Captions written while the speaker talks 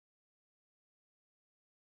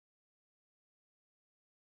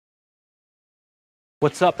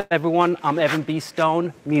What's up, everyone? I'm Evan B.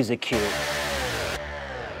 Stone, Music Cue.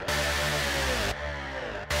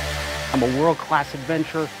 I'm a world-class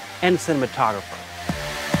adventurer and cinematographer.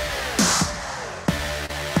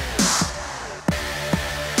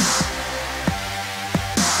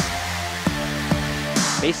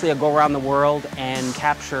 Basically, I go around the world and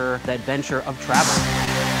capture the adventure of travel.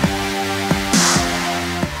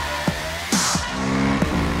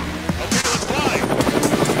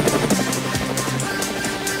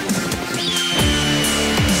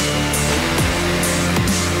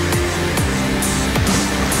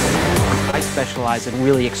 I specialize in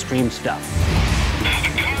really extreme stuff. The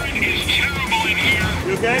current is terrible in here.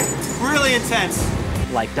 You okay? Really intense.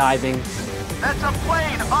 Like diving, That's a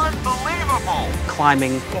plane. Unbelievable.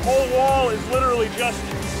 climbing, The whole wall is literally just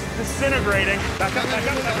disintegrating. Back up,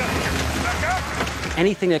 back up, back up. Back up.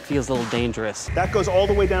 anything that feels a little dangerous. That goes all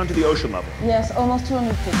the way down to the ocean level. Yes, almost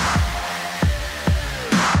 200 feet.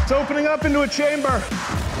 It's opening up into a chamber.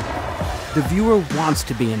 The viewer wants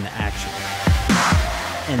to be in the action.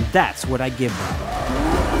 And that's what I give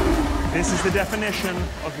them. This is the definition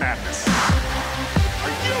of madness.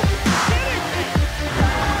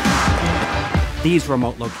 These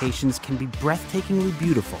remote locations can be breathtakingly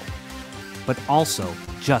beautiful, but also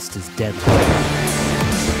just as deadly.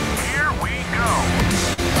 Here we go.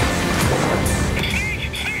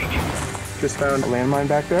 Just found a landmine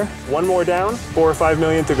back there. One more down, 4 or 5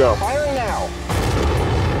 million to go. Fire now.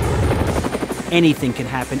 Anything can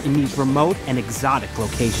happen in these remote and exotic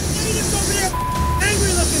locations.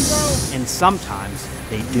 Angry looking, bro. And sometimes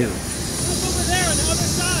they do. Look over there on the other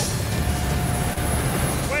side.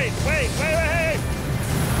 Wait.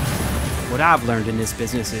 What I've learned in this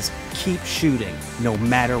business is keep shooting, no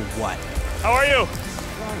matter what. How are you?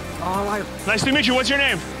 All right. Nice to meet you. What's your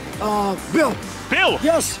name? Bill. Bill.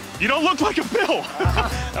 Yes. You don't look like a Bill.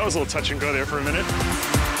 That was a little touch and go there for a minute.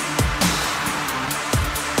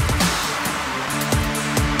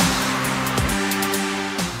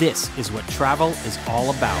 This is what travel is all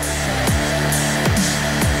about.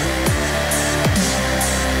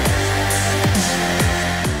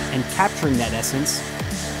 And capturing that essence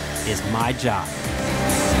is my job.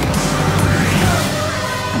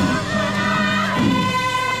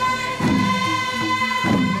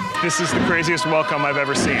 This is the craziest welcome I've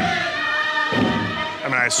ever seen. I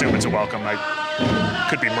mean, I assume it's a welcome. I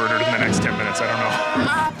could be murdered in the next 10 minutes. I don't know.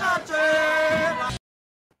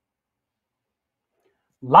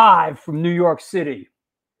 Live from New York City,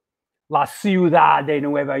 La Ciudad de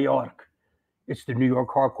Nueva York. It's the New York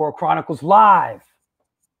Hardcore Chronicles live.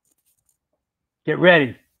 Get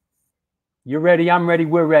ready. You're ready, I'm ready,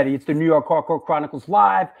 we're ready. It's the New York Hardcore Chronicles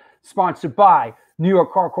live, sponsored by New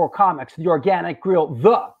York Hardcore Comics, The Organic Grill,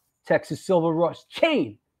 The Texas Silver Rush,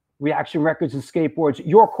 Chain, Reaction Records and Skateboards,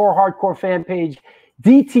 Your Core Hardcore fan page,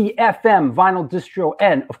 DTFM, Vinyl Distro,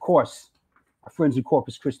 and, of course, our friends in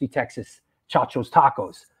Corpus Christi, Texas, Chacho's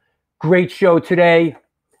Tacos. Great show today.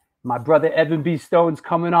 My brother Evan B. Stone's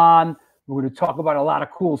coming on. We're going to talk about a lot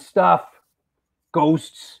of cool stuff.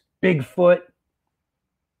 Ghosts, Bigfoot,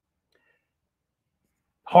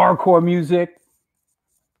 hardcore music,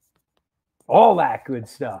 all that good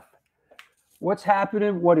stuff. What's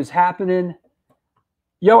happening? What is happening?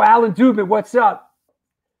 Yo, Alan Dubin, what's up?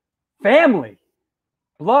 Family,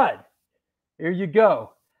 blood. Here you go.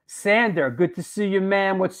 Sander, good to see you,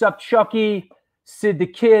 man. What's up, Chucky? Sid the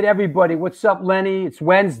Kid, everybody. What's up, Lenny? It's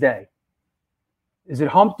Wednesday. Is it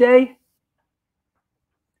hump day?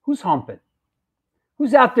 Who's humping?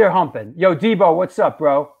 Who's out there humping? Yo, Debo, what's up,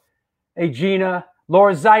 bro? Hey, Gina.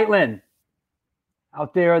 Laura Zeitlin,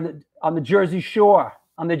 out there on the Jersey Shore.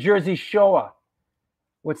 On the Jersey Shore.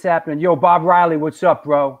 What's happening? Yo, Bob Riley, what's up,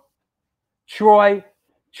 bro? Troy,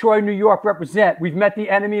 New York, represent. We've met the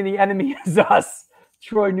enemy, and the enemy is us.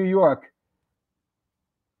 Troy, New York.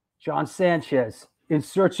 John Sanchez, in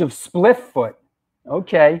search of Splifffoot.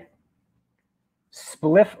 Okay.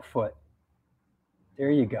 Splifffoot. There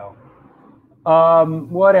you go.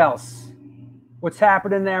 What else? What's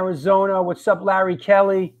happening in Arizona? What's up, Larry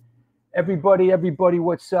Kelly? Everybody,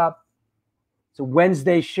 what's up? It's a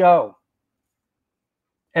Wednesday show.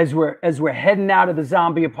 As we're heading out of the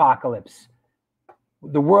zombie apocalypse.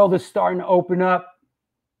 The world is starting to open up.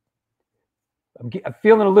 I'm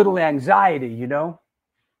feeling a little anxiety, you know?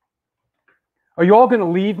 Are you all going to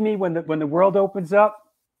leave me when the world opens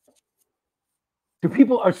up? Are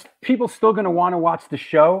people still going to want to watch the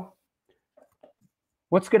show?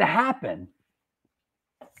 What's going to happen?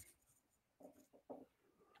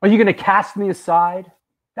 Are you going to cast me aside?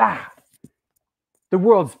 The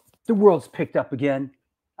world's picked up again.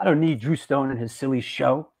 I don't need Drew Stone and his silly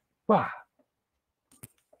show. God.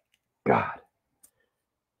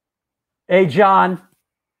 Hey, John.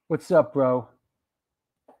 What's up, bro?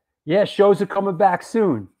 Yeah, shows are coming back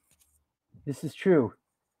soon. This is true.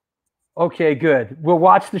 Okay, good. We'll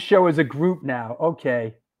watch the show as a group now.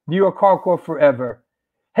 Okay. New York Hardcore forever.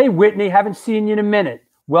 Hey, Whitney, haven't seen you in a minute.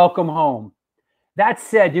 Welcome home. That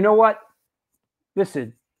said, you know what?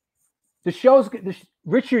 Listen,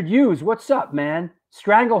 Richard Hughes, what's up, man?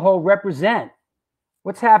 Stranglehold represent.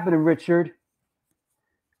 What's happening, Richard?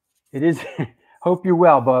 It is, hope you're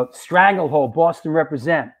well, but Stranglehold, Boston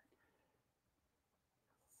represent.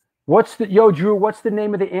 Drew, what's the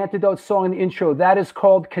name of the Antidote song in the intro? That is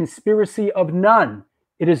called Conspiracy of None.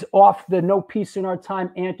 It is off the No Peace in Our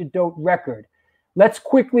Time Antidote record. Let's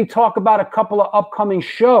quickly talk about a couple of upcoming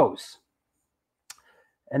shows.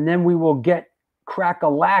 And then we will get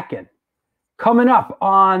crack-a-lackin'. Coming up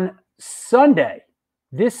on Sunday,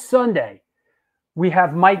 this Sunday, we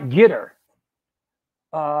have Mike Gitter,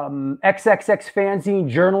 XXX fanzine,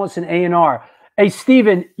 journalist, and A&R. Hey,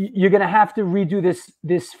 Steven, you're going to have to redo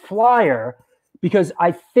this flyer because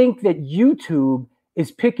I think that YouTube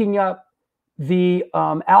is picking up the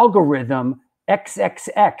algorithm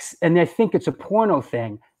XXX, and they think it's a porno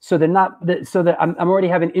thing. So they're not. So that I'm already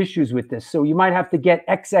having issues with this. So you might have to get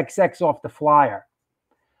XXX off the flyer.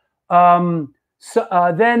 Then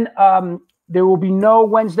there will be no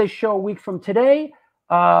Wednesday show a week from today.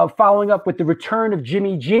 Following up with the return of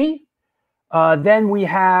Jimmy G. Then we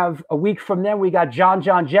have a week from then, we got John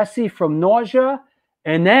Jesse from Nausea.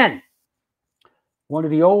 And then one of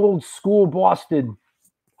the old school Boston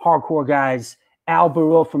hardcore guys, Al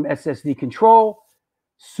Burrell from SSD Control.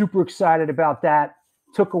 Super excited about that.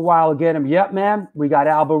 Took a while to get him. Yep, man. We got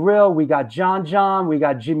Al Burrell, we got John, we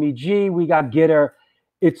got Jimmy G, we got Gitter.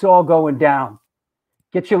 It's all going down.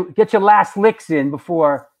 Get your last licks in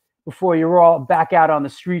before you're all back out on the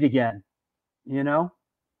street again. You know?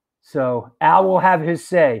 So Al will have his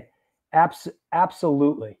say.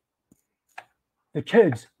 Absolutely. The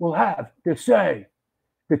kids will have their say.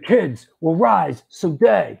 The kids will rise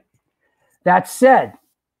someday. That said,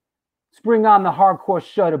 let's bring on the hardcore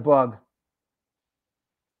shutterbug.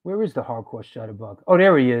 Where is the hardcore shutterbug? Oh,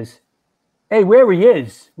 there he is. Hey, where he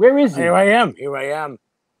is? Where is he? Here I am.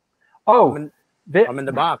 Oh, I'm in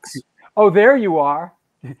the box. Oh, there you are.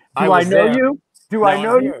 Do I know you? Do I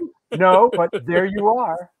know you? No, but there you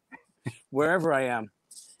are. Wherever I am.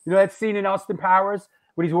 You know that scene in Austin Powers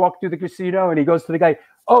when he's walking through the casino and he goes to the guy,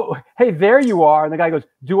 oh, hey, there you are. And the guy goes,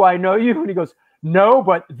 do I know you? And he goes, no,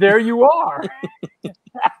 but there you are.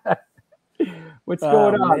 What's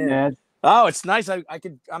going on, man? Oh, it's nice.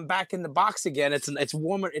 I'm back in the box again. It's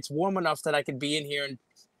warmer. It's warm enough that I could be in here and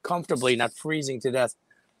comfortably, not freezing to death.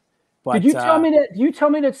 But, Did you tell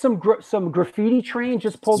me that some graffiti train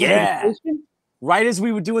just pulled into the station? Right as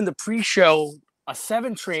we were doing the pre-show, a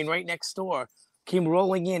 7 train right next door came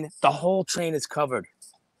rolling in. The whole train is covered.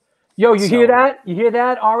 Yo, hear that? You hear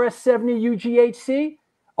that? RS70 UGHC?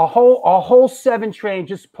 A whole 7 train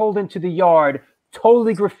just pulled into the yard,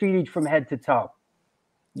 totally graffitied from head to toe.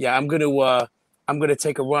 Yeah, I'm gonna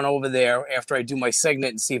take a run over there after I do my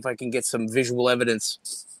segment and see if I can get some visual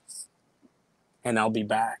evidence. And I'll be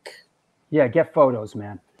back. Yeah, get photos,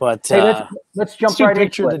 man. But hey, let's jump right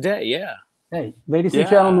picture into of the day. Yeah. Hey, ladies and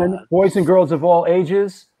gentlemen, boys and girls of all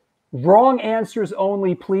ages, wrong answers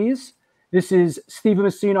only, please. This is Steven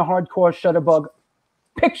Messina, Hardcore Shutterbug,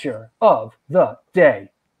 picture of the day.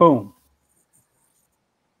 Boom.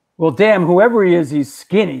 Well, damn, whoever he is, he's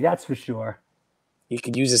skinny, that's for sure. He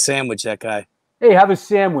could use a sandwich, that guy. Hey, have a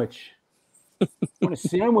sandwich. Want a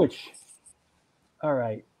sandwich? All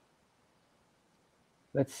right.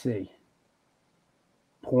 Let's see.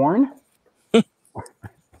 Porn?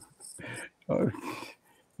 Oh.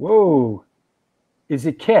 Whoa. Is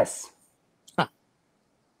it Kiss? Huh.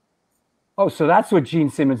 Oh, so that's what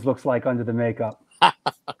Gene Simmons looks like under the makeup.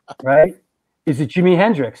 Right? Is it Jimi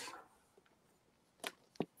Hendrix?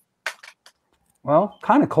 Well,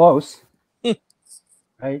 kind of close.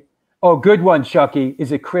 Right? Oh, good one, Chucky.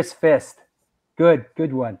 Is it Chris Fist? Good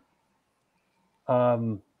one.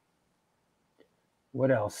 What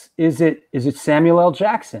else? Is it Samuel L.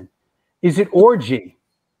 Jackson? Is it Orgy?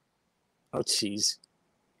 Oh, jeez.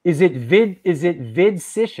 Is it Vid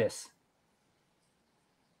Sicious?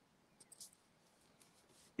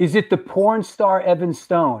 Is it the porn star Evan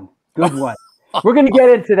Stone? Good one. We're gonna get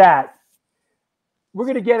into that.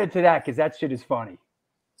 Because that shit is funny.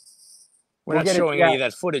 We're not showing any of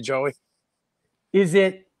that footage, are we? Is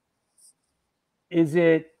it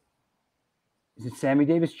Sammy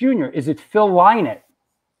Davis Jr.? Is it Phil Lynott?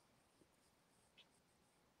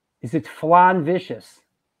 Is it Flan Vicious?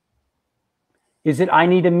 Is it I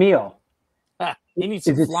Need a Meal? He needs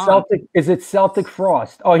some Is it flan. Celtic? Is it Celtic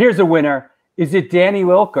Frost? Oh, here's a winner. Is it Danny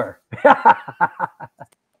Wilker?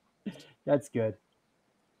 That's good.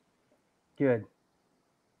 Good.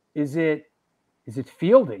 Is it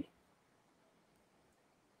Fieldy?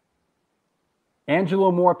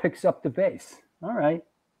 Angelo Moore picks up the bass. All right.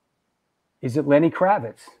 Is it Lenny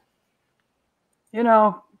Kravitz? You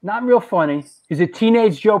know, not real funny. Is it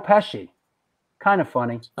Teenage Joe Pesci? Kind of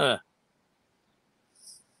funny. Huh.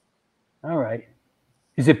 All right.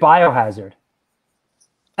 Is it Biohazard?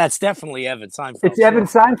 That's definitely Evan Seinfeld. It's Evan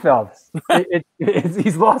Seinfeld.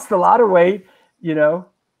 He's lost a lot of weight, you know.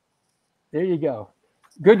 There you go.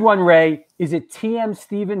 Good one, Ray. Is it TM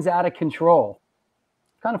Stevens Out of Control?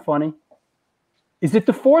 Kind of funny. Is it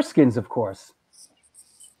the Foreskins, of course?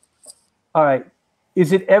 All right.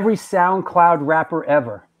 Is it every SoundCloud rapper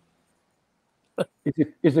ever?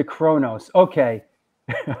 Is it Kronos? Okay.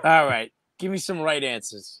 All right. Give me some right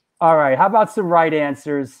answers. All right. How about some right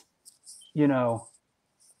answers? You know,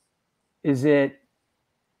 is it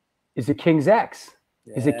King's X?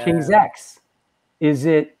 Yeah. Is it King's X? Is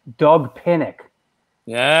it Doug Pinnick?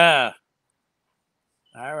 Yeah.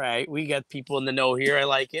 All right. We got people in the know here. I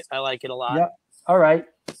like it. I like it a lot. Yep. All right.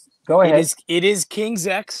 Go ahead. It is King's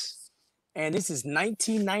X, and this is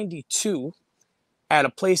 1992 at a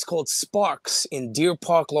place called Sparks in Deer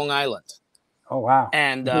Park, Long Island. Oh, wow.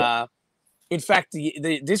 And in fact,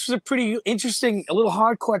 this was a pretty interesting, a little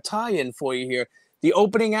hardcore tie-in for you here. The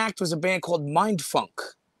opening act was a band called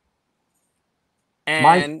Mindfunk.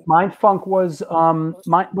 And Mindfunk was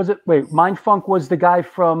Mindfunk was the guy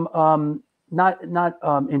from not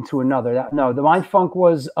Into Another. No, the Mindfunk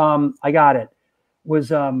was I got it.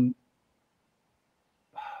 Was I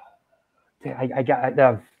got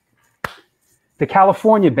the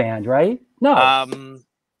California band, right? No.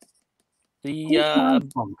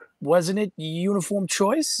 Wasn't it Uniform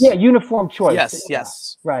Choice? Yeah, Uniform Choice. Yes, yeah.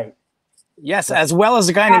 yes. Right. Yes, as well as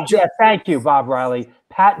a guy named Yeah, thank you, Bob Riley.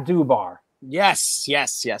 Pat Dubar. Yes.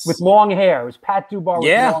 With long hair. It was Pat Dubar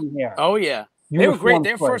with long hair. Oh yeah. Uniform they were great.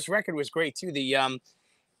 Their Choice. first record was great too. The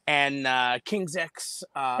King's X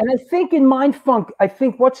and I think in Mindfunk,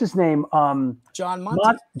 what's his name? John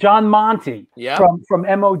Monty. John Monty. Yeah.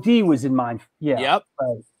 From MOD was in Mind. Yeah. Yep.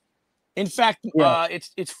 Right. In fact,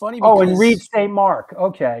 it's funny because and Reed St. Mark.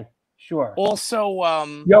 Okay. Sure. Also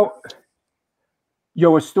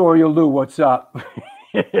Yo, Astoria Lou, what's up?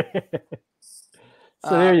 So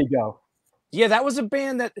there you go. Yeah, that was a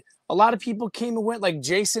band that a lot of people came and went. Like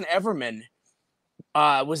Jason Everman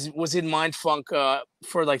was in Mindfunk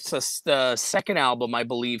for like the second album, I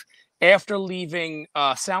believe, after leaving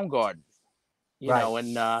Soundgarden. You know,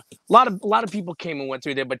 and a lot of people came and went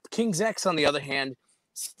through there. But King's X, on the other hand,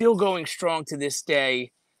 still going strong to this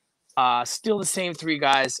day. Still the same three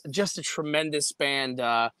guys. Just a tremendous band.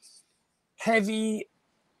 Heavy.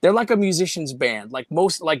 They're like a musician's band. Like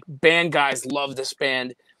most band guys love this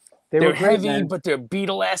band. They're heavy, man. but they're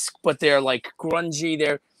Beatlesque, but they're like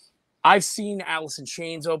grungy. I've seen Alice in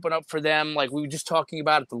Chains open up for them. Like we were just talking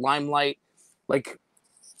about at the Limelight. Like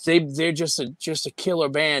they're just a killer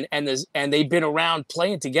band, and they've been around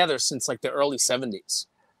playing together since like the early 70s.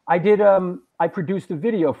 I did I produced a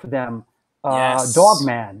video for them. Yes.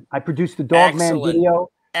 Dogman. I produced the Dogman video.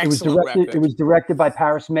 Excellent It was directed by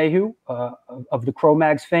Paris Mayhew of the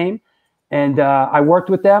Cro-Mags fame, and I worked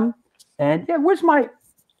with them. And yeah, where's my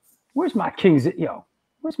King's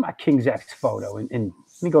where's my King's X photo? And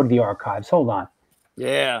let me go to the archives. Hold on.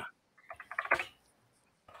 Yeah.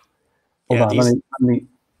 Hold on.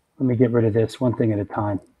 Let me get rid of this one thing at a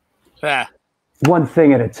time. Ah. One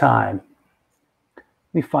thing at a time.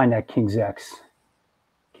 Let me find that King's X.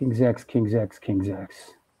 King's X.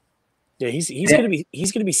 Yeah, he's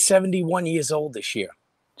gonna be 71 years old this year.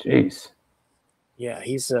 Jeez. Yeah,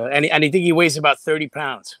 he's and I think he weighs about 30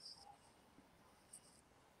 pounds.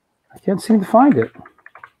 I can't seem to find it.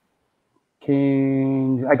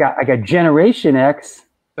 King. I got Generation X.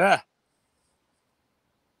 Ah.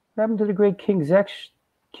 What happened to the great King's X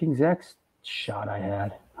shot I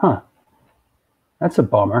had? Huh. That's a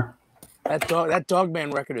bummer. That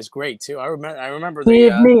Dogman record is great too. I remember the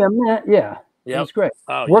Give me a minute. Yeah. Yep. It was great.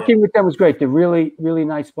 Oh, Working with them was great. They're really, really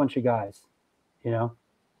nice bunch of guys. You know?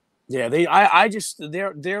 Yeah,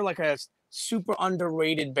 they're like a super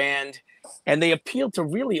underrated band, and they appeal to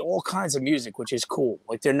really all kinds of music, which is cool.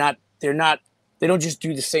 Like they don't just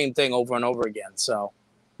do the same thing over and over again. So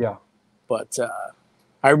yeah. But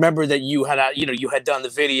I remember that you had done the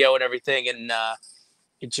video and everything, and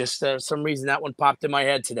it just some reason that one popped in my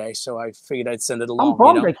head today, so I figured I'd send it along. I'm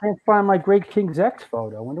bummed I can't find my great King's X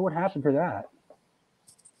photo. I wonder what happened to that.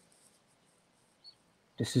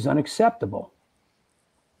 This is unacceptable.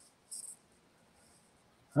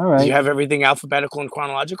 All right. Do you have everything alphabetical and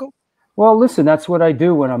chronological? Well, listen, that's what I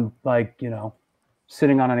do when I'm like,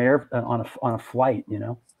 sitting on on a flight,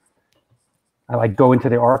 I like go into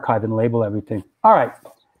the archive and label everything. All right.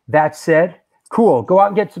 That said, cool. Go out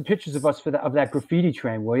and get some pictures of us of that graffiti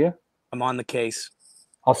train, will you? I'm on the case.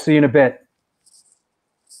 I'll see you in a bit.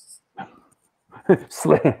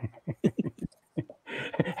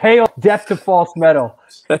 Hail death to false metal.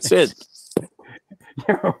 That's it.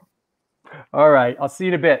 All right. I'll see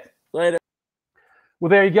you in a bit. Later. Well,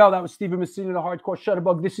 there you go. That was Stephen Messina, the Hardcore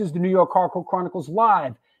Shutterbug. This is the New York Hardcore Chronicles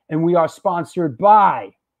Live, and we are sponsored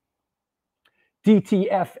by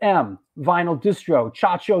DTFM, Vinyl Distro,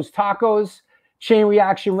 Chacho's Tacos, Chain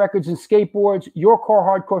Reaction Records and Skateboards, Your Core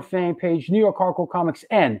Hardcore fan page, New York Hardcore Comics,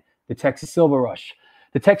 and the Texas Silver Rush.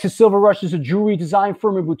 The Texas Silver Rush is a jewelry design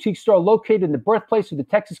firm and boutique store located in the birthplace of the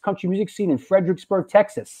Texas country music scene in Fredericksburg,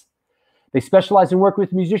 Texas. They specialize in working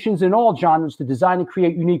with musicians in all genres to design and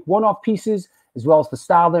create unique one-off pieces, as well as to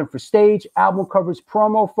style them for stage, album covers,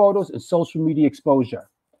 promo photos, and social media exposure.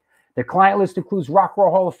 Their client list includes Rock and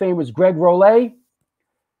Roll Hall of Famers Greg Rollet,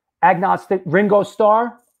 Agnostic Ringo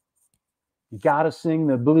Starr. You gotta sing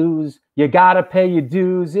the blues. You gotta pay your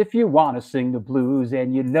dues if you want to sing the blues,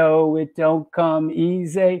 and you know it don't come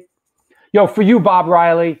easy. Yo, for you, Bob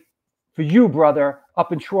Riley, for you, brother,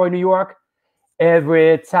 up in Troy, New York,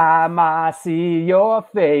 every time I see your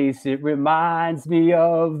face, it reminds me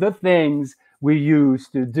of the things we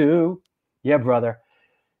used to do. Yeah, brother.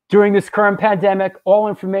 During this current pandemic, all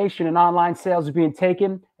information and online sales are being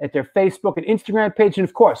taken at their Facebook and Instagram page, and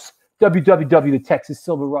of course,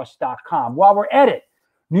 www.texassilverrush.com. While we're at it,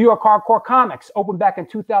 New York Hardcore Comics opened back in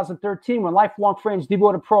 2013 when lifelong friends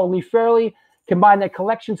Devo Pro and Lee Fairley combined their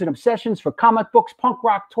collections and obsessions for comic books, punk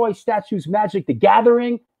rock, toys, statues, magic, the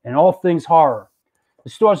gathering, and all things horror. The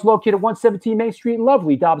store is located at 117 Main Street in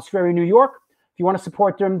lovely Dobbs Ferry, New York. If you want to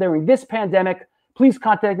support them during this pandemic, please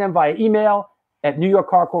contact them via email at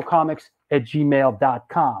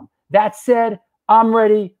newyorkhardcorecomics@gmail.com. That said, I'm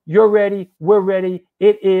ready, you're ready, we're ready.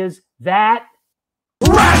 It is that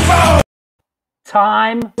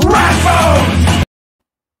time.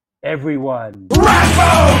 Everyone.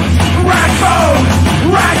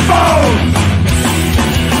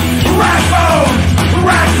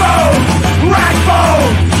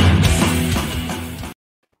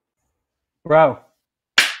 Bro.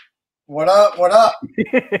 What up? What up?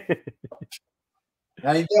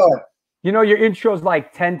 How you doing? You know, your intro is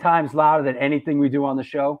like 10 times louder than anything we do on the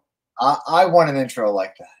show. I want an intro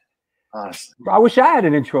like that, honestly. I wish I had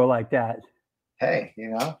an intro like that. Hey,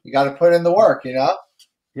 you got to put in the work, Yep.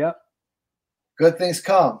 Good things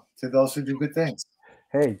come to those who do good things.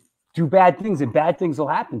 Hey, do bad things and bad things will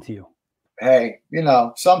happen to you. Hey,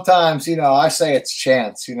 sometimes, I say it's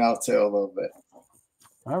chance, too, a little bit.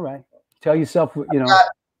 All right. Tell yourself,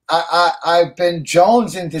 I've been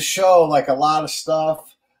jonesing to show like a lot of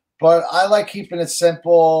stuff. But I like keeping it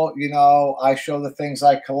simple. I show the things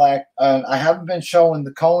I collect. And I haven't been showing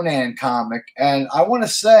the Conan comic. And I want to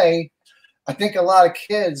say, I think a lot of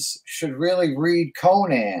kids should really read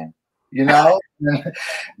Conan,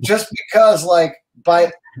 just because like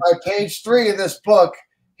by page 3 of this book,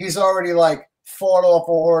 he's already like fought off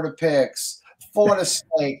a horde of pigs, fought a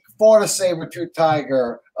snake, fought a saber-toothed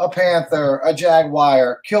tiger, a panther, a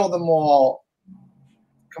jaguar, killed them all.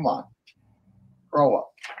 Come on, grow up.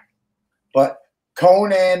 But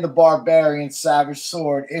Conan the Barbarian Savage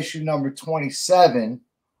Sword, issue number 27,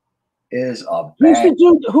 is a Who's the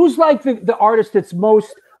dude? Who's like the artist that's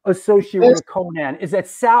most associated with Conan? Is that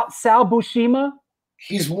Sal Buscema?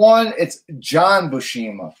 He's one. It's John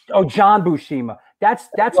Buscema. Oh, John Buscema. That's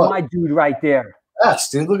my dude right there. Yes,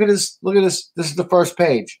 dude. Look at this. Look at this. This is the first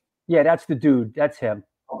page. Yeah, that's the dude. That's him.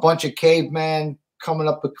 A bunch of cavemen coming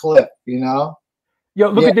up a cliff. Yo,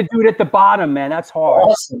 look at the dude at the bottom, man. That's hard.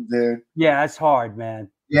 Awesome, dude. Yeah, that's hard, man.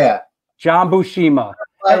 Yeah. John Buscema.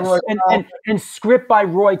 And script by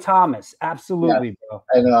Roy Thomas. Absolutely, bro.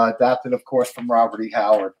 And adapted, of course, from Robert E.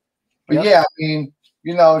 Howard. But yeah, I mean,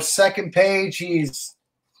 second page, he's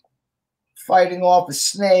fighting off a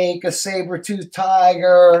snake, a saber-toothed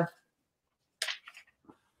tiger.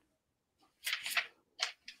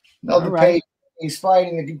 Another page, he's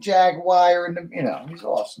fighting a jaguar, and he's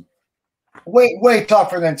awesome. Way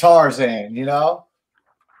tougher than Tarzan,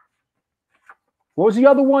 What was the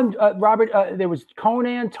other one, Robert? There was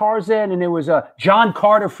Conan, Tarzan, and there was John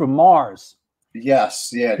Carter from Mars.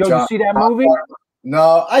 Yes, yeah. Did you see that movie?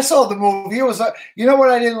 No, I saw the movie. It was, what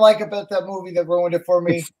I didn't like about that movie that ruined it for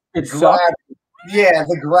me? Yeah,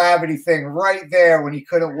 the gravity thing right there when he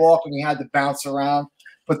couldn't walk and he had to bounce around.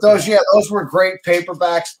 But those were great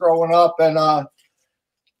paperbacks growing up, and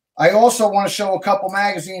I also want to show a couple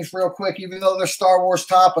magazines real quick, even though they're Star Wars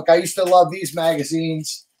topic. I used to love these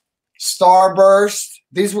magazines. Starburst.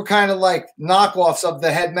 These were kind of like knockoffs of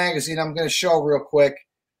the head magazine I'm going to show real quick.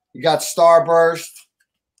 You got Starburst,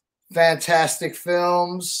 Fantastic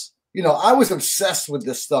Films. You know, I was obsessed with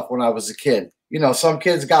this stuff when I was a kid. You know, some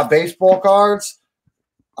kids got baseball cards.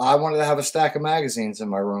 I wanted to have a stack of magazines in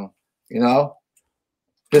my room, you know.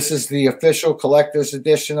 This is the official collector's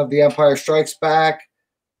edition of The Empire Strikes Back.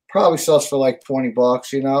 Probably sells for like 20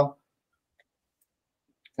 bucks, you know.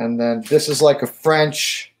 And then this is like a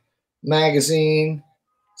French magazine.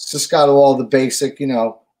 It's just got all the basic, you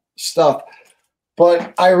know, stuff.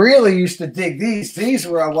 But I really used to dig these. These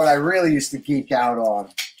were what I really used to geek out on.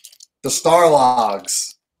 The Star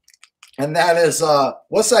Logs. And that is,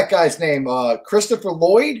 what's that guy's name? Christopher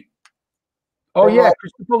Lloyd? Oh, From, yeah,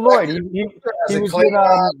 Christopher Lloyd. He was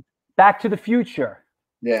in Back to the Future.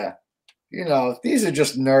 Yeah. You know, these are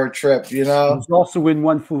just nerd trips, you know. He was also in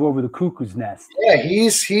One Flew Over the Cuckoo's Nest. Yeah,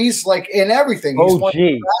 he's like in everything. He's one of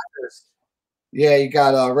the actors. Yeah, you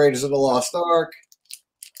got Raiders of the Lost Ark.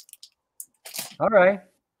 All right.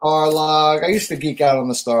 Starlog. I used to geek out on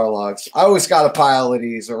the Starlogs. I always got a pile of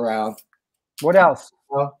these around. What else?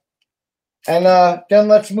 And then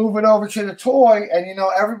let's move it over to the toy. And, you know,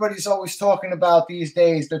 everybody's always talking about these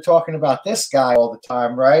days. They're talking about this guy all the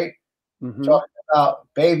time, right? Mm-hmm. Talking about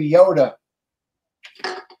Baby Yoda.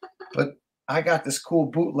 But I got this cool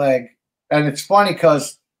bootleg. And it's funny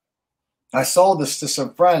because I sold this to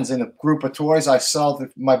some friends in a group of toys. I sold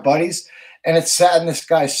it to my buddies. And it sat in this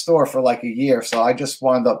guy's store for like a year. So I just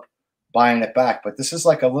wound up buying it back. But this is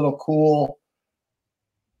like a little cool,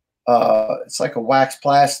 it's like a wax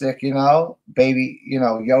plastic, you know, baby, you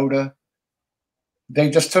know, Yoda. They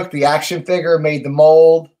just took the action figure, made the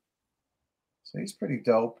mold. So he's pretty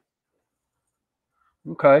dope.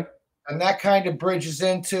 Okay. And that kind of bridges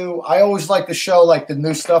into, I always like to show like the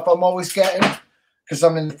new stuff I'm always getting because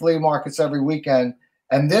I'm in the flea markets every weekend.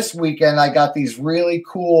 And this weekend I got these really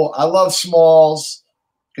cool, I love smalls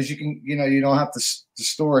because you can, you know, you don't have to, the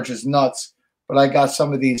storage is nuts. But I got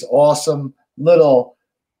some of these awesome little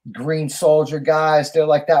green soldier guys. They're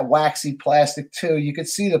like that waxy plastic too. You can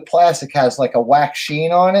see the plastic has like a wax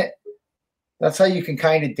sheen on it. That's how you can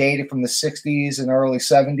kind of date it from the 60s and early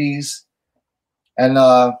 70s. And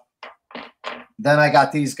then I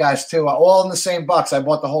got these guys too, all in the same box. I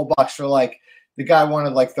bought the whole box for like, the guy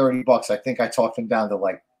wanted like 30 bucks. I think I talked him down to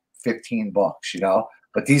like 15 bucks, you know.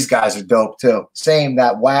 But these guys are dope too. Same,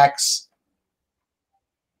 that wax.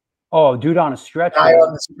 Oh, dude on a stretcher. Guy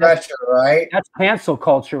on the stretcher, right? That's cancel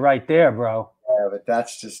culture right there, bro. Yeah, but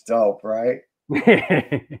that's just dope, right?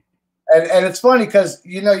 And it's funny because,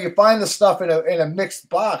 you know, you find the stuff in a mixed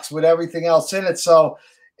box with everything else in it. So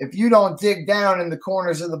if you don't dig down in the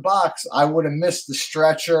corners of the box, I would have missed the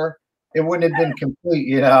stretcher. It wouldn't have been complete,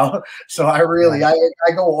 you know. So I really, I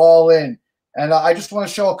go all in. And I just want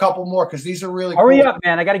to show a couple more because these are really Hurry cool. up,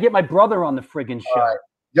 man. I got to get my brother on the friggin' show. Right.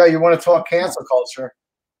 Yo, you want to talk cancel culture?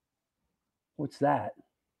 What's that?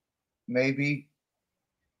 Maybe.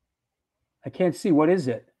 I can't see. What is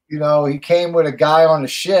it? You know, he came with a guy on a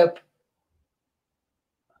ship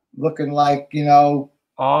looking like, you know.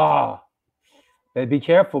 Oh, be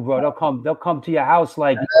careful, bro. They'll come to your house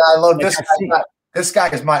like. I love this guy. This guy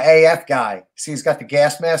is my AF guy. See, he's got the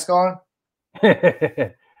gas mask on.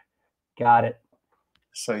 Got it.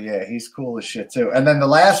 So yeah, he's cool as shit too. And then the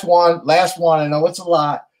last one, I know it's a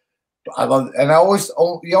lot. But I love, and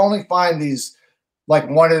you only find these like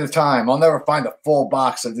one at a time. I'll never find a full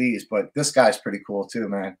box of these, but this guy's pretty cool too,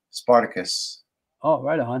 man. Spartacus. Oh,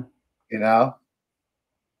 right on. You know.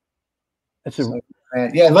 That's a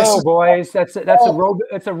yeah. Hello, boys. That's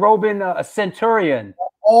a Robin, a Centurion.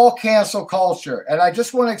 All cancel culture. And I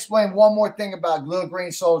just want to explain one more thing about little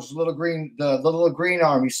green soldiers, the little green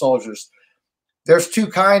army soldiers. There's two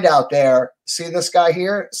kind out there. See this guy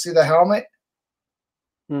here? See the helmet?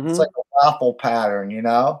 Mm-hmm. It's like a waffle pattern, you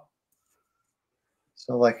know?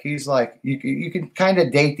 So like he's like, you can kind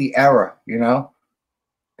of date the era, you know?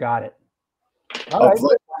 Got it. Of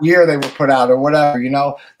what year they were put out or whatever, you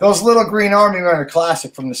know? Those little green army men are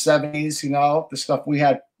classic from the 70s, you know? The stuff we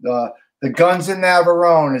had, the Guns in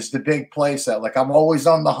Navarone is the big playset. Like I'm always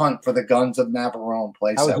on the hunt for the Guns of Navarone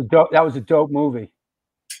playset. That was a dope movie.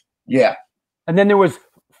 Yeah. And then there was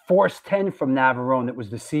Force 10 from Navarone that was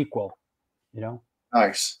the sequel. You know.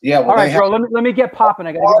 Nice. Yeah. Well, all right, bro. Let me get popping.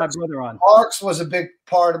 I gotta get my brother on. Arcs was a big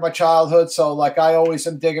part of my childhood, so like I always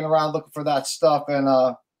am digging around looking for that stuff, and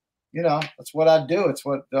you know that's what I do. It's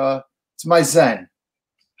what it's my zen.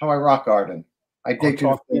 How I rock garden. I dig to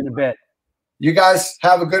talk to you in a bit. You guys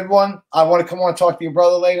have a good one. I want to come on and talk to your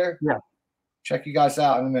brother later. Yeah. Check you guys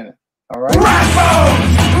out in a minute. All right. Rackbone!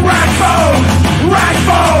 Rackbone!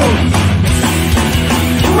 Rackbone!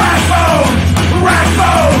 Rackbone!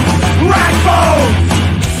 Rackbone! Rackbone!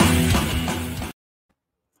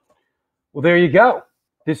 Well, there you go.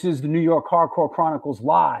 This is the New York Hardcore Chronicles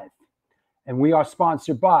Live, and we are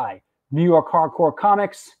sponsored by New York Hardcore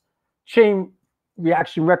Comics, Chain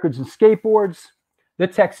Reaction Records and Skateboards, the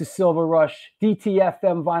Texas Silver Rush,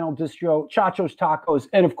 DTFM Vinyl Distro, Chacho's Tacos,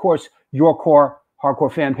 and of course, Your Core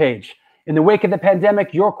Hardcore fan page. In the wake of the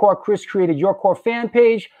pandemic, Your Core Chris created Your Core fan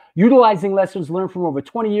page, utilizing lessons learned from over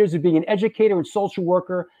 20 years of being an educator and social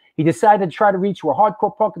worker. He decided to try to reach where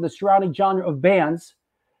hardcore punk and the surrounding genre of bands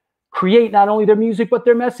create not only their music, but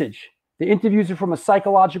their message. The interviews are from a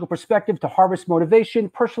psychological perspective to harvest motivation,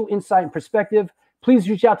 personal insight, and perspective. Please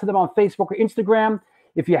reach out to them on Facebook or Instagram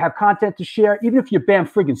if you have content to share, even if your band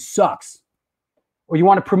friggin' sucks, or you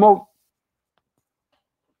want to promote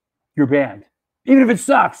your band, even if it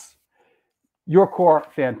sucks. Your Core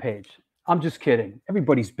fan page. I'm just kidding.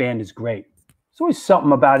 Everybody's band is great. There's always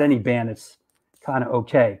something about any band that's kind of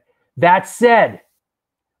okay. That said,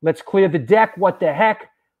 let's clear the deck. What the heck?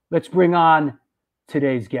 Let's bring on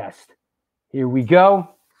today's guest. Here we go.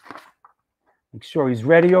 Make sure he's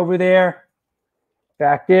ready over there.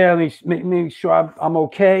 Back there. Let me make sure I'm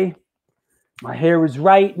okay. My hair is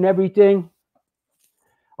right and everything.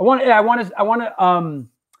 I want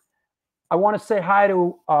to say hi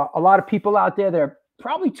to a lot of people out there that are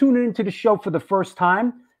probably tuning into the show for the first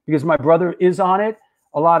time because my brother is on it.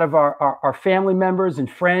 A lot of our family members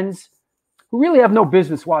and friends who really have no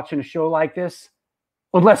business watching a show like this,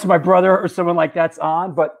 unless my brother or someone like that's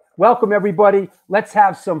on. But welcome, everybody. Let's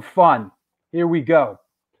have some fun. Here we go.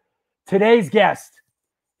 Today's guest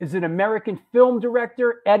is an American film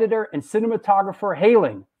director, editor, and cinematographer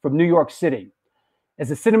hailing from New York City. As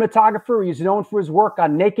a cinematographer, he is known for his work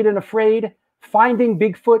on Naked and Afraid, Finding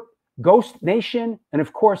Bigfoot, Ghost Nation, and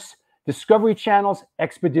of course, Discovery Channel's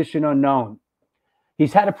Expedition Unknown.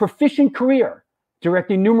 He's had a proficient career,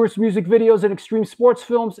 directing numerous music videos and extreme sports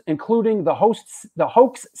films, including the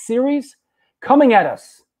Hoax series. Coming at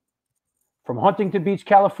us from Huntington Beach,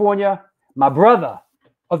 California, my brother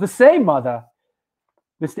of the same mother,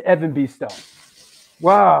 Mr. Evan B. Stone.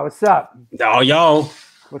 Wow, what's up? Oh, yo.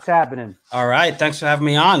 What's happening? All right, thanks for having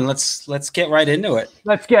me on. Let's get right into it.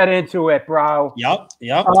 Let's get into it, bro. Yep.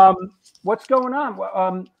 What's going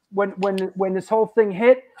on? When this whole thing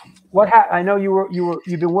hit, I know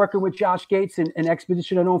you've been working with Josh Gates and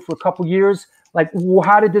Expedition Unknown for a couple years. Like,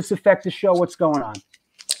 how did this affect the show? What's going on?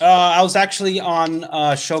 I was actually on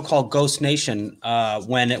a show called Ghost Nation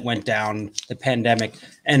when it went down, the pandemic,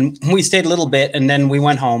 and we stayed a little bit, and then we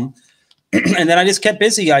went home. And then I just kept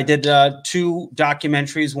busy. I did 2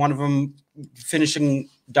 documentaries, one of them finishing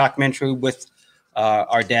documentary with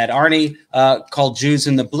our dad, Arnie, called Jews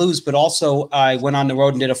in the Blues. But also I went on the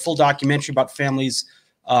road and did a full documentary about families,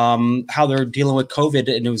 how they're dealing with COVID.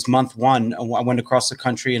 And it was month 1. I went across the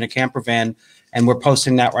country in a camper van, and we're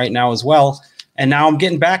posting that right now as well. And now I'm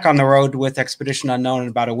getting back on the road with Expedition Unknown in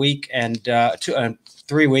about a week and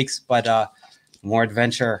 3 weeks, but more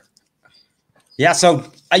adventure. Yeah, so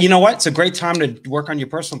you know what? It's a great time to work on your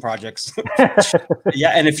personal projects.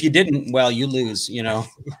 Yeah, and if you didn't, well, you lose, you know.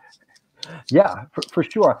 Yeah, for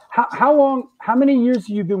sure. How many years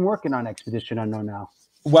have you been working on Expedition Unknown now?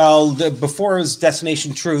 Well, before it was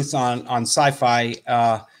Destination Truth on Sci-Fi,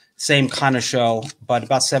 same kind of show, but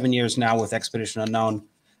about 7 years now with Expedition Unknown.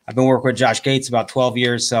 I've been working with Josh Gates about 12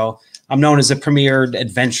 years, so I'm known as a premier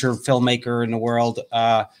adventure filmmaker in the world.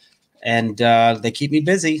 And they keep me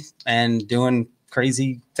busy and doing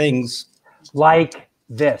crazy things. Like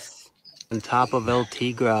this. On top of El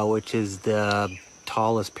Tigre, which is the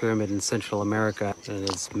tallest pyramid in Central America, and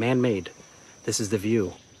it's man-made. This is the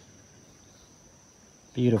view.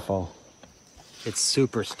 Beautiful. It's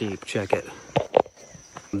super steep, check it.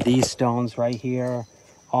 These stones right here,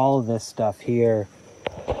 all of this stuff here,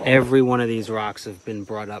 every one of these rocks have been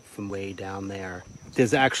brought up from way down there.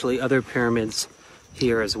 There's actually other pyramids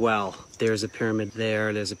here as well. There's a pyramid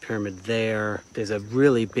there, there's a pyramid there, there's a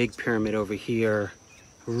really big pyramid over here.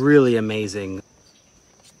 Really amazing.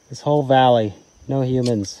 This whole valley, no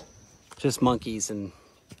humans, just monkeys and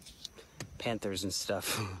panthers and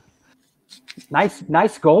stuff.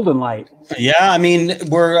 Nice golden light. Yeah, I mean,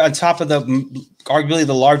 we're on top of arguably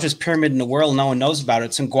the largest pyramid in the world. No one knows about it.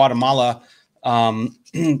 It's in Guatemala, and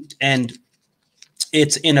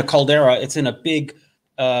it's in a caldera. It's in a big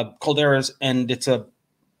calderas, and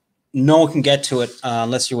no one can get to it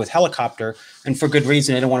unless you're with helicopter, and for good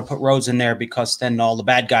reason. They don't want to put roads in there because then all the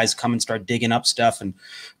bad guys come and start digging up stuff. And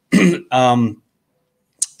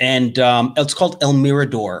it's called El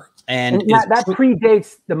Mirador, And it's that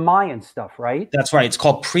predates the Mayan stuff, right? That's right. It's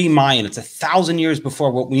called pre-Mayan. It's 1,000 years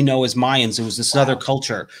before what we know as Mayans. It was this other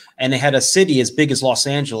culture, and they had a city as big as Los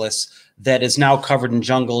Angeles that is now covered in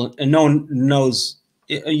jungle, and no one knows.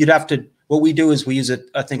 You'd have to. What we do is we use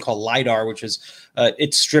a thing called LiDAR, which is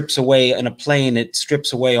it strips away in a plane. It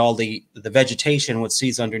strips away all the vegetation, what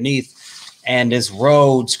sees underneath, and there's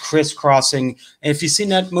roads crisscrossing. And if you've seen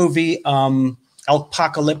that movie,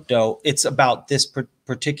 Apocalypto, it's about this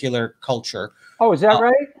particular culture. Oh, is that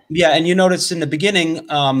right? Yeah, and you notice in the beginning,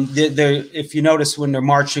 if you notice when they're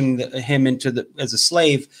marching him into as a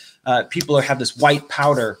slave, people have this white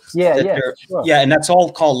powder. Sure. Yeah, and that's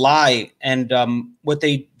all called lye. And what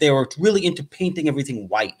they were really into painting everything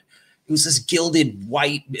white. It was this gilded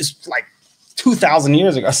white. It's like 2,000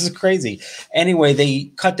 years ago. This is crazy. Anyway,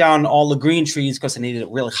 they cut down all the green trees because they needed it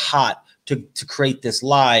really hot to create this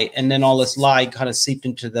lye, and then all this lye kind of seeped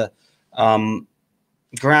into the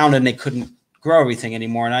ground, and they couldn't grow everything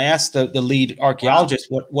anymore. And I asked the lead archaeologist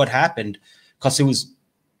what happened, because it was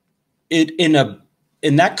in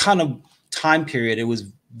that kind of time period, it was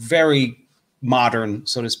very modern,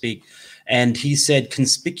 so to speak. And he said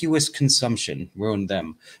conspicuous consumption ruined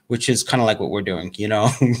them, which is kind of like what we're doing, you know.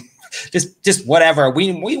 just whatever.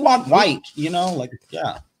 We want white, you know, like,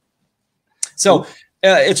 yeah. So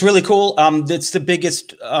it's really cool. It's the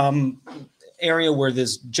biggest area where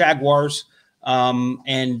there's jaguars.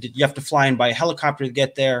 And you have to fly in by helicopter to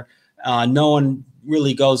get there. No one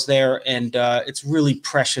really goes there, and it's really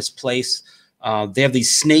precious place. They have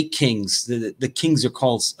these snake kings. The kings are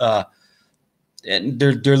called, and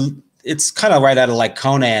it's kind of right out of like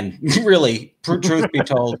Conan, really. Truth be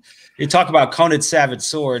told, you talk about Conan's savage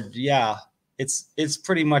sword. Yeah, it's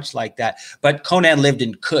pretty much like that. But Conan lived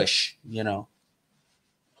in Kush, you know.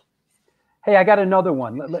 Hey, I got another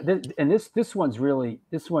one, and this one's really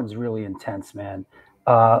intense, man.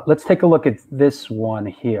 Let's take a look at this one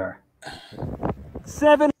here.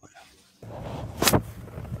 7.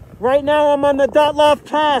 Right now, I'm on the Dyatlov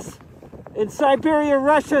Pass in Siberia,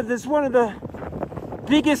 Russia. This is one of the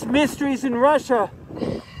biggest mysteries in Russia.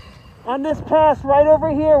 On this pass right over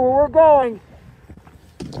here, where we're going,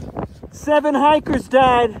 7 hikers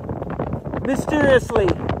died mysteriously,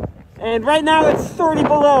 and right now it's 30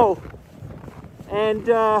 below. And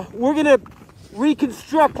we're going to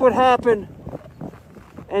reconstruct what happened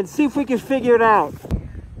and see if we can figure it out.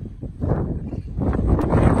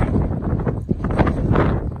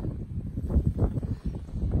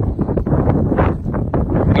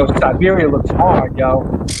 Yo, Siberia looks hard, yo.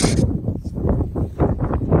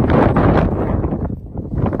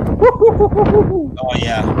 Oh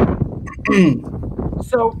yeah.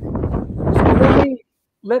 So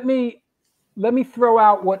let me throw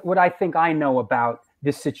out what I think I know about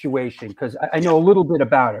this situation, because I know a little bit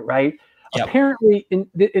about it, right? Yep. Apparently,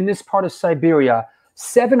 in this part of Siberia,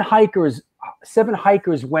 7 hikers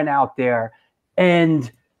went out there,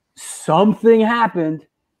 and something happened,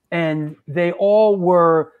 and they all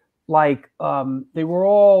were like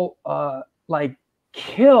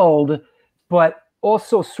killed, but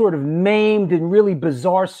also sort of maimed in really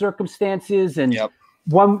bizarre circumstances. And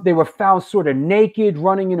one, they were found sort of naked,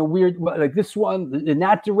 running in a weird, like this one in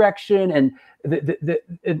that direction, and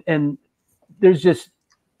and there's just.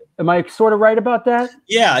 Am I sort of right about that?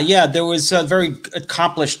 Yeah. There was very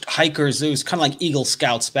accomplished hikers. It was kind of like Eagle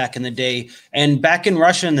Scouts back in the day. And back in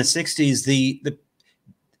Russia in the 60s,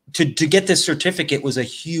 to get this certificate was a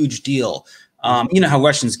huge deal. You know how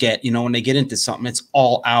Russians get, when they get into something, it's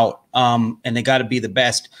all out, and they got to be the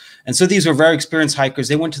best. And so these were very experienced hikers.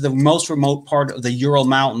 They went to the most remote part of the Ural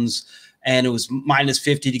Mountains, and it was minus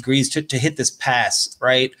 50 degrees to hit this pass,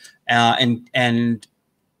 right? And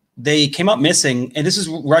they came up missing, and this is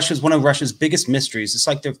one of Russia's biggest mysteries. It's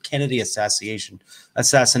like the Kennedy assassination.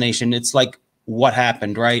 It's like what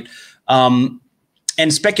happened, right? And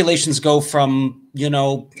speculations go from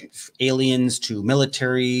aliens to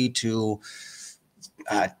military to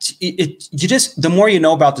the more you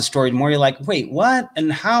know about the story, the more you're like, wait, what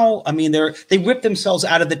and how? I mean, they ripped themselves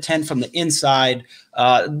out of the tent from the inside.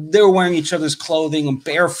 They were wearing each other's clothing and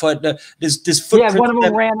barefoot. This footprint. Yeah, one of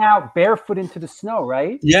them ran out barefoot into the snow,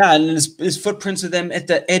 right? Yeah, and there's footprints of them at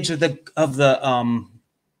the edge of the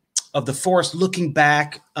forest, looking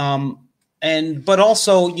back. But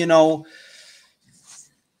also,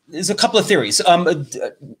 there's a couple of theories.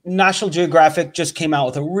 National Geographic just came out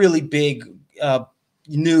with a really big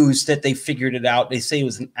news that they figured it out. They say it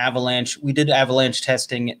was an avalanche. We did avalanche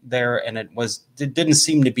testing there, and it didn't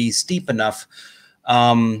seem to be steep enough.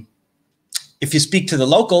 If you speak to the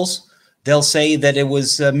locals, they'll say that it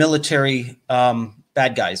was military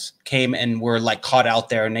bad guys came and were like caught out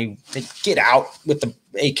there, and they get out with the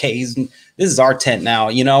AKs, and this is our tent now.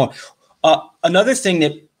 You know, another thing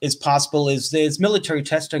that is possible is there's military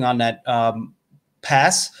testing on that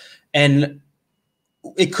pass, and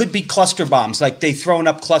it could be cluster bombs. Like they throwing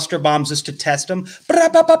up cluster bombs just to test them.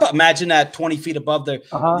 Imagine that 20 feet above there.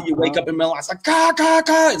 You wake up in the middle. It's like, gah, gah,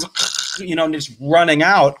 gah. It's, you know, and just running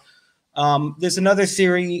out. There's another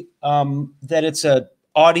theory that it's a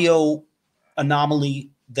audio anomaly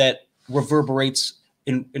that reverberates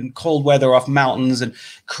in cold weather off mountains and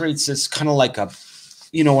creates this kind of like a,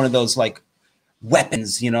 you know, one of those like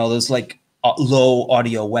weapons, you know, those like low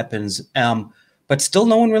audio weapons. But still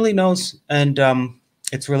no one really knows. And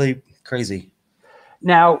it's really crazy.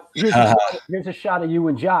 Now, here's a shot of you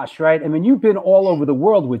and Josh, right? I mean, you've been all over the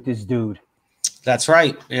world with this dude. That's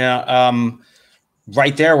right. Yeah.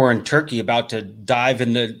 Right there, we're in Turkey about to dive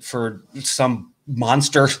into for some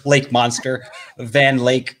monster, lake monster, Van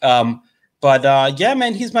Lake. But yeah,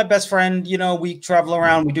 man, he's my best friend. You know, we travel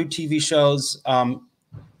around, we do TV shows.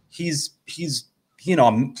 He's you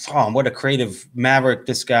know, what a creative maverick,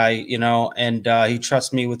 this guy, you know, and he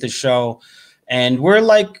trusts me with his show. And we're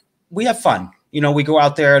like, we have fun. You know, we go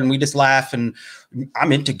out there and we just laugh, and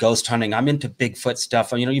I'm into ghost hunting. I'm into Bigfoot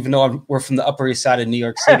stuff. You know, even though we're from the Upper East Side of New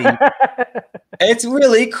York City, it's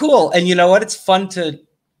really cool. And you know what? It's fun to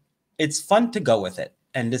go with it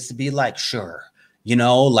and just to be like, sure, you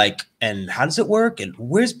know, like, and how does it work? And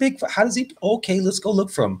where's Bigfoot? How does he? Okay, let's go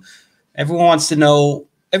look for him. Everyone wants to know.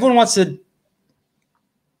 Everyone wants to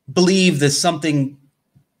believe there's something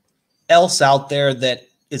else out there that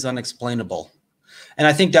is unexplainable. And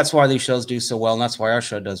I think that's why these shows do so well, and that's why our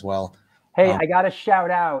show does well. Hey, I got to shout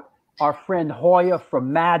out our friend Hoya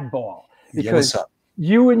from Madball, because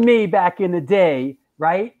you and me back in the day,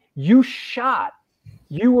 right? You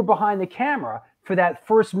were behind the camera for that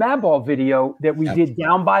first Madball video that we did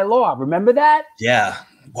Down by Law. Remember that? Yeah.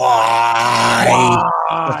 Why?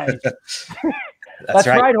 That's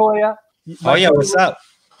right, Hoya. Oh yeah, what's up?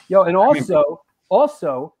 Yo, and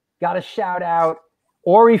also got to shout out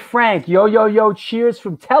Ori Frank. Yo, cheers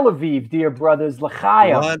from Tel Aviv, dear brothers.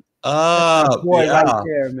 L'chaim. What up? Boy, right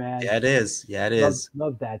there, man. Yeah, it is. Yeah, it is.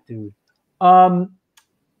 Love that, dude. Let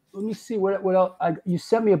me see what else. You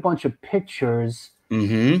sent me a bunch of pictures. Let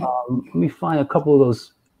me find a couple of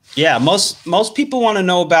those. Yeah, most people want to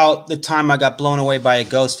know about the time I got blown away by a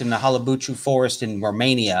ghost in the Halabuchu forest in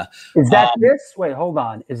Romania. Is that this? Wait, hold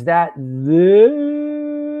on. Is that this?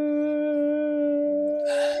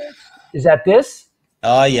 Is that this?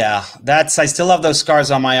 Oh yeah, I still have those scars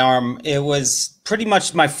on my arm. It was pretty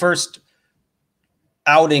much my first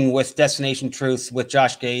outing with Destination Truth with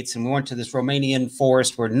Josh Gates, and we went to this Romanian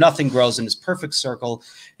forest where nothing grows in this perfect circle.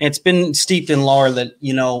 And it's been steeped in lore that,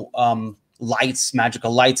 you know,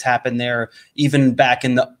 magical lights happen there, even back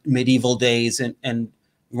in the medieval days. And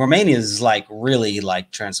Romania is like really like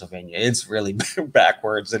Transylvania. It's really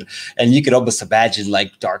backwards, and you could almost imagine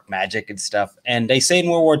like dark magic and stuff. And they say in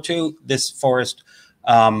World War II, this forest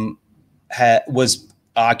was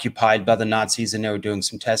occupied by the Nazis, and they were doing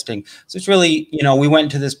some testing. So it's really, you know, we went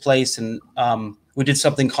to this place, and we did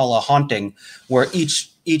something called a haunting, where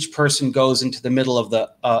each person goes into the middle of the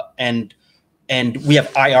and we have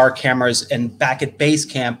IR cameras, and back at base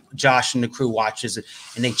camp, Josh and the crew watches it,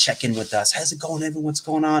 and they check in with us. How's it going? Everyone, what's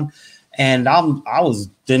going on? And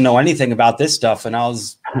didn't know anything about this stuff, and I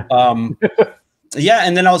was yeah.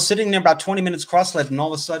 And then I was sitting there about 20 minutes cross-legged, and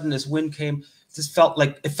all of a sudden this wind came. It felt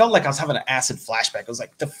like I was having an acid flashback. It was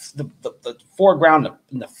like the foreground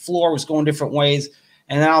and the floor was going different ways.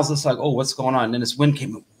 And then I was just like, oh, what's going on? And then this wind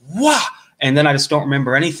came, wah! And then I just don't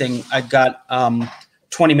remember anything. I got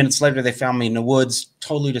 20 minutes later, they found me in the woods,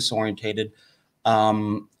 totally disorientated.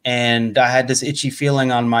 And I had this itchy feeling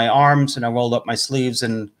on my arms, and I rolled up my sleeves,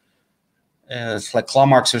 and it's like claw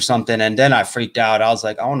marks or something. And then I freaked out. I was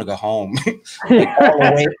like, I want to go home. Like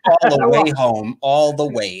all the way home, all the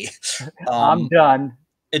way. I'm done.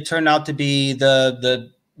 It turned out to be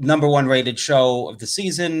the #1 rated show of the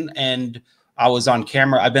season, and I was on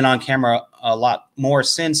camera. I've been on camera a lot more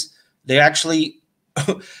since. They actually,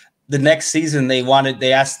 the next season, they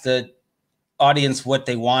asked the audience what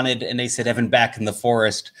they wanted, and they said Evan back in the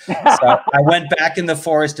forest. So I went back in the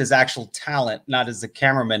forest as actual talent, not as a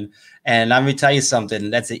cameraman. And let me tell you something,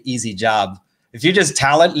 that's an easy job. If you're just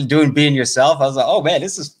talent and being yourself, I was like, oh man,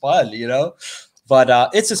 this is fun, you know. But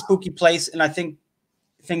it's a spooky place, and I think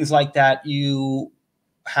things like that you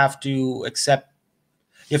have to accept.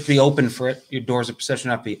 You have to be open for it. Your doors of perception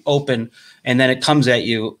have to be open, and then it comes at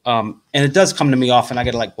you. And it does come to me often. I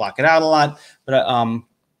got to like block it out a lot, but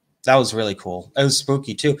that was really cool. It was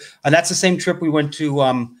spooky too. And that's the same trip we went to.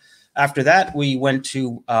 After that, we went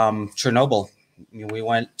to Chernobyl, We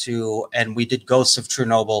went to, and we did Ghosts of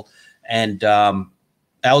Chernobyl, and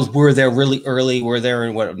that was, we were there really early. We were there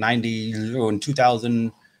in what,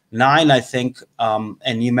 2009, I think.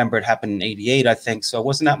 And you remember it happened in 88, I think. So it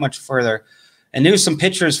wasn't that much further. And there was some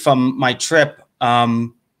pictures from my trip.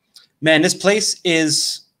 Man, this place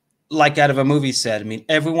is like out of a movie set. I mean,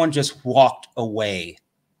 everyone just walked away.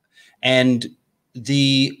 And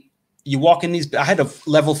you walk in these, I had a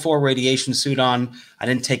level 4 radiation suit on. I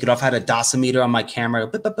didn't take it off. I had a dosimeter on my camera.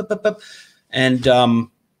 Beep, beep, beep, beep, beep. And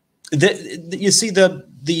you see the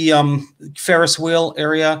Ferris wheel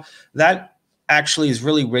area, that actually is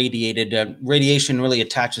really radiated. Radiation really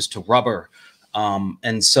attaches to rubber.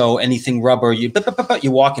 And so anything rubber, you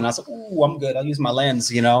walk in. I was like, "Ooh, I'm good. I'll use my lens."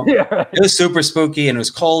 You know, yeah. It was super spooky and it was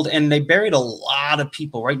cold. And they buried a lot of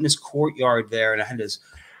people right in this courtyard there. And I had this,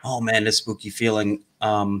 oh man, this spooky feeling.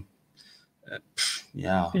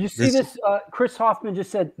 Yeah. Did you see this? Chris Hoffman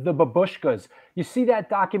just said the babushkas. You see that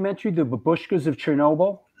documentary, The Babushkas of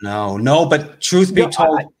Chernobyl? No. But truth be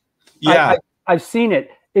told, yeah, I've seen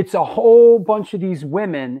it. It's a whole bunch of these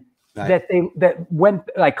women. Right. that went,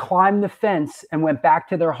 like, climbed the fence and went back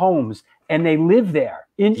to their homes, and they live there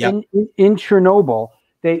in Chernobyl.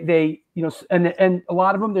 They you know, and a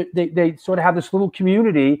lot of them they sort of have this little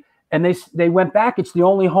community, and they went back. It's the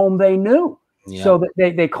only home they knew. Yeah. So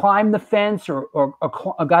they climbed the fence or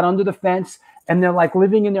got under the fence, and they're like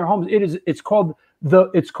living in their homes. It's called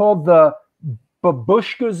the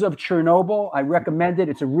Babushkas of Chernobyl. I recommend it.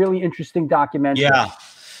 It's a really interesting documentary. Yeah.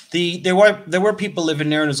 There were people living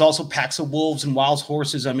there, and there's also packs of wolves and wild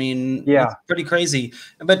horses. I mean, yeah, it's pretty crazy.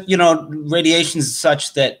 But you know, radiation is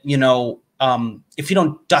such that, you know, if you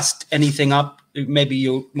don't dust anything up, maybe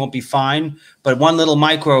you won't be fine. But one little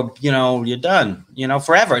microbe, you know, you're done, you know,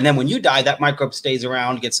 forever. And then when you die, that microbe stays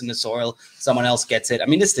around, gets in the soil, someone else gets it. I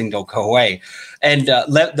mean, this thing don't go away. And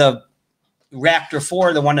the reactor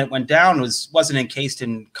 4, the one that went down, wasn't encased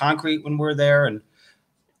in concrete when we were there. And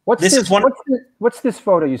what's this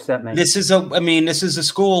photo you sent me? This is a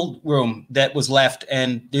school room that was left,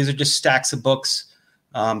 and these are just stacks of books.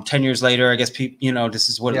 10 years later, I guess you know, this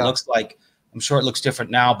is what it looks like. I'm sure it looks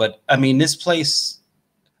different now, but I mean, this place,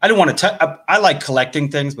 I don't want to touch. I like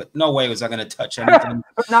collecting things, but no way was I going to touch anything.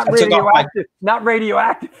 But not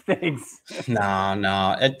radioactive things. No.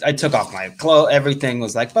 I took off my clothes. Everything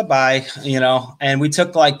was like, bye-bye, you know, and we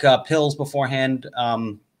took like pills beforehand.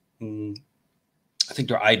 I think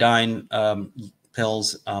they're iodine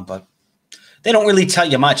pills, but they don't really tell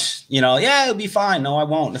you much. You know, yeah, it'll be fine. No, I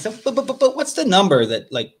won't. I said, but what's the number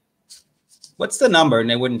that, like, what's the number? And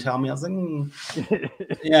they wouldn't tell me. I was like,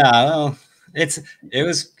 yeah, well, it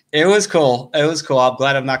was cool. It was cool. I'm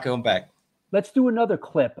glad I'm not going back. Let's do another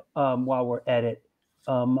clip while we're at it.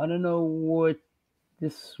 I don't know what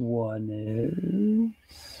this one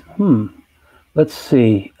is. Let's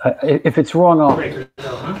see. If it's wrong, I'll...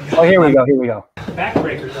 Oh, here we go.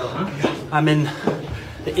 Backbreaker, though, huh? I'm in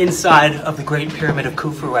the inside of the Great Pyramid of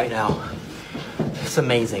Khufu right now. It's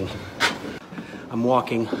amazing. I'm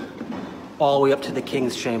walking all the way up to the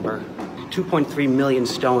King's Chamber. 2.3 million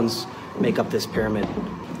stones make up this pyramid.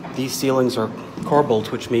 These ceilings are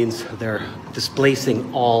corbelled, which means they're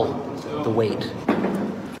displacing all the weight.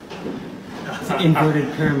 It's an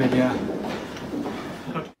inverted pyramid, yeah.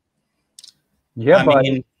 Yeah,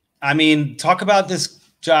 I mean, talk about this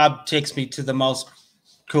job takes me to the most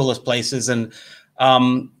coolest places. And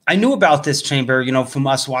I knew about this chamber, you know, from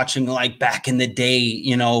us watching, like, back in the day,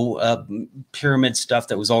 you know, pyramid stuff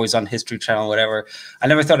that was always on History Channel, whatever. I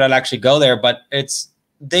never thought I'd actually go there, but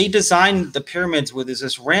they designed the pyramids with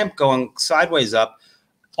this ramp going sideways up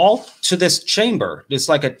all to this chamber. It's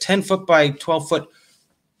like a 10-foot by 12-foot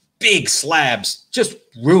big slabs, just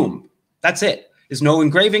room. That's it. There's no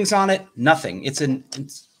engravings on it, nothing.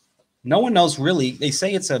 No one knows really. They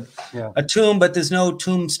say it's a tomb, but there's no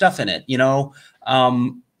tomb stuff in it, you know?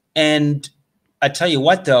 And I tell you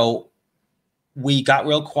what, though, we got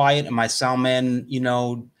real quiet, and my sound man, you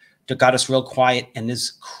know, got us real quiet, and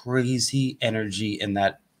there's crazy energy in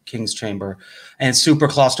that King's Chamber, and super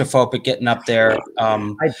claustrophobic getting up there.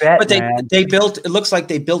 I bet, but they built, it looks like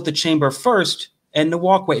they built the chamber first and the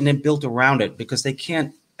walkway, and then built around it because they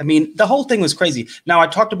can't. I mean, the whole thing was crazy. Now, I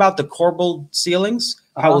talked about the corbelled ceilings,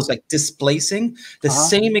 how it was like displacing. The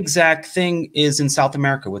same exact thing is in South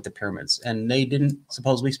America with the pyramids, and they didn't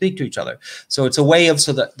supposedly speak to each other. So it's a way of,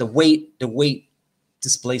 so that the weight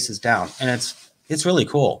displaces down, and it's really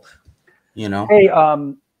cool, you know. Hey,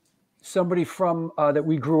 somebody from that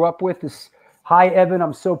we grew up with is, hi Evan,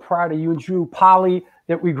 I'm so proud of you and Drew. Polly,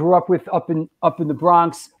 that we grew up with up in the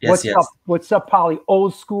Bronx. Yes, What's up, Polly?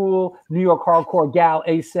 Old school New York hardcore gal,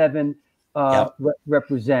 A7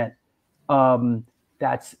 represent.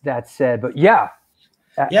 That's said. But yeah.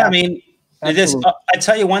 Yeah, I mean, this. Absolutely. I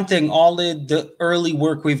tell you one thing: all the early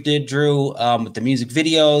work we've did, Drew, with the music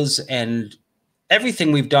videos and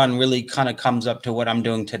everything we've done, really kind of comes up to what I'm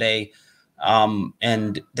doing today.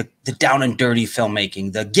 And the down and dirty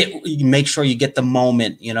filmmaking, you make sure you get the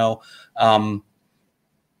moment,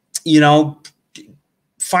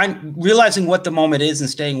 realizing what the moment is and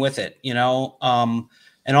staying with it,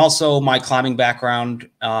 and also my climbing background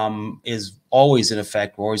is always in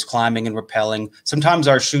effect. We're always climbing and rappelling. Sometimes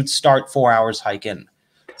our shoots start 4 hours hike in.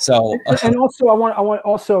 So, and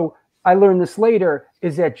also I learned this later,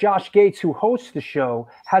 is that Josh Gates, who hosts the show,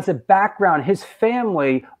 has a background. His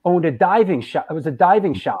family owned a diving shop. It was a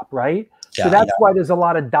diving shop, right? Yeah, so that's why there's a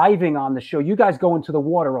lot of diving on the show. You guys go into the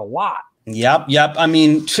water a lot. Yep. I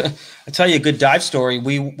mean, I'll tell you a good dive story.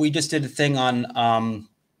 We just did a thing on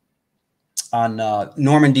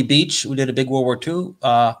Normandy Beach. We did a big World War II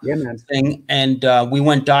thing, and we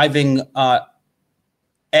went diving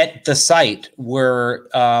at the site where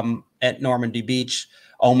at Normandy Beach,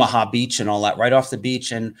 Omaha Beach and all that, right off the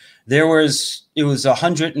beach. And it was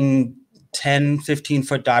 110,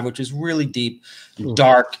 15-foot dive, which is really deep,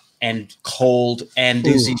 dark and cold. And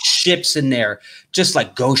there's these ships in there, just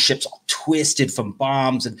like ghost ships, all twisted from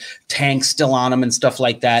bombs and tanks still on them and stuff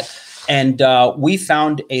like that. And we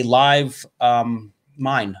found a live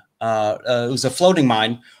mine. It was a floating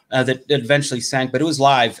mine that eventually sank, but it was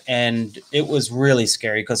live. And it was really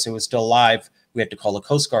scary because it was still live. We had to call the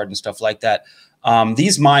Coast Guard and stuff like that.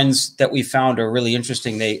 These mines that we found are really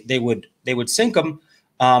interesting. They would sink them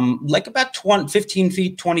like about 15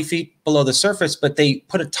 feet, 20 feet below the surface, but they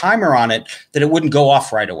put a timer on it that it wouldn't go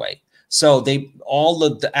off right away. So all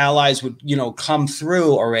of the Allies would, come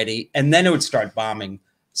through already, and then it would start bombing.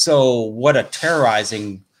 So what a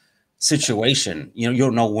terrorizing situation. You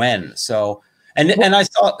don't know when. So and I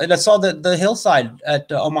saw the hillside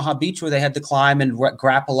at Omaha Beach where they had to climb and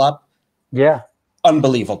grapple up. Yeah,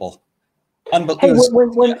 unbelievable. Hey,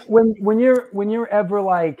 when you're ever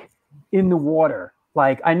like in the water,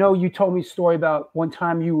 like I know you told me a story about one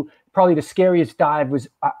time probably the scariest dive was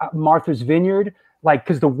Martha's Vineyard, like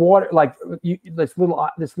because the water, like this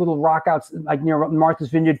little rock out like near Martha's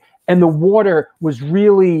Vineyard, and the water was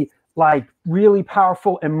really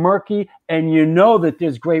powerful and murky, and that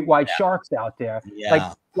there's great white sharks out there.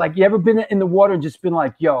 Yeah. Like you ever been in the water and just been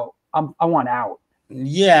like, yo, I want out.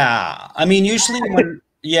 Yeah, I mean usually when.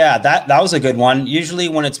 Yeah, that was a good one. Usually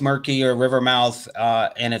when it's murky or river mouth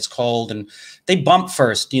and it's cold and they bump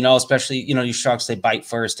first, especially, these sharks, they bite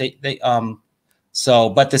first. But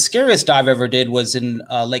the scariest dive I ever did was in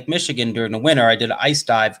Lake Michigan during the winter. I did an ice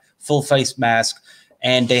dive, full face mask,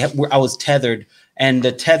 and I was tethered and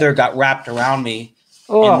the tether got wrapped around me.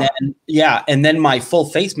 Oh. And then my full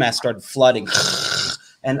face mask started flooding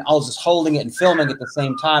and I was just holding it and filming at the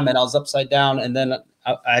same time. And I was upside down and then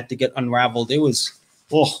I had to get unraveled. It's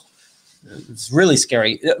really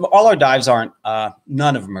scary. All our dives aren't.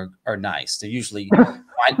 None of them are nice. They're usually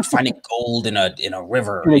finding gold in a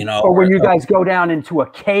river, Or when you guys go down into a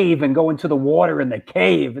cave and go into the water in the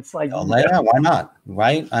cave, it's like, yeah, why not?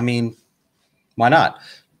 Right? I mean, why not?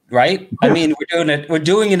 Right? I mean, we're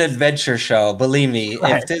doing an adventure show. Believe me,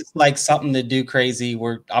 if it's like something to do crazy,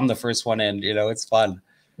 I'm the first one in. It's fun.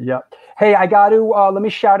 Yep. Hey, I got to let me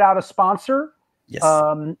shout out a sponsor. Yes.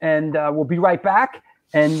 And we'll be right back.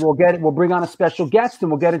 And we'll bring on a special guest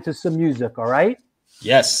and we'll get into some music. All right.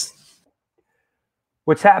 Yes.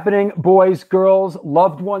 What's happening, boys, girls,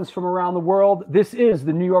 loved ones from around the world? This is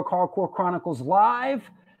the New York Hardcore Chronicles Live,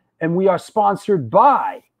 and we are sponsored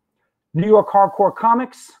by New York Hardcore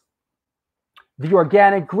Comics, The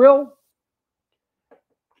Organic Grill,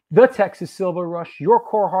 The Texas Silver Rush, Your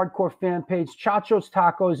Core Hardcore Fan Page, Chacho's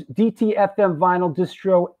Tacos, DTFM Vinyl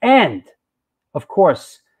Distro, and, of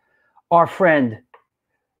course, our friend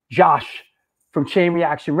Josh from Chain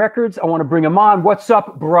Reaction Records. I want to bring him on. What's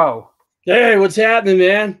up, bro? Hey, what's happening,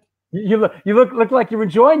 man? You look like you're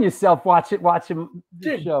enjoying yourself watching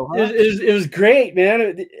the show. Huh? It was great,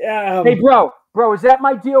 man. Hey, bro, is that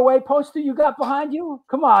my DOA poster you got behind you?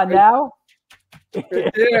 Come on now.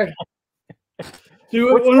 Right there.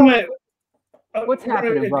 Dude, what's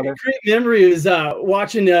happening, brother? A great memory is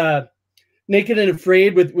watching Naked and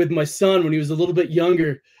Afraid with my son when he was a little bit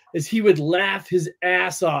younger, as he would laugh his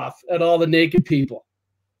ass off at all the naked people.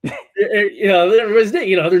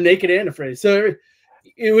 They're naked and afraid. So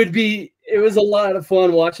it was a lot of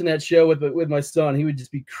fun watching that show with my son. He would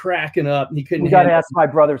just be cracking up, and he couldn't. You got to ask my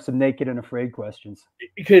brother some Naked and Afraid questions.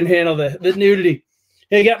 He couldn't handle the nudity.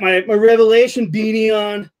 Hey, I got my Revelation beanie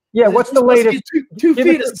on. Yeah, what's the latest? 2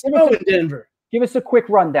 feet of snow in Denver. Give us a quick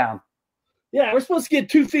rundown. Yeah, we're supposed to get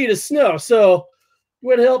 2 feet of snow. So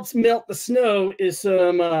what helps melt the snow is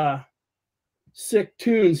some sick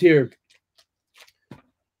tunes here.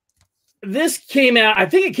 This came out, I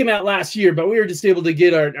think it came out last year, but we were just able to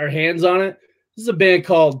get our hands on it. This is a band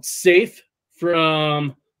called Safe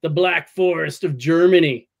from the Black Forest of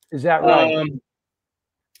Germany. Is that right?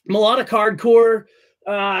 Melodic hardcore,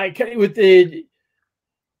 with the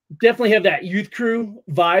definitely have that youth crew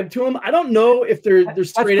vibe to them. I don't know if they're straight.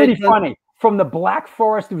 That's pretty funny. From the Black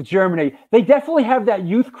Forest of Germany, they definitely have that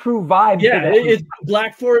youth crew vibe. Yeah, it's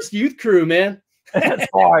Black Forest youth crew, man. That's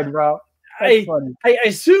hard, bro. I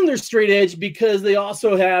assume they're straight edge because they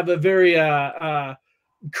also have a very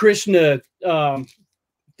Krishna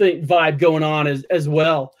vibe going on as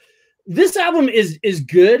well. This album is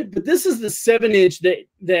good, but this is the 7-inch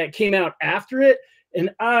that came out after it, and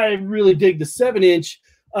I really dig the 7-inch.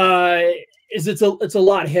 It's a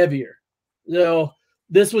lot heavier. So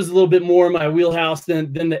this was a little bit more in my wheelhouse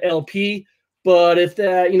than the LP. But if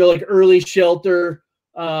that, like Early Shelter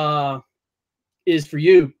is for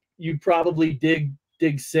you, you'd probably dig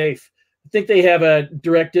Safe. I think they have a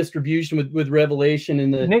direct distribution with Revelation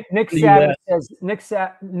in the Nick the Sabbath US.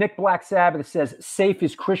 says Nick Black Sabbath says Safe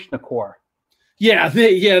is Krishna core. Yeah,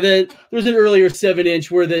 there's an earlier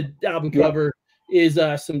 7-inch where the album cover is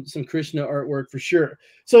some Krishna artwork for sure.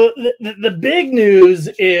 So the big news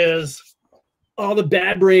is all the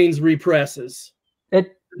Bad Brains represses.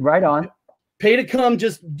 Right on. Pay to Come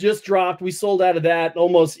just dropped. We sold out of that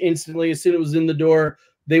almost instantly. As soon as it was in the door,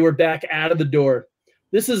 they were back out of the door.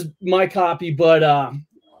 This is my copy, but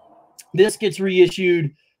this gets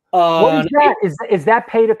reissued. What is that? Is that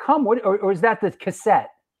Pay to Come? What, or is that the cassette?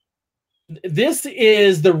 This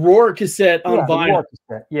is the Roar cassette on vinyl.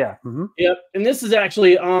 Cassette. Yeah. Mm-hmm. Yep. And this is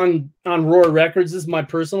actually on Roar Records. This is my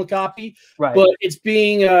personal copy. Right. But it's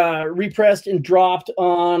being repressed and dropped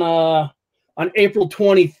on April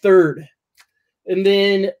 23rd. And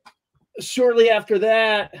then shortly after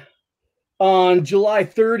that, on July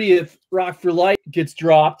 30th, Rock for Light gets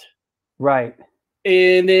dropped. Right.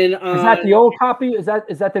 And then is that the old copy? Is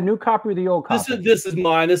that the new copy or the old copy? This is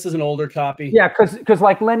mine. This is an older copy. Yeah, because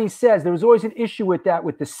like Lenny says, there was always an issue with that,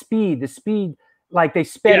 with the speed. The speed, like they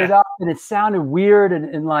sped it up and it sounded weird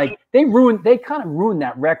and like they kind of ruined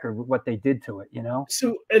that record with what they did to it,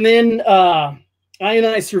 So and then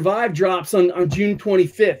I Survive drops on June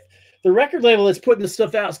 25th. The record label that's putting this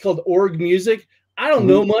stuff out is called Org Music. I don't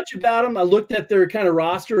know much about them. I looked at their kind of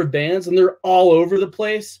roster of bands and they're all over the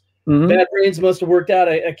place. Bad Brains must have worked out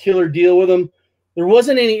a killer deal with them. There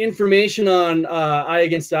wasn't any information on Eye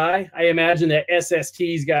Against Eye. I imagine that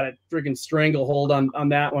SST's got a freaking stranglehold on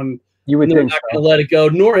that one. You would think not going to let it go,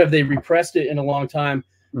 nor have they repressed it in a long time.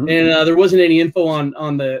 And there wasn't any info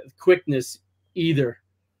on the Quickness either,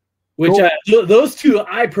 which those two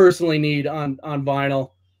I personally need on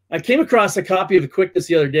vinyl. I came across a copy of the Quickness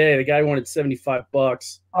the other day. The guy wanted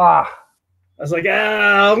 $75. I was like,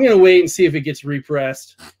 I'm gonna wait and see if it gets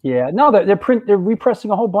repressed. Yeah, no, they're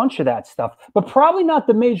repressing a whole bunch of that stuff, but probably not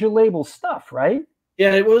the major label stuff, right?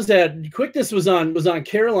 Yeah, it was that Quickness was on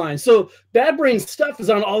Caroline. So Bad Brains stuff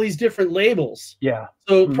is on all these different labels. Yeah.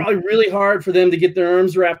 So probably really hard for them to get their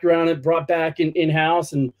arms wrapped around it, brought back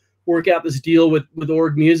in-house and work out this deal with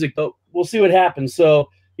Org Music, but we'll see what happens. So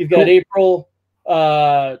you've got April,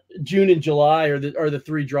 June, and July are the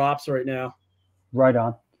 3 drops right now. Right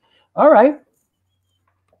on. All right.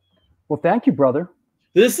 Well, thank you, brother.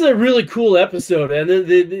 This is a really cool episode, and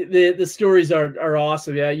the stories are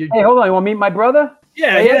awesome. Yeah. Hey, hold on. You want to meet my brother?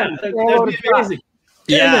 Yeah. That'd be amazing.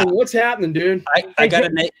 Yeah. Man, what's happening, dude? I got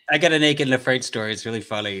a Naked and Afraid story. It's really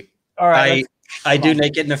funny. All right. I do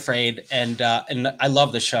Naked and Afraid, and I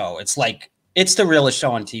love the show. It's like it's the realest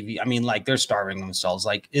show on TV. I mean, like they're starving themselves.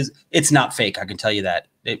 Like it's not fake. I can tell you that.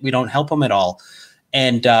 We don't help them at all.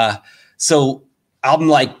 And so I'm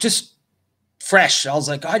like just fresh. I was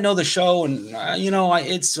like, I know the show, and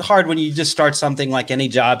it's hard when you just start something like any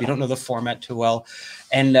job. You don't know the format too well.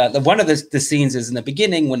 And one of the scenes is in the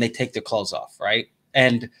beginning when they take their clothes off, right?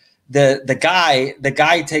 And the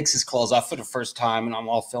guy takes his clothes off for the first time, and I'm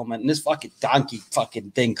all filming, and this fucking donkey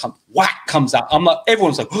fucking thing comes out.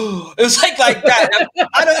 Everyone's like, oh, it was like that.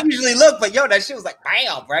 I don't usually look, but that shit was like,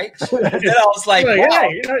 bam, right? And then I was like, wow,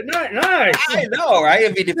 nice. I know, right?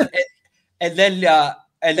 I mean,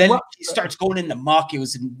 and then he starts going in the muck. It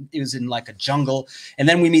was in like a jungle. And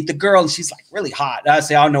then we meet the girl, and she's like really hot. And I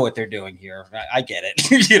say, I don't know what they're doing here. I get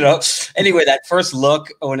it. Anyway, that first look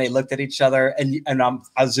when they looked at each other, and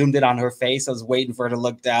I zoomed in on her face. I was waiting for her to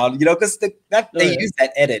look down, because they use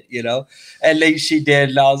that edit, and she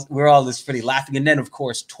did. And we were all just pretty laughing. And then, of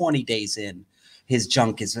course, 20 days in, his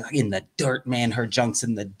junk is in the dirt, man. Her junk's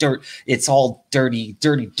in the dirt. It's all dirty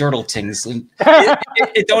dirtletings. And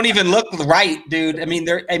it don't even look right, dude. I mean,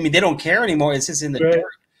 they don't care anymore. It's just in the dirt.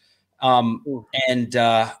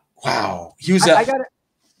 Wow, he was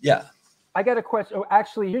yeah. I got a question. Oh,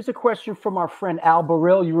 actually, here's a question from our friend Al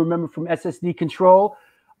Burrill. You remember from SSD Control?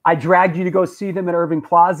 I dragged you to go see them at Irving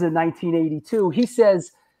Plaza in 1982. He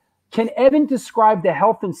says, can Evan describe the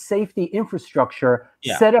health and safety infrastructure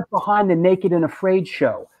set up behind the Naked and Afraid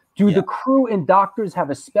show? Do the crew and doctors have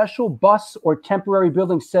a special bus or temporary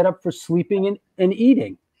building set up for sleeping and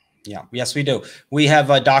eating? Yeah, yes, we do. We have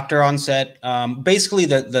a doctor on set. Basically,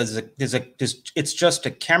 it's just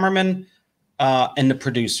a cameraman and the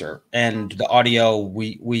producer, and the audio.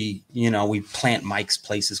 We plant mics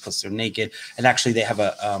places because they're naked, and actually they have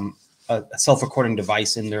a self-recording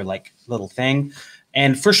device in their like little thing.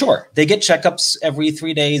 And for sure, they get checkups every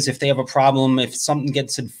 3 days. If they have a problem, if something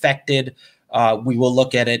gets infected, we will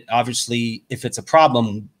look at it. Obviously, if it's a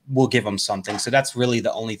problem, we'll give them something. So that's really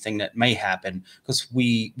the only thing that may happen, because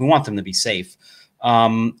we want them to be safe.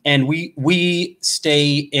 And we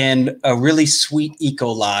stay in a really sweet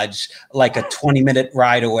eco lodge, like a 20-minute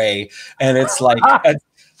ride away. And it's like,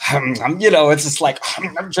 it's just like,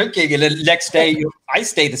 I'm drinking. And then the next day, I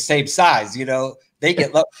stay the same size, they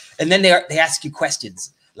get low. And then they ask you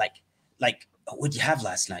questions like, what'd you have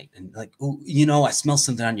last night? And like, oh, I smell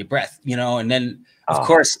something on your breath, and then of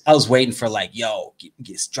course I was waiting for like, yo,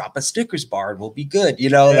 just drop a Snickers bar and we'll be good,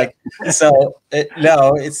 like, so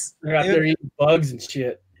it's they're out there eating bugs and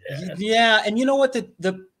shit. Yeah. And you know what,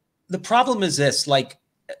 the problem is this, like,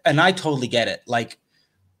 and I totally get it. Like,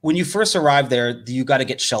 when you first arrive there, you got to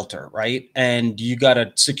get shelter, right? And you got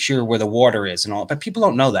to secure where the water is and all, but people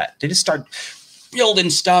don't know that. They just start building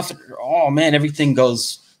stuff. Oh man,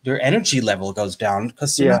 their energy level goes down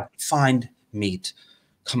because they're not gonna find meat.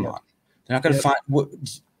 Come on. They're not going to find.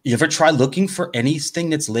 You ever try looking for anything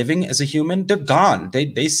that's living as a human? They're gone.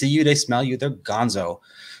 They see you, they smell you, they're gonzo.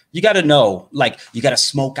 You got to know, like, you got to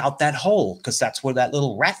smoke out that hole because that's where that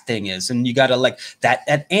little rat thing is. And you got to like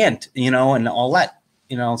that ant, and all that,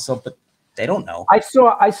 so, but they don't know. I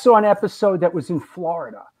saw an episode that was in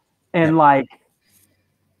Florida, and like,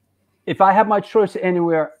 if I had my choice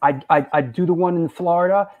anywhere, I'd do the one in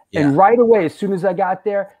Florida. And right away, as soon as I got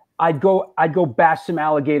there, I'd go bash some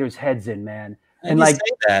alligators' heads in, man. And like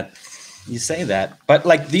you say that, but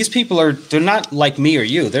like, these people they're not like me or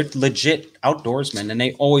you. They're legit outdoorsmen, and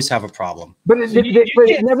they always have a problem. But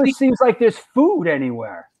it never seems like there's food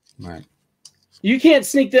anywhere. Right. You can't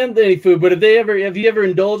sneak them to any food, but have you ever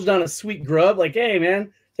indulged on a sweet grub? Like, hey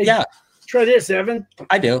man, try this, Evan.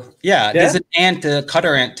 I do. Yeah. There's an ant, a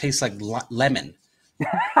cutter ant, tastes like lemon.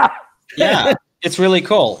 Yeah, it's really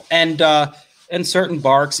cool. And certain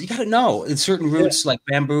barks, you got to know. And certain roots, like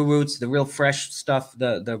bamboo roots, the real fresh stuff,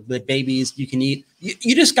 the babies you can eat.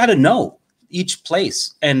 You just got to know each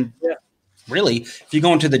place. And really, if you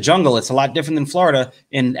go into the jungle, it's a lot different than Florida.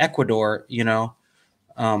 In Ecuador,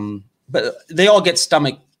 but they all get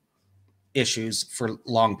stomach issues for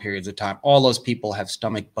long periods of time. All those people have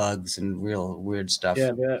stomach bugs and real weird stuff.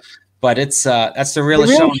 Yeah. But it's that's the real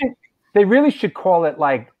show. They really should call it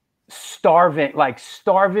like starving,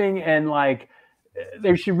 and like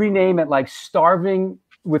they should rename it like starving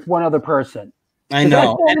with one other person. I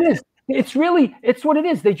know. That's what it is. It's what it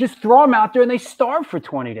is. They just throw them out there and they starve for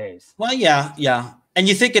 20 days. Well, yeah. And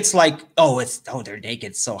you think it's like, they're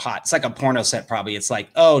naked, it's so hot. It's like a porno set, probably. It's like,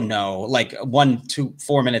 oh no, like 1, 2,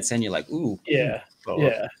 4 minutes in, you're like, ooh. Yeah. But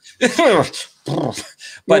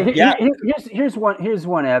here's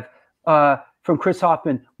one, Ev, from Chris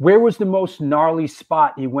Hoffman. Where was the most gnarly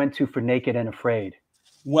spot you went to for Naked and Afraid?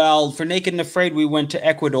 Well, for Naked and Afraid, we went to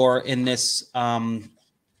Ecuador in this. It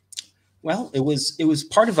was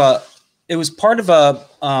part of a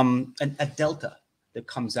delta that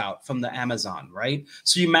comes out from the Amazon, right?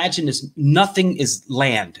 So you imagine nothing is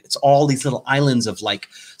land. It's all these little islands of like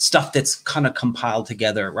stuff that's kind of compiled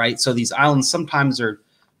together, right? So these islands sometimes are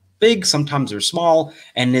big, sometimes they're small,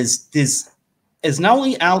 and there's not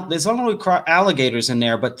only alligators in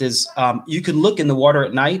there, but there's you can look in the water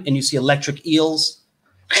at night and you see electric eels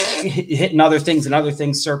hitting other things,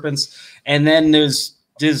 serpents, and then there's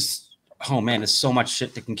oh man, there's so much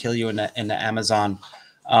shit that can kill you in the Amazon.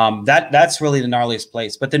 That's really the gnarliest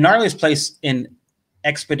place. But the gnarliest place in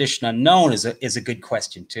Expedition Unknown is a good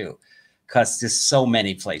question too, because there's so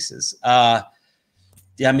many places. I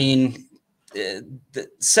mean, the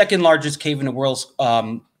second largest cave in the world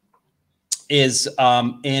is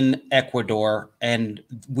in Ecuador, and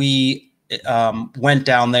went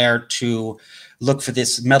down there to look for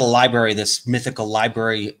this metal library, this mythical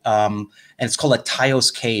library, and it's called a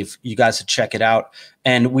Taos Cave. You guys should check it out.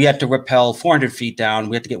 And we had to rappel 400 feet down.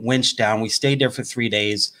 We had to get winched down. We stayed there for 3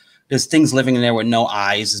 days. There's things living in there with no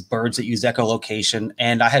eyes. There's birds that use echolocation.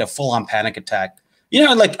 And I had a full-on panic attack. You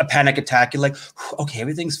know, like a panic attack, you're like, okay,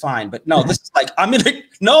 everything's fine. But no, this is like,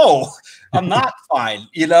 no, I'm not fine,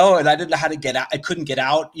 you know, and I didn't know how to get out. I couldn't get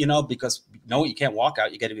out, you know, because no, you can't walk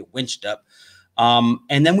out. You got to be winched up.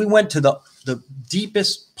 And then we went to the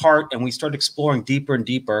deepest part and we started exploring deeper and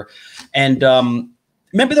deeper. And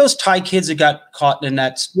remember those Thai kids that got caught in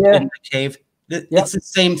that in the cave? It's the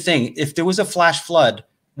same thing. If there was a flash flood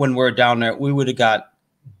when we're down there, we would have got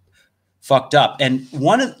fucked up. And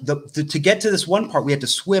one of to get to this one part, we had to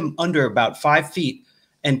swim under about 5 feet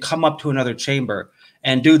and come up to another chamber.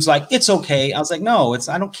 And dude's like, it's okay. I was like, no,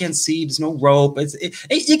 can't see. There's no rope.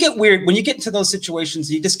 You get weird when you get into those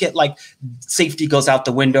situations. You just get like safety goes out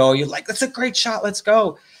the window. You're like, that's a great shot. Let's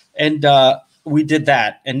go. And we did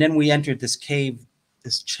that. And then we entered this cave,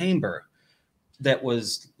 this chamber that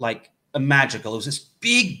was like a magical. It was this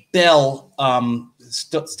big bell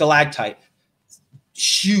stalactite.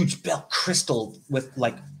 Huge bell crystal with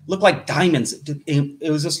like looked like diamonds. It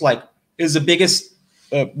was just like it was the biggest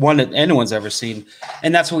one that anyone's ever seen,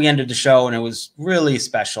 and that's when we ended the show, and it was really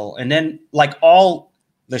special. And then, like all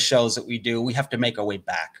the shows that we do, we have to make our way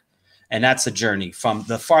back, and that's a journey from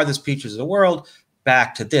the farthest beaches of the world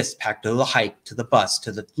back to the hike, to the bus,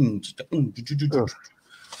 to the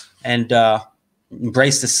and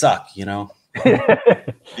embrace the suck, you know.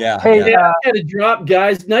 Yeah. Hey, I had to drop,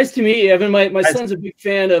 guys. Nice to meet you, Evan. My son's a big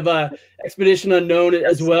fan of Expedition Unknown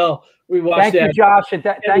as well. We watched Thank that. you, Josh. And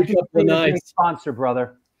thank you for being a sponsor,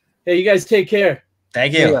 brother. Hey, you guys take care.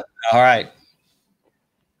 Thank you. All right.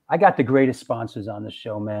 I got the greatest sponsors on the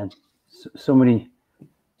show, man. So many.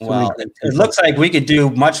 Well, it looks like we could do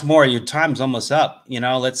much more. Your time's almost up. You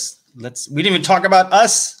know, let's. We didn't even talk about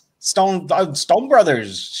us, Stone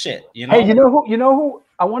Brothers. Shit. You know. Hey, you know who?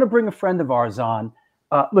 I want to bring a friend of ours on.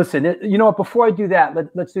 Listen, you know what? Before I do that,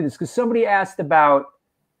 let's do this because somebody asked. Let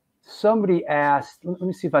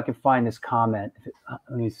me see if I can find this comment.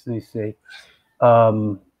 Let me see.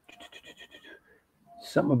 Something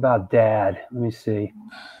about Dad. Let me see.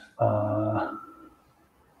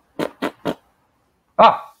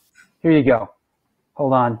 Here you go.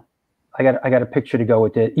 Hold on. I got a picture to go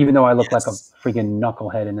with it, even though I look like a freaking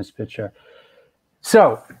knucklehead in this picture.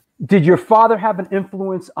 So, did your father have an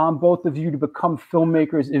influence on both of you to become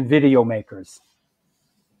filmmakers and video makers?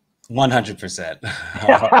 100%.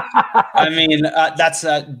 I mean, that's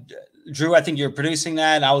Drew. I think you're producing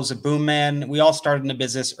that. I was a boom man. We all started in the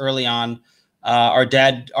business early on. Our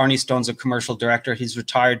dad, Arnie Stone's a commercial director. He's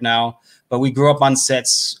retired now, but we grew up on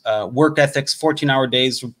sets. Work ethics, 14-hour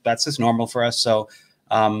days. That's just normal for us. So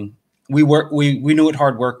we knew what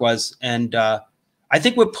hard work was, and I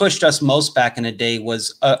think what pushed us most back in the day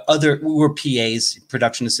was we were PAs,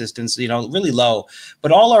 production assistants, you know, really low.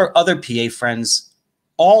 But all our other PA friends,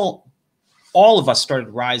 all of us started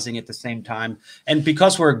rising at the same time. And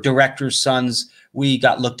because we're directors' sons, we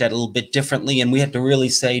got looked at a little bit differently. And we had to really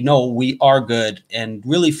say, no, we are good, and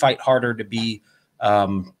really fight harder to be,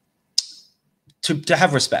 to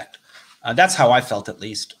have respect. That's how I felt, at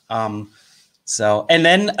least. So, and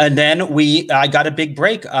then I got a big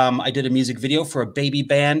break. I did a music video for a baby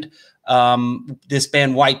band, this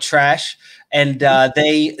band White Trash, and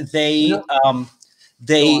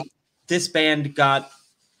this band got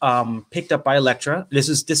picked up by Elektra. This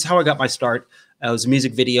is how I got my start. It was a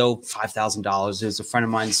music video, $5,000. It was a friend of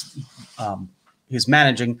mine's, he was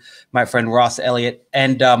managing, my friend Ross Elliott,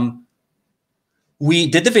 and we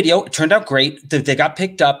did the video. It turned out great. They got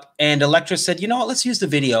picked up, and Elektra said, you know what, let's use the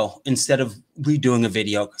video instead of redoing a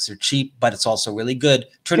video because they're cheap, but it's also really good.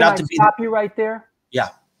 Turned out to be. Stop you right there? Yeah.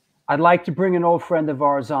 I'd like to bring an old friend of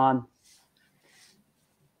ours on.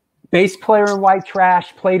 Bass player in White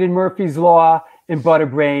Trash, played in Murphy's Law in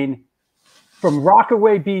Butterbrain, from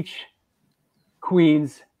Rockaway Beach,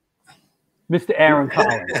 Queens, Mr. Aaron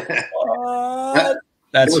Collins.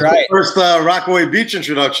 That's right. First Rockaway Beach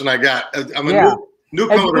introduction I got. I'm a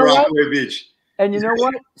newcomer to Rockaway Beach. And you know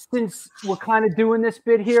what? Since we're kind of doing this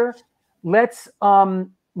bit here, let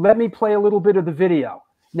me play a little bit of the video.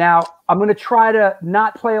 Now I'm going to try to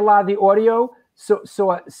not play a lot of the audio, so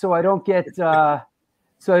I don't get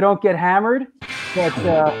hammered. But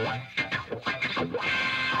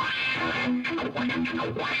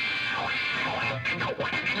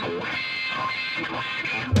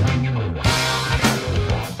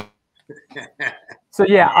so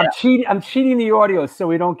yeah, I'm cheating the audio so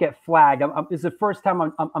we don't get flagged. This is the first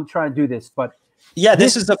time I'm trying to do this, but Yeah,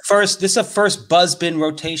 this is the first. This is a first Buzzbin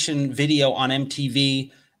rotation video on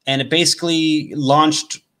MTV, and it basically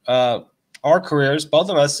launched our careers, both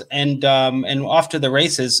of us, and off to the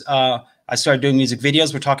races. I started doing music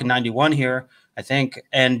videos. We're talking '91 here, I think,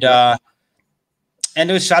 and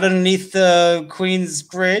it was shot underneath the Queens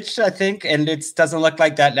Bridge, I think, and it doesn't look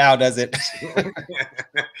like that now, does it?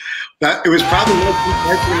 It was probably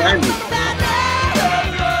 1990.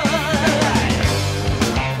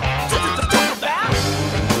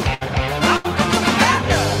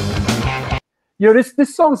 You know,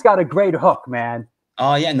 this song's got a great hook, man.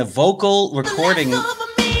 Oh yeah, and the vocal recording.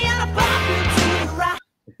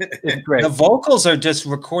 It's great. The vocals are just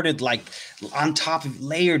recorded like on top of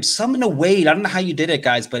layered, some in a way. I don't know how you did it,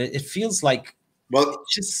 guys, but it feels like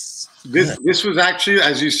just this was actually,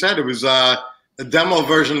 as you said, it was a demo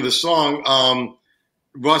version of the song.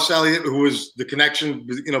 Ross Elliott, who was the connection,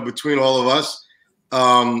 between all of us,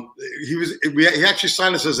 he actually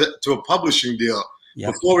signed us to a publishing deal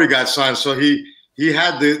before we got signed. So he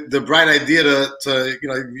had the bright idea to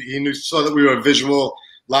he saw that we were a visual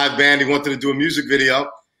live band. He wanted to do a music video,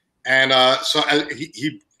 and so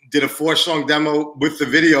he did a 4-song demo with the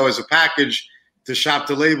video as a package to shop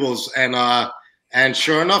to labels. And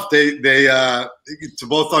sure enough, they to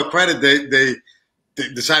both our credit, they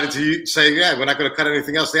decided to say, yeah, we're not going to cut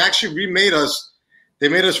anything else. They actually remade us. They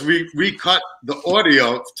made us recut the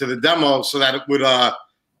audio to the demo so that it would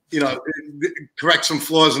correct some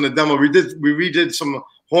flaws in the demo. We redid some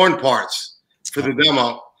horn parts for the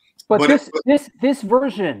demo. But this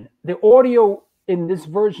version, the audio in this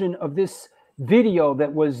version of this video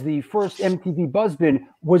that was the first MTV Buzzbin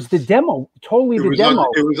was the demo, totally the demo.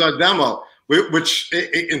 It was our demo, which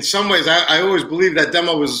in some ways I always believe that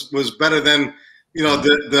demo was better than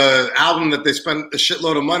the album that they spent a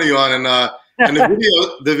shitload of money on, and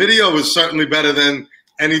the video was certainly better than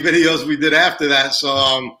any videos we did after that.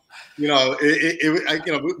 So we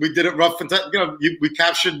did it rough and tough. We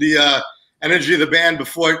captured the energy of the band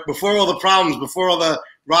before all the problems, before all the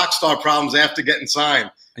rock star problems after getting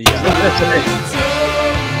signed. Yeah.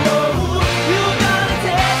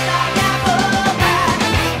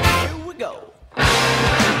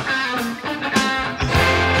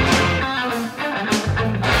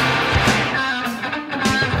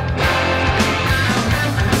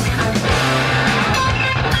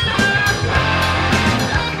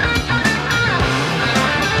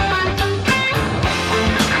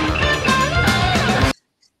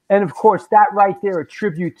 And of course, that right there, a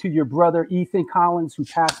tribute to your brother, Ethan Collins, who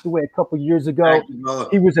passed away a couple years ago.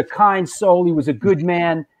 He was a kind soul. He was a good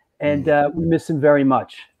man. And we miss him very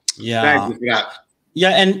much. Yeah. Yeah.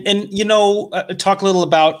 And talk a little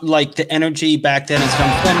about like the energy back then as young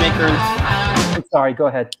filmmakers. I'm sorry, go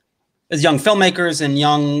ahead. As young filmmakers and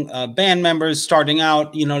young band members starting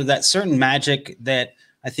out, that certain magic that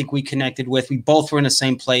I think we connected with. We both were in the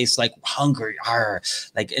same place, like hungry,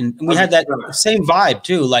 and we had that same vibe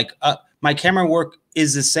too. Like my camera work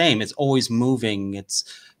is the same. It's always moving.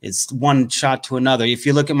 It's one shot to another. If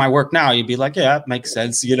you look at my work now, you'd be like, yeah, it makes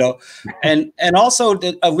sense, And also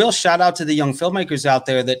a real shout out to the young filmmakers out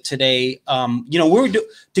there that today,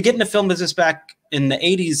 to get into film business back in the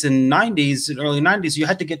 80s and 90s and early 90s, you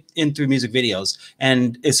had to get in through music videos,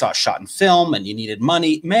 and it's all shot in film, and you needed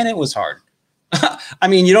money. Man, it was hard. I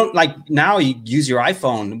mean, you don't like now you use your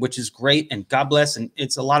iPhone, which is great, and God bless, and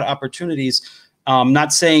it's a lot of opportunities.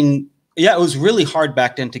 Not saying, it was really hard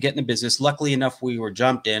back then to get in the business. Luckily enough, we were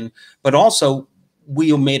jumped in, but also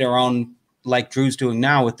we made our own, like Drew's doing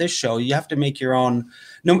now with this show. You have to make your own.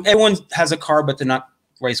 No, everyone has a car, but they're not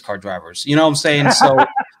race car drivers. You know what I'm saying? So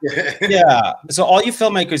yeah. So all you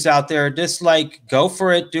filmmakers out there, just like go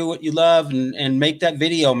for it, do what you love, and make that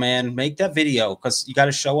video, man. Make that video because you got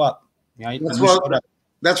to show up. Right?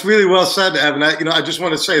 That's really well said, Evan. I just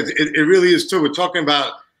want to say it really is too. We're talking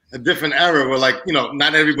about a different era where, like,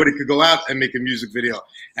 not everybody could go out and make a music video.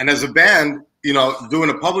 And as a band,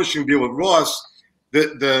 doing a publishing deal with Ross,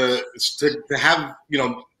 to have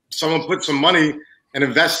someone put some money and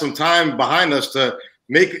invest some time behind us to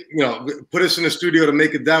make put us in the studio to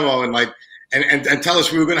make a demo and tell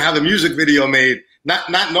us we were going to have a music video made,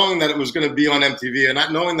 not knowing that it was going to be on MTV and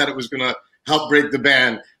not knowing that it was going to help break the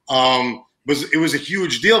band. It was a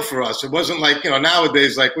huge deal for us. It wasn't like,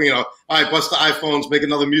 nowadays, like, all right, bust the iPhones, make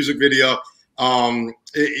another music video.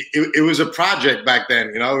 It was a project back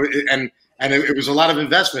then, and it was a lot of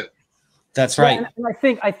investment. That's right. And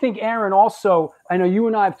I think Aaron also, I know you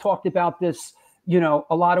and I have talked about this, a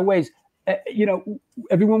lot of ways.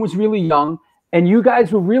 Everyone was really young, and you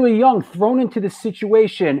guys were really young, thrown into this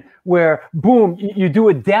situation where, boom, you do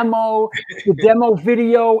a demo, the demo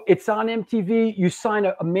video, it's on MTV, you sign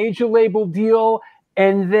a major label deal,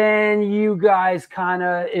 and then you guys kind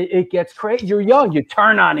of, it gets crazy. You're young, you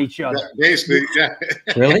turn on each other. Basically, yeah.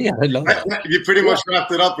 Really? I love that. You pretty much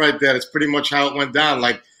wrapped it up right there. It's pretty much how it went down.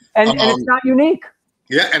 Like, and it's not unique.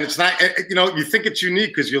 Yeah, and it's not, you know, you think it's unique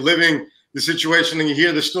because you're living the situation and you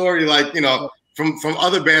hear the story, like, you know, from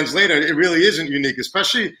other bands later. It really isn't unique,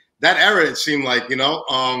 especially that era, it seemed like, you know.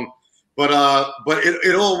 But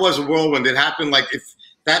it all was a whirlwind. It happened like if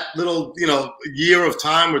that little, you know, year of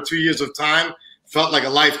time or 2 years of time felt like a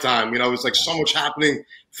lifetime. You know, it was like so much happening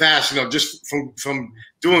fast, you know, just from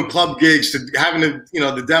doing club gigs to having the, you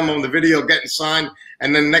know, the demo and the video getting signed,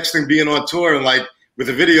 and then next thing being on tour and like with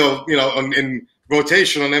a video, you know, in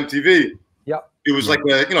rotation on MTV. Yep. It was like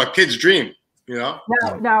a, you know, a kid's dream, you know.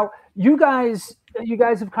 Now you guys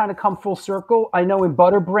have kind of come full circle. I know in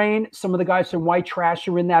Butterbrain, some of the guys from White Trash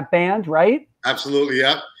are in that band, right? Absolutely,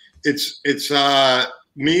 yeah. It's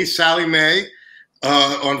me, Sally Mae,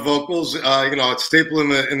 on vocals. You know, it's staple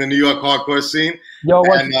in the New York hardcore scene. Yo,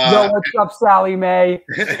 what's up, Sally Mae?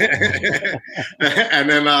 And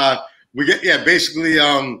then we get basically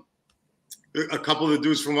a couple of the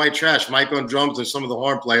dudes from White Trash, Mike on drums, and some of the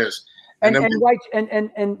horn players.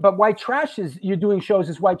 But White Trash you're doing shows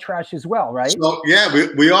as White Trash as well, right? So yeah,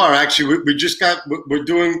 we are actually. We just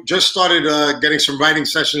started getting some writing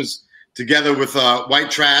sessions together with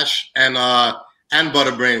White Trash and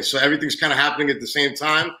Butterbrain. So everything's kind of happening at the same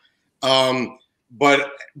time.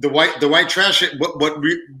 But the White Trash, what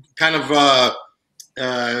kind of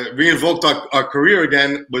reinvoked our career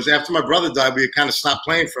again was after my brother died. We had kind of stopped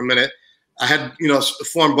playing for a minute. I had, you know,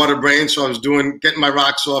 formed Butterbrain, so I was getting my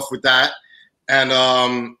rocks off with that,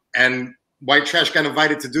 and White Trash got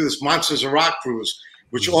invited to do this Monsters of Rock cruise,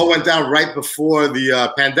 which all went down right before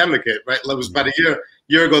the pandemic hit. Right, it was about a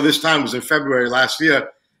year ago. This time it was in February last year,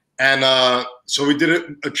 and so we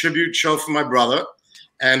did a tribute show for my brother,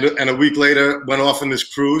 and a week later went off on this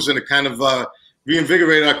cruise, and it kind of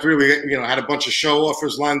reinvigorated our career. We, you know, had a bunch of show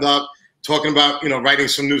offers lined up, talking about, you know, writing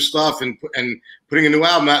some new stuff and putting a new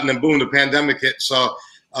album out, and then boom, the pandemic hit. So,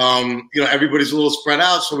 you know, everybody's a little spread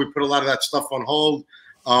out, so we put a lot of that stuff on hold.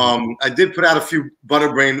 I did put out a few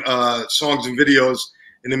Butterbrain songs and videos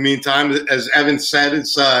in the meantime. As Evan said,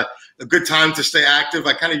 it's a good time to stay active.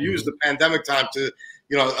 I kind of used the pandemic time to,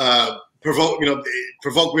 you know, provoke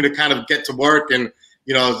me to kind of get to work and,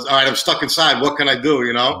 you know, all right, I'm stuck inside. What can I do?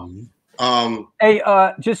 You know. Hey,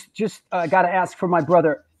 just got to ask for my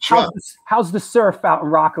brother. Sure. How's the surf out in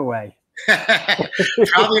Rockaway?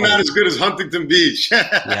 Probably not as good as Huntington Beach.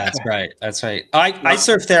 Yeah, that's right. That's right. I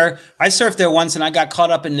surfed there. I surfed there once, and I got caught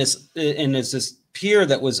up in this pier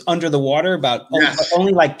that was under the water, about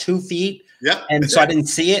only like 2 feet. Yeah, and so I didn't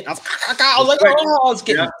see it. I was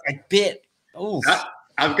getting like bit. Oh,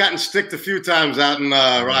 I've gotten sticked a few times out in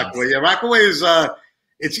Rockaway. Yeah, Rockaway is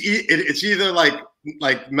it's either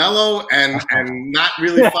like mellow and not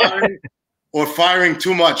really firing, or firing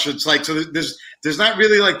too much. It's like, so there's not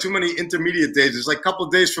really like too many intermediate days. There's like a couple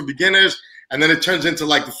of days for beginners, and then it turns into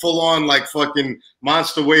like the full on like fucking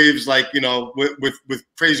monster waves, like, you know, with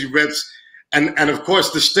crazy rips, and of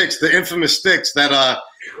course the sticks, the infamous sticks that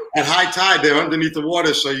at high tide they're underneath the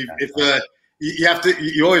water. So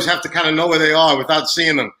you always have to kind of know where they are without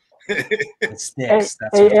seeing them. Sticks.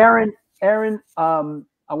 Hey, Aaron,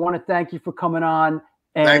 I want to thank you for coming on.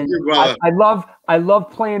 And thank you, brother. I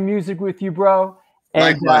love playing music with you, bro.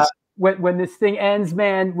 And when this thing ends,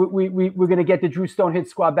 man, we're gonna get the Drew Stone Hit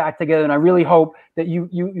Squad back together, and I really hope that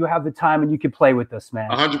you have the time and you can play with us,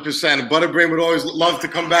 man. 100%. Butterbrain would always love to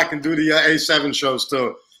come back and do the A7 shows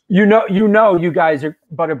too. You know, you guys are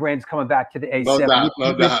Butterbrain's coming back to the A7. No doubt.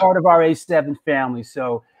 You're part of our A7 family,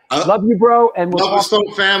 so love you, bro. And love the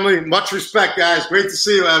Stone family. Much respect, guys. Great to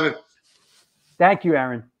see you, Evan. Thank you,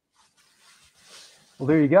 Aaron. Well,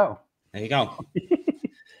 there you go. There you go.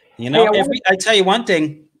 You know, I tell you one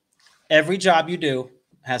thing, every job you do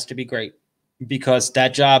has to be great, because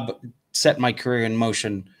that job set my career in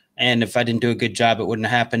motion. And if I didn't do a good job, it wouldn't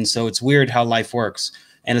have happened. So it's weird how life works.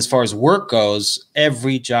 And as far as work goes,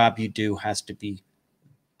 every job you do has to be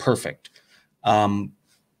perfect.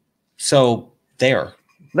 So there.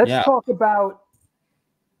 Let's talk about.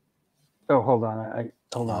 Oh, hold on.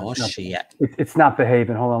 Hold on. Oh, shit. It's not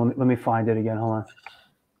behaving. Hold on. Let me find it again. Hold on.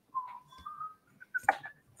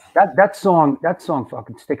 That song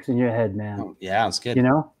fucking sticks in your head, man. Oh, yeah, it's good. You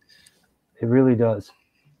know, it really does.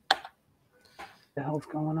 What the hell's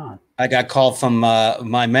going on? I got called from one of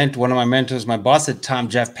my mentors, my boss at the time,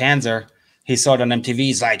 Jeff Panzer. he saw it on MTV.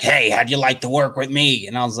 He's like, "Hey, how'd you like to work with me?"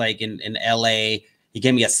 And I was like, in LA, he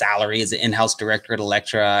gave me a salary as an in-house director at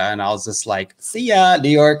Elektra, and I was just like, "See ya, New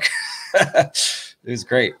York." It was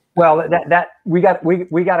great. Well, that we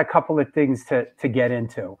got a couple of things to get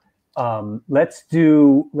into. Let's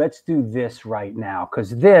do this right now,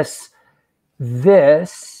 because this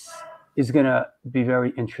is gonna be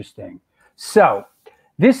very interesting. So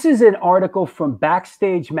this is an article from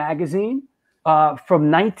Backstage Magazine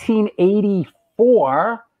from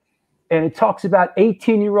 1984, and it talks about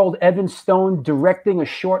 18-year-old Evan Stone directing a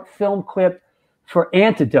short film clip for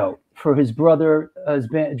Antidote for his brother,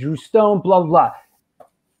 Drew Stone, blah, blah.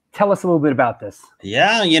 Tell us a little bit about this.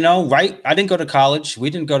 Yeah, right. I didn't go to college. We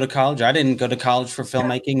didn't go to college. I didn't go to college for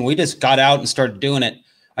filmmaking. We just got out and started doing it.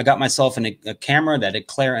 I got myself a camera that had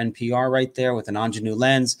Claire NPR right there with an ingenue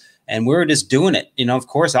lens, and we were just doing it. Of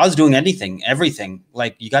course, I was doing everything.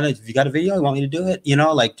 Like, if you got a video, you want me to do it?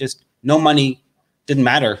 Like, just no money, didn't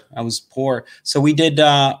matter. I was poor, so we did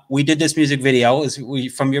this music video.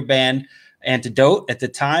 From your band Antidote at the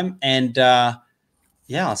time, and yeah,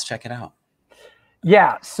 let's check it out.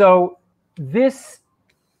 Yeah. So this,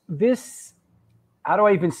 how do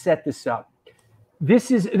I even set this up?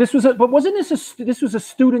 This was a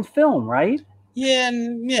student film, right? Yeah.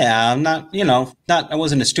 I'm not, I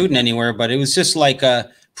wasn't a student anywhere, but it was just like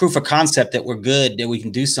a proof of concept that we're good, that we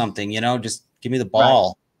can do something, just give me the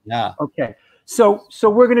ball. Right. Yeah. Okay. So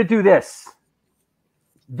we're going to do this.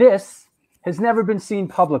 This has never been seen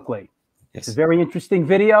publicly. Yes. It's a very interesting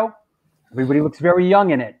video. Everybody looks very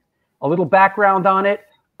young in it. A little background on it.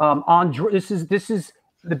 This is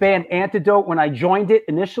the band Antidote. When I joined it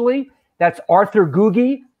initially, that's Arthur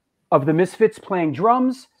Googie of the Misfits playing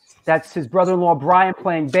drums. That's his brother-in-law Brian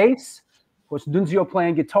playing bass. Of course, Dunzio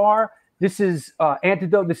playing guitar. This is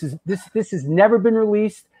Antidote. This has never been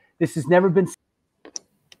released. This has never been.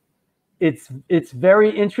 It's very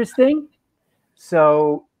interesting.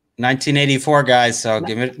 So 1984, guys. So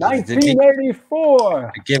give it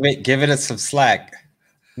 1984. Give it some slack.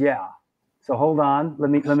 Yeah. So hold on. Let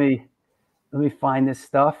me find this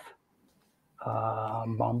stuff.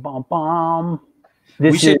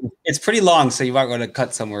 It's pretty long, so you might want to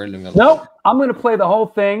cut somewhere in the middle. Nope. I'm going to play the whole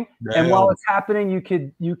thing, and while it's happening,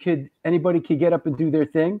 anybody could get up and do their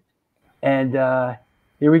thing, and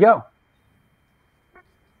here we go.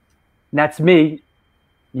 And that's me.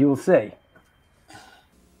 You will see.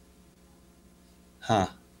 Huh.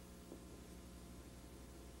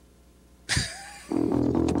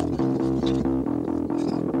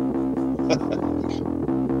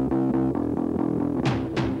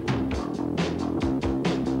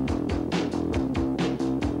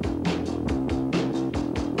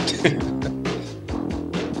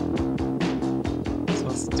 So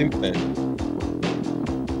stupid.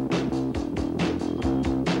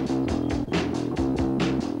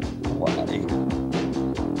 Why?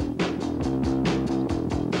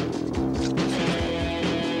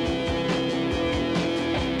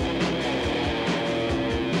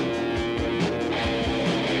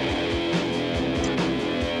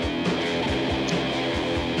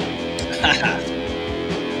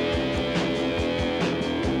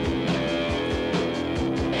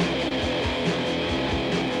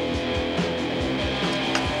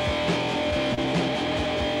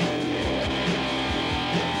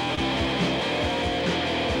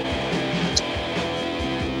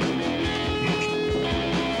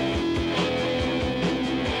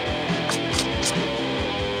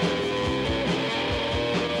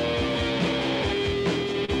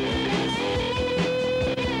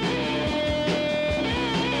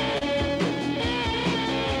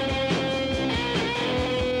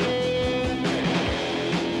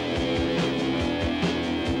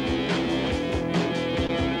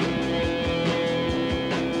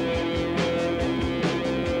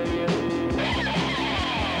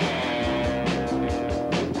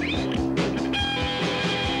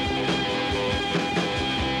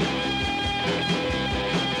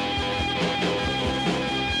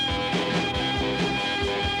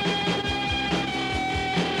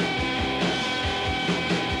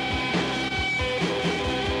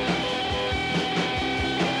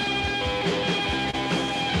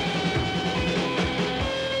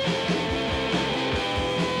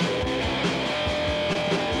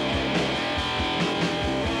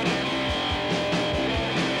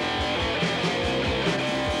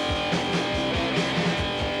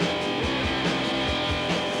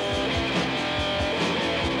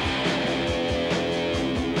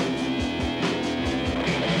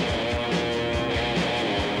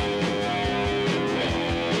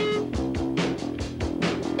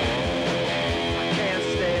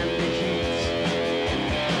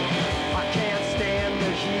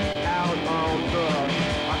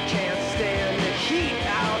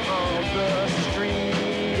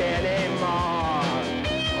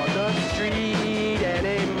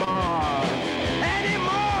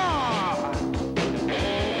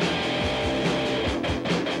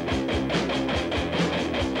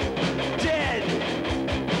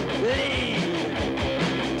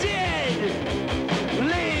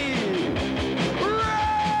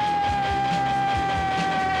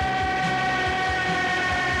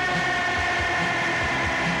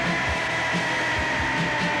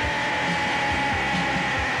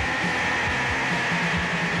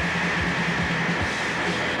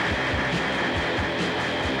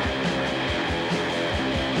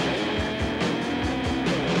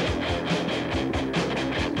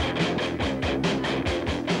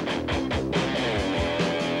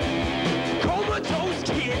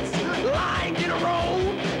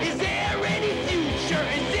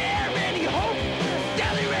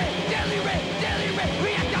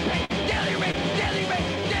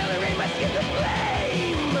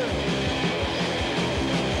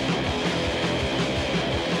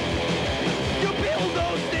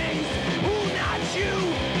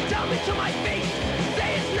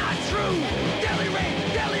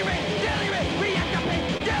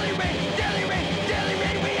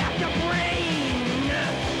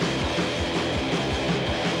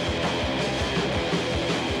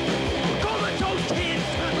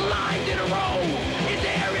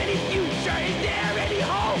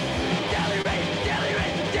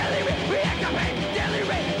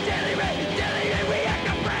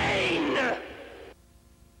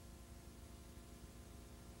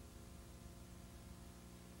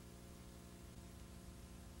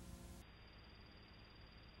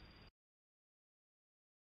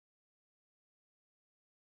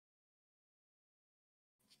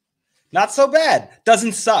 Not so bad.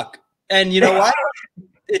 Doesn't suck. And you know what?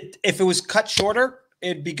 If it was cut shorter,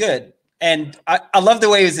 it'd be good. And I love the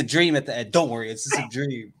way it was a dream at the end. Don't worry, it's just a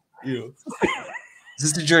dream. You know, it's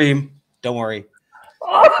just a dream. Don't worry.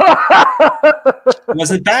 It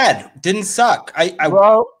wasn't bad. Didn't suck. I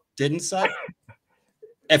didn't suck.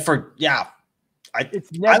 And for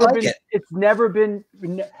it's never like been. it. It's never been.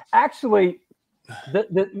 Actually,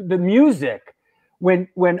 the music when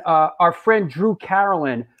our friend Drew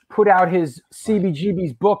Carolyn put out his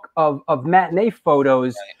CBGB's book of matinee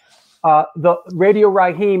photos, the Radio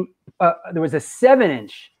Raheem, there was a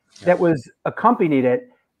 7-inch that was accompanied it,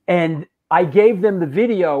 and I gave them the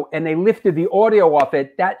video and they lifted the audio off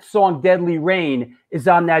it. That song Deadly Rain is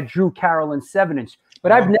on that Drew Carolyn 7-inch.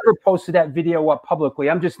 But I've never posted that video up publicly.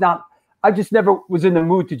 I just never was in the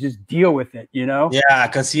mood to just deal with it, you know? Yeah,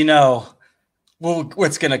 because you know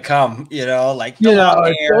what's gonna come, you know, like go out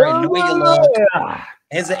there and the way you look.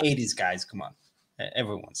 It's the 80s, guys. Come on.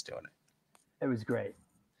 Everyone's doing it. It was great.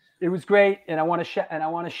 It was great. And I want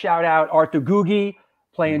to shout out Arthur Googie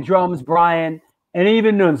playing drums, Brian, and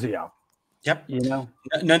even Nunzio. Yep. You know,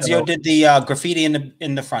 Nunzio did the graffiti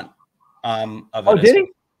in the front of it. Oh, did he?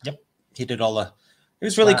 Yep. He did all the. It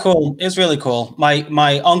was really cool. It was really cool.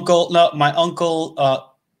 My uncle.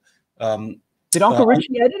 Did Uncle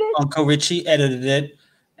Richie edit it? Uncle Richie edited it,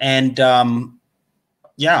 and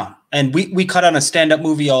yeah, and we cut on a stand-up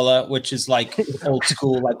moviola, which is like old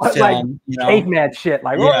school, like film, you know, caveman shit,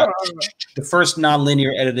 like the first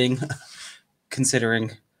non-linear editing,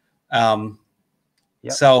 considering.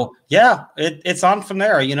 So yeah, it's on from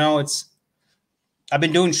there. You know, I've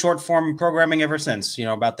been doing short form programming ever since. You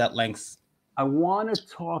know, about that length. I want to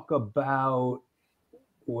talk about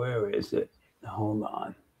where is it? Hold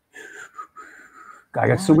on. I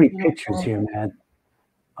got so many pictures here, man.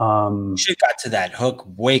 Should got to that hook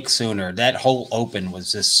way sooner. That whole open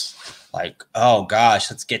was just like, oh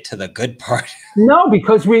gosh, let's get to the good part. No,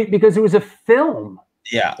 because it was a film.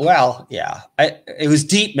 Yeah, well, yeah, it was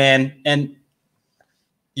deep, man. And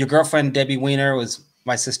your girlfriend Debbie Weiner was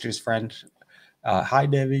my sister's friend. Hi,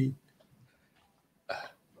 Debbie.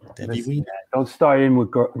 Debbie Weiner. Don't start in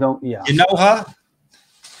with don't. Yeah. You know her?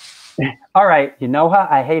 All right. You know her?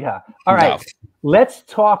 I hate her. All right. No. Let's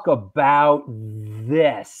talk about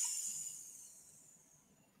this.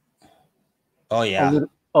 Oh yeah.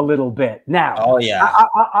 A little bit. Now. Oh yeah.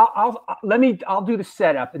 I'll do the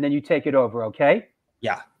setup and then you take it over, okay?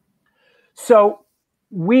 Yeah. So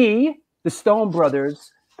we, the Stone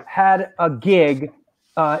Brothers, had a gig.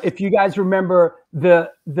 If you guys remember the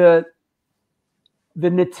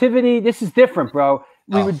Nativity, this is different, bro.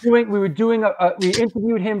 We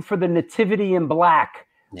interviewed him for the Nativity in Black,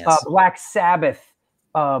 yes. Black Sabbath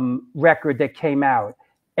record that came out,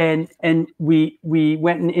 and we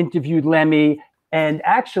went and interviewed Lemmy, and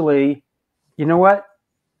actually, you know what?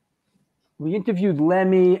 We interviewed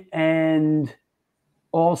Lemmy, and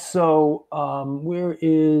also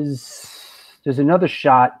there's another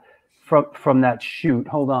shot from that shoot.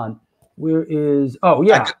 Hold on,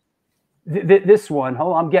 this one.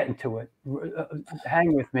 Hold on, I'm getting to it.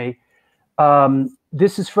 Hang with me.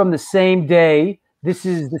 This is from the same day. This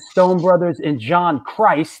is the Stone Brothers and John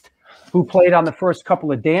Christ, who played on the first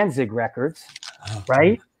couple of Danzig records,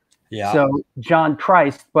 right? Yeah. So John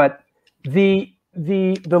Christ, but the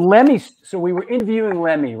Lemmy. So we were interviewing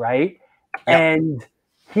Lemmy, right? Yep. And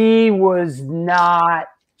he was not.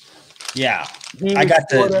 Yeah. I got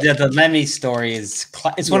the Lemmy story it's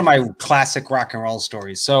one of my classic rock and roll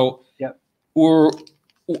stories. So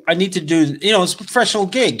I need to do, you know, it's a professional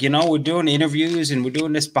gig, you know, we're doing interviews and we're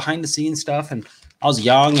doing this behind the scenes stuff. And I was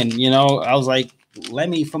young and, you know, I was like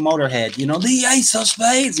Lemmy from Motorhead, you know, the Ace of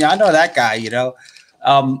Spades. Yeah, I know that guy, you know.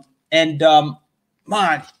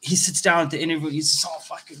 Man, he sits down at the interview. He's just all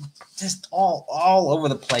fucking, just all over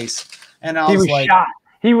the place. And I was like, shot.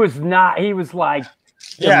 He was like,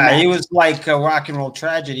 yeah, he was like a rock and roll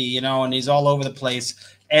tragedy, you know, and he's all over the place.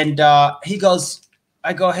 And he goes,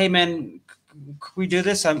 I go, hey man, can we do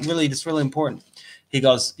this? It's really important. He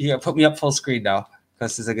goes, yeah, put me up full screen now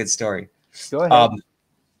because this is a good story. Go ahead.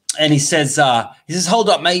 And he says, hold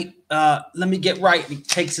up, mate. Let me get right. And he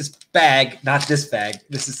takes his bag, not this bag.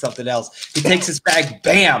 This is something else. He takes his bag,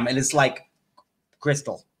 bam, and it's like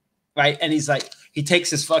crystal, right? And he's like, he takes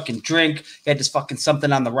his fucking drink. He had this fucking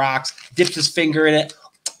something on the rocks, dips his finger in it,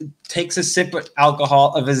 takes a sip of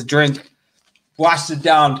alcohol of his drink, washes it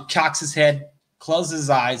down, cocks his head, closes his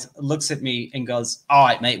eyes, looks at me, and goes, all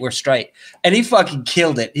right, mate, we're straight. And he fucking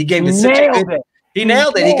killed it. He gave me such a good... He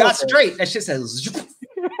nailed it. He got straight. That shit says...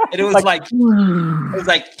 And it was like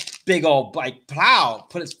big old, like, plow.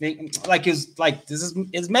 Put his finger... Like, it was like, this is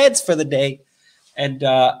his meds for the day. And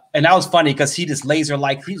that was funny because he just laser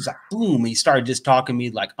like he was like boom. He started just talking to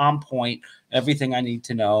me like on point, everything I need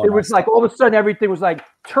to know. It was like all of a sudden everything was like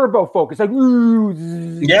turbo focus, like ooh.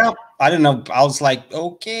 Yeah, I didn't know. I was like,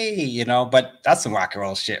 okay, you know, but that's some rock and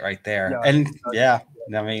roll shit right there. No, and yeah,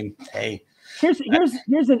 I mean, hey, here's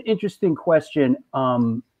an interesting question.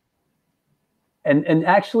 And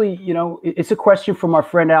actually, you know, it's a question from our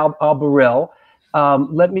friend Al Burrell.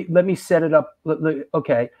 Let me set it up.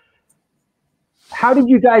 Okay. How did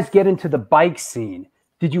you guys get into the bike scene?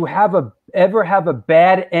 Did you ever have a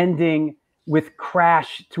bad ending with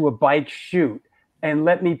crash to a bike shoot? And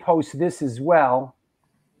let me post this as well.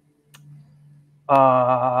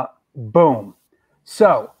 Boom.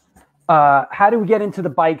 So, how do we get into the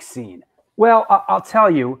bike scene? Well, I'll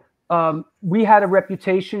tell you, we had a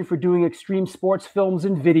reputation for doing extreme sports films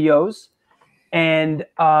and videos. And,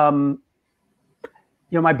 you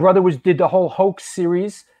know, my brother did the whole Hoax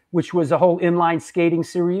series, which was a whole inline skating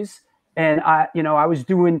series. And I was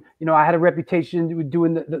doing, you know, I had a reputation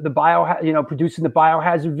doing producing the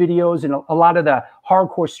biohazard videos and a lot of the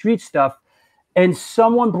hardcore street stuff. And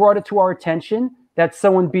someone brought it to our attention. That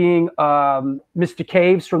someone being Mr.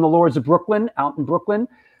 Caves from the Lords of Brooklyn, out in Brooklyn,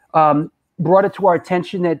 brought it to our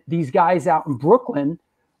attention that these guys out in Brooklyn,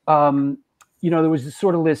 you know, there was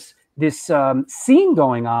this scene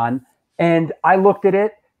going on. And I looked at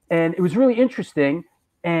it, and it was really interesting.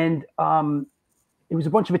 And it was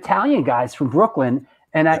a bunch of Italian guys from Brooklyn,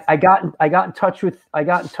 and I got in touch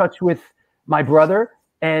with my brother,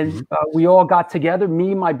 and we all got together.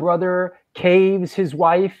 Me, my brother, Caves, his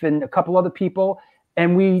wife, and a couple other people,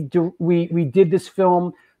 and we did this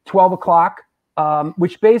film, 12 O'Clock,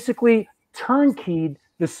 which basically turnkeyed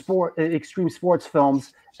the extreme sports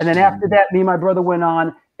films. And then after that, me and my brother went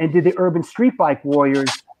on and did the Urban Street Bike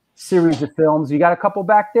Warriors series of films. You got a couple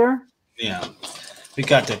back there? Yeah. We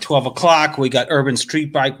got the 12 O'Clock. We got Urban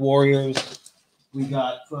Street Bike Warriors. We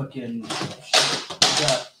got fucking.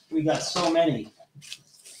 We got so many.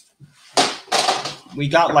 We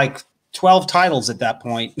got like 12 titles at that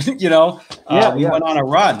point. You know, we went on a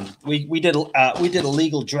run. We did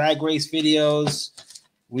illegal drag race videos.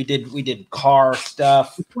 We did car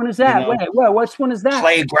stuff. Which one is that? You know? Wait, which one is that?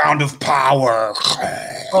 Playground of Power.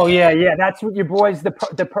 Oh yeah. That's what your boys, Dan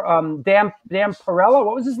Parella.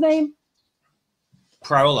 What was his name?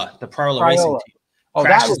 Parola, the Parola racing team. Oh,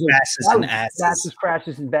 crashes, bashes, and asses. Bashes,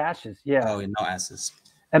 crashes, and bashes. Yeah. Oh, no asses.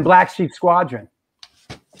 And Black Sheep Squadron.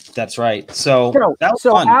 That's right. So that was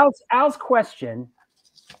fun. Al's question: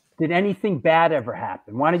 did anything bad ever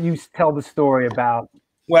happen? Why don't you tell the story about?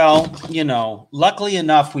 Well, you know, luckily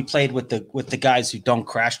enough, we played with the guys who don't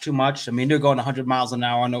crash too much. I mean, they're going 100 miles an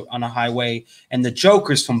hour on a highway, and the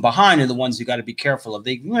jokers from behind are the ones you got to be careful of.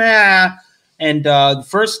 And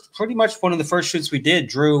pretty much one of the first shoots we did,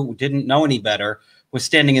 Drew, who didn't know any better, was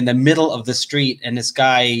standing in the middle of the street, and this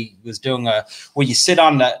guy was doing where you sit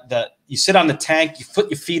on the tank, you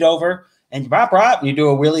put your feet over, and you do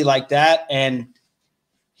a wheelie like that, and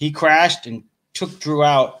he crashed and took Drew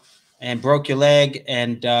out and broke your leg,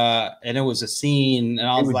 and it was a scene, and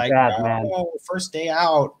I was like, bad, man. First day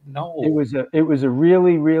out, no. It was a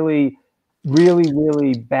really, really, really,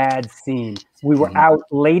 really bad scene. We were out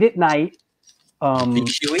late at night. We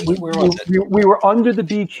were under the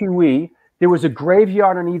BQE. There was a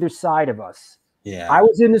graveyard on either side of us. Yeah. I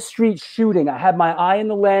was in the street shooting. I had my eye in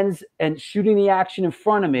the lens and shooting the action in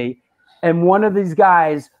front of me. And one of these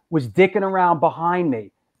guys was dicking around behind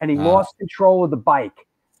me, and he lost control of the bike.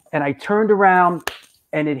 And I turned around,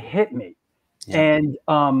 and it hit me. Yeah. And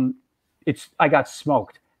I got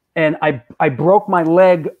smoked. And I broke my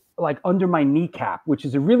leg like under my kneecap, which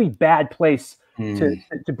is a really bad place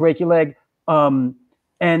to break your leg.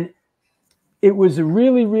 And it was a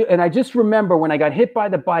really, and I just remember when I got hit by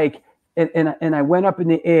the bike and I went up in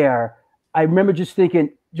the air, I remember just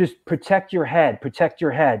thinking, just protect your head.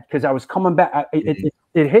 Cause I was coming back. It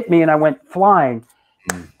hit me and I went flying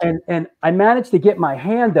and I managed to get my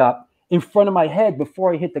hand up in front of my head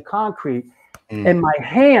before I hit the concrete. And my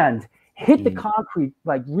hand hit the concrete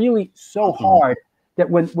like really so hard that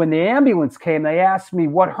when the ambulance came, they asked me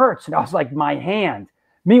what hurts. And I was like, my hand.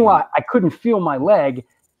 Meanwhile, I couldn't feel my leg,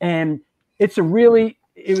 and it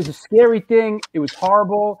was a scary thing. It was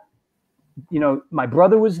horrible. You know, my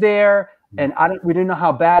brother was there, and we didn't know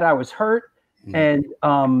how bad I was hurt, and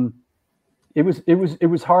it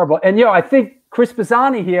was horrible. And I think Chris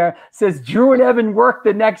Pisani here says Drew and Evan worked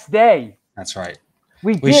the next day. That's right.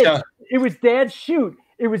 We did. It was Dad's shoot.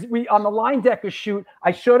 It was on the line decker shoot.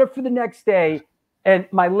 I showed up for the next day, and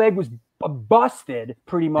my leg was busted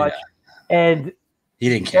pretty much, and. He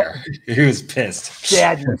didn't care. He was pissed.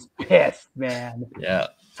 Dad was pissed, man. Yeah.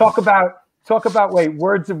 Talk about talk about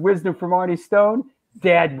words of wisdom from Arnie Stone.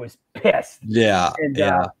 Dad was pissed. Yeah, And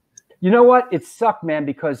yeah. you know what? It sucked, man,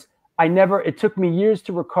 because it took me years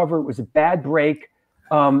to recover. It was a bad break.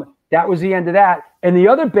 That was the end of that. And the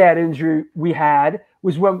other bad injury we had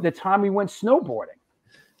was when the time we went snowboarding.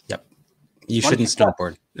 Yep. You shouldn't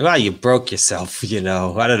snowboard. Well, you broke yourself, you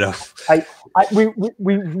know. I don't know.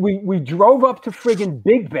 We drove up to friggin'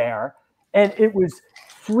 Big Bear, and it was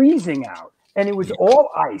freezing out, and it was all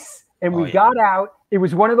ice. And we got out. It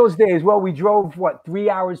was one of those days. Well, we drove 3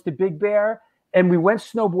 hours to Big Bear, and we went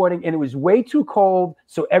snowboarding, and it was way too cold,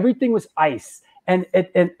 so everything was ice. And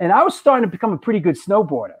I was starting to become a pretty good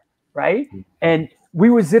snowboarder, right? And we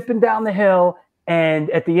were zipping down the hill, and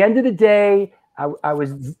at the end of the day, I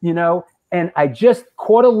was, and I just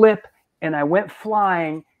caught a lip, and I went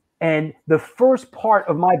flying, and the first part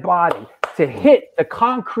of my body to hit the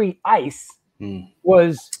concrete ice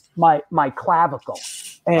was my clavicle.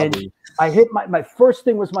 And I hit my first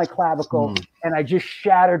thing was my clavicle, and I just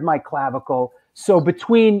shattered my clavicle. So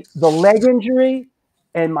between the leg injury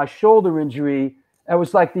and my shoulder injury, that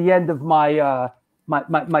was like the end of my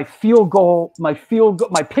my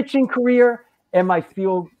pitching career and my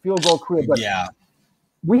field goal career. But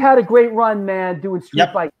we had a great run, man, doing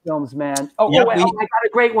street bike films, man. I got a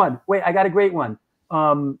great one. I got a great one.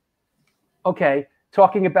 Okay,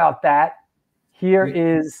 talking about that, here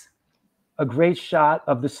is a great shot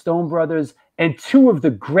of the Stone Brothers and two of the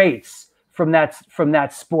greats from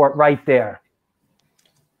that sport right there.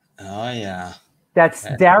 Oh yeah, that's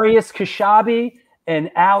Darius Khoshabi and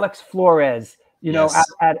Alex Flores.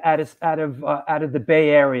 Out of the Bay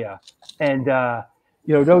Area, and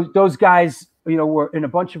those guys, were in a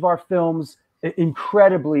bunch of our films.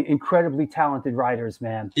 Incredibly talented writers,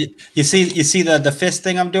 man. You see the fist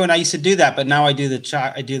thing I'm doing. I used to do that, but now I do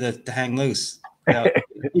the hang loose.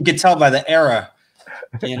 You could tell by the era,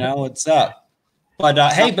 what's up. But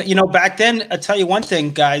hey, back then, I'll tell you one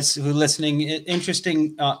thing, guys who are listening.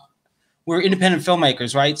 Interesting. We're independent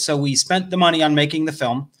filmmakers, right? So we spent the money on making the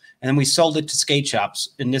film, and then we sold it to skate shops.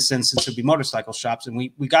 In this instance, it would be motorcycle shops. And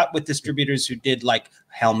we got with distributors who did like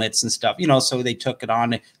helmets and stuff, so they took it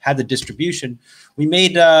on, had the distribution. We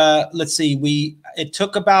made, it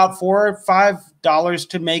took about $4 or $5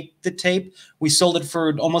 to make the tape. We sold it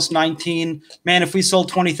for almost 19. Man, if we sold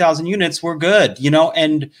 20,000 units, we're good,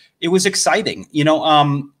 and it was exciting,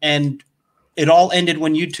 and it all ended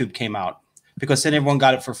when YouTube came out, because then everyone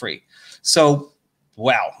got it for free. So,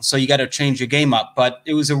 wow. So you got to change your game up. But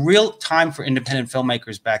it was a real time for independent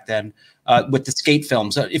filmmakers back then with the skate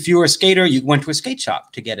films. If you were a skater, you went to a skate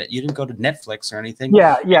shop to get it. You didn't go to Netflix or anything.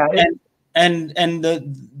 Yeah. And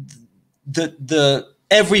the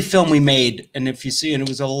every film we made, and if you see, and it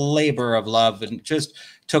was a labor of love, and just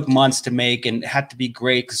took months to make, and had to be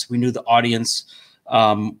great because we knew the audience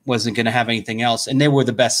wasn't going to have anything else, and they were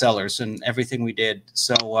the best sellers and everything we did.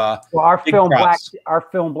 So our film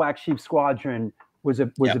Black Sheep Squadron was a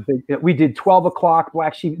big. We did 12 o'clock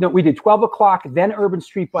Black Sheep. No, we did 12 o'clock, then Urban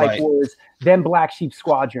Street Bike Wars, then Black Sheep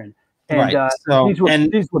Squadron, and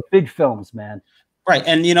these were big films, man. Right,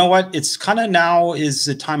 and you know what? It's kind of now is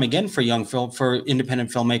the time again for for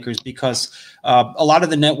independent filmmakers, because a lot of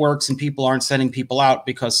the networks and people aren't sending people out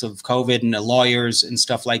because of COVID and the lawyers and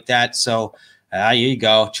stuff like that. So here you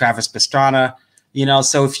go, Travis Pastrana.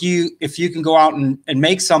 So if you can go out and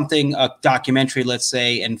make something, a documentary, let's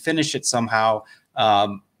say, and finish it somehow,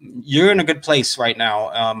 you're in a good place right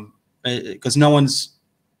now, because no one's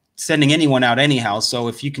sending anyone out anyhow. So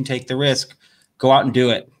if you can take the risk, go out and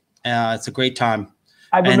do it. It's a great time.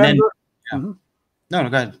 I remember. No, go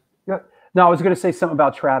ahead. No, I was going to say something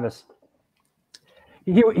about Travis.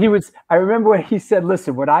 He was. I remember when he said,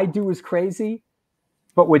 "Listen, what I do is crazy,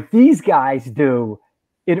 but what these guys do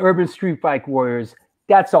in Urban Street Bike Warriors,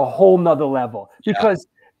 that's a whole nother level." Because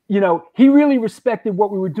he really respected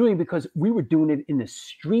what we were doing, because we were doing it in the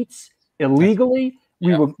streets illegally.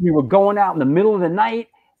 We were going out in the middle of the night.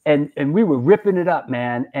 And we were ripping it up,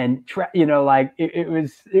 man. And it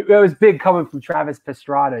was big coming from Travis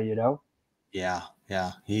Pastrana, Yeah.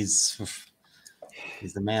 He's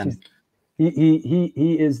the man. He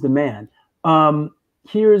is the man.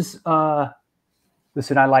 Here's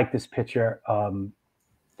listen, I like this picture.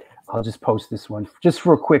 I'll just post this one just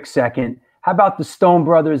for a quick second. How about the Stone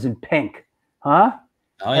Brothers in pink? Huh?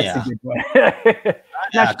 Oh, that's a good one.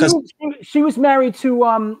 Now, she was married to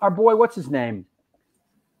our boy, what's his name?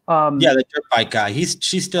 The dirt bike guy.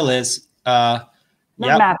 She still is. Not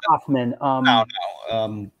Matt Hoffman.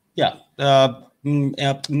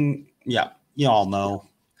 You all know.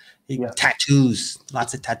 Tattoos,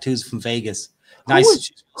 lots of tattoos from Vegas.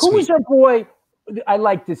 Nice. Who was our boy? I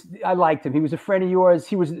liked this. I liked him. He was a friend of yours.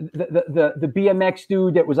 He was the BMX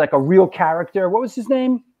dude that was like a real character. What was his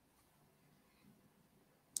name?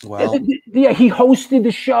 Well, yeah, he hosted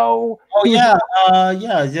the show. oh He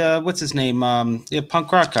was- yeah. What's his name? Yeah,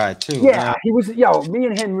 punk rock guy too. yeah, he was. Yo, me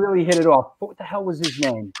and him really hit it off. But what the hell was his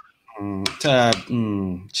name?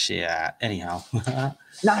 Yeah. Anyhow,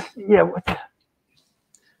 Not yeah. What the,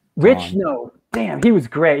 Rich? No. Damn, he was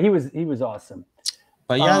great. He was awesome.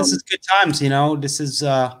 but yeah, this is good times. You know, this is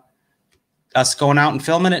us going out and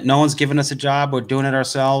filming it. No one's giving us a job. We're doing it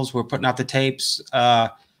ourselves. We're putting out the tapes.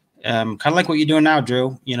 Kind of like what you're doing now,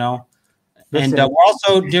 Drew. You know, and we're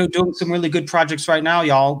also doing some really good projects right now,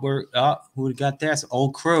 y'all. We're who we got there? It's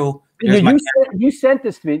old crew. You sent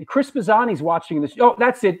this to me. Chris Bazzani's watching this. Oh,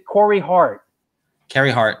 that's it. Corey Hart.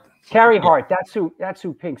 Carrie Hart. Carrie Hart. That's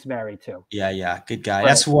who Pink's married to. Yeah, good guy. Right.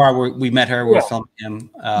 That's who we met her. We were filming him.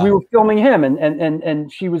 We were filming him,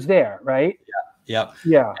 and she was there, right? Yep.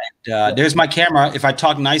 Yeah. And, there's my camera. If I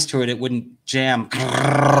talk nice to it, it wouldn't jam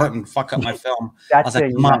and fuck up my film. I was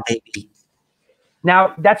like, come on, baby.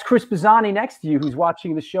 Now, that's Chris Bazzani next to you who's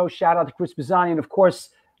watching the show. Shout out to Chris Bazzani. And, of course,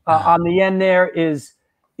 on the end there is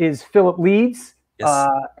Philip Leeds, Yes.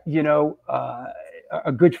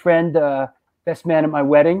 a good friend, best man at my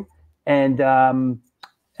wedding. And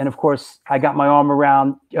of course, I got my arm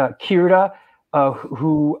around Kirta,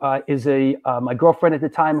 who is my girlfriend at the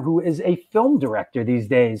time, who is a film director these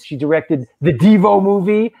days. She directed the Devo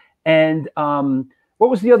movie. And what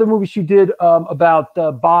was the other movie she did about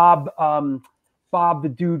Bob, the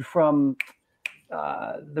dude from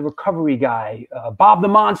the Recovery guy, Bob the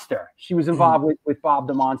Monster. She was involved with Bob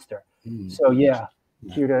the Monster. So yeah,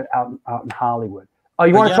 Kirta out in Hollywood. Oh,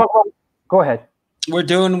 you want to talk about? Go ahead. We're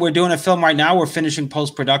doing a film right now. We're finishing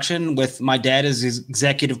post-production with my dad as his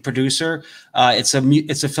executive producer. It's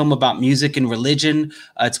a film about music and religion.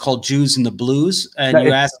 It's called Jews and the Blues. And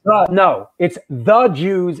it's The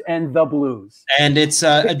Jews and the Blues. And it's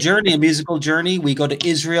a journey, a musical journey. We go to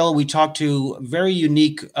Israel. We talk to very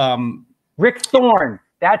unique Rick Thorne.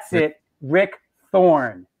 That's it. Rick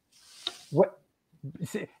Thorne. What?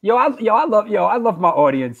 I love my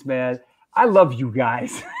audience, man. I love you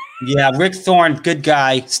guys. Yeah, Rick Thorne, good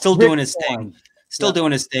guy, still doing his thing.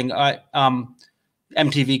 Doing his thing.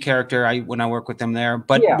 MTV character when I work with them there.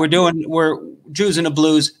 But we're Jews in the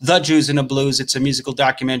Blues, The Jews in the Blues. It's a musical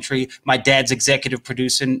documentary. My dad's executive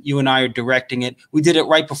producing. You and I are directing it. We did it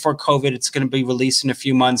right before COVID. It's going to be released in a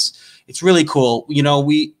few months. It's really cool. You know,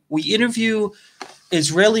 we interview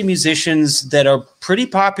Israeli musicians that are pretty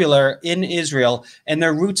popular in Israel, and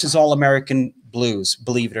their roots is all American blues,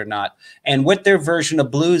 believe it or not. And what their version of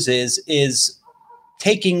blues is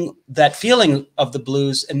taking that feeling of the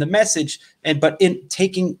blues and the message, but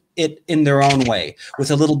taking it in their own way with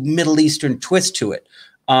a little Middle Eastern twist to it.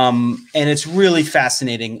 And it's really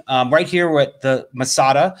fascinating. Right here we're at the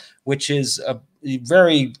Masada, which is a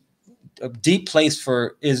very deep place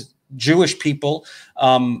for Jewish people.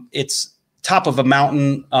 It's top of a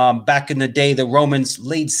mountain. Back in the day, the Romans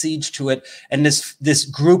laid siege to it, and this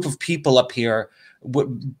group of people up here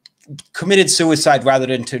committed suicide rather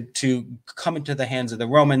than to come into the hands of the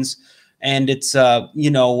Romans. And it's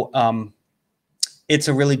it's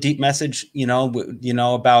a really deep message,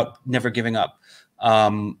 about never giving up.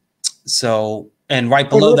 So, and right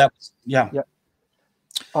below that,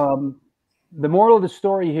 the moral of the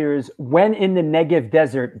story here is: when in the Negev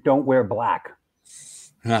desert, don't wear black.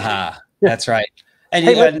 That's right.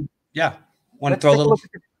 And want to throw a little.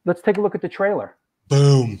 Let's take a look at the trailer.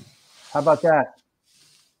 Boom. How about that?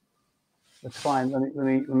 Let's find. Let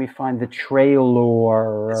me find the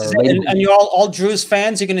trailer. And you all Drew's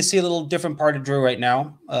fans, you're going to see a little different part of Drew right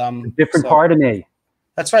now. Different part of me.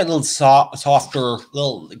 That's right. A little softer,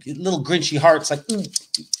 little grinchy heart. It's like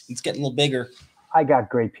it's getting a little bigger. I got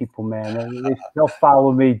great people, man. They'll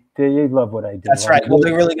follow me. They love what I do. That's right. Well,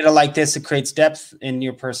 they're really going to like this. It creates depth in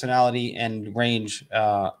your personality and range.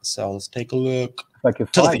 So let's take a look. Like to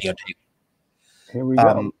the videotape. Here we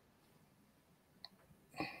go.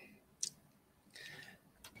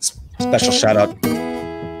 Special shout out.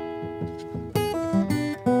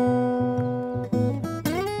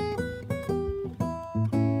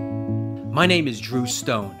 My name is Drew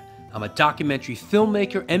Stone. I'm a documentary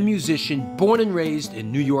filmmaker and musician born and raised in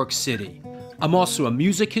New York City. I'm also a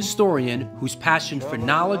music historian whose passion for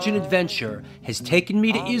knowledge and adventure has taken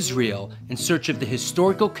me to Israel in search of the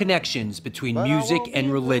historical connections between music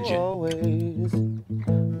and religion.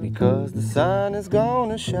 because the sun is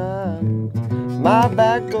gonna shine my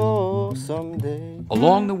back door someday.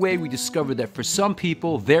 Along the way, we discovered that for some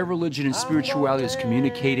people, their religion and spirituality is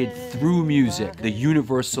communicated through music, the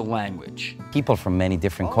universal language. People from many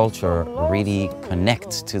different cultures really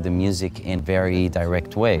connect to the music in very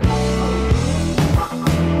direct ways.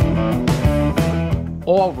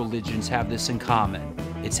 All religions have this in common.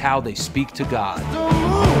 It's how they speak to God.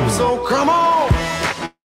 So come on!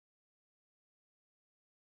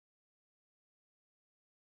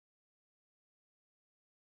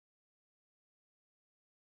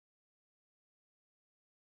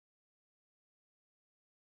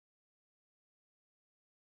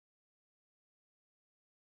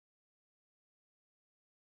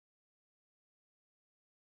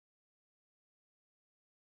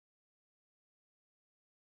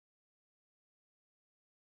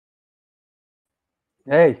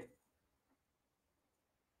 Hey.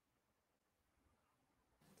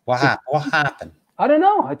 What happened? I don't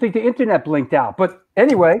know. I think the internet blinked out. But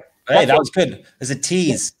anyway. Hey, that was good. It's a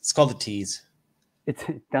tease. It's called a tease.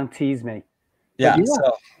 Don't tease me. Yeah.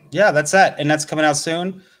 So, yeah, that's that. And that's coming out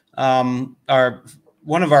soon. It's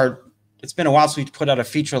been a while since we put out a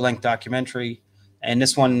feature-length documentary. And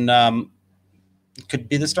this one could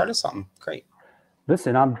be the start of something. Great.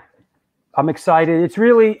 Listen, I'm excited. It's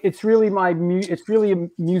really a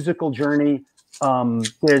musical journey.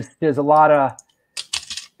 There's a lot of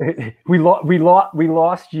we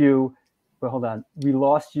lost you. Well, hold on. We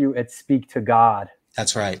lost you at Speak to God.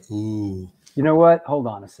 That's right. Ooh. You know what? Hold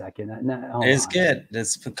on a second. It's good.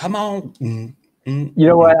 Come on. You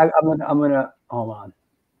know what? I'm gonna hold on.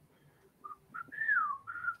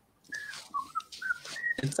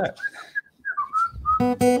 It's that.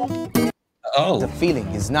 Oh. The feeling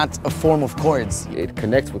is not a form of chords. It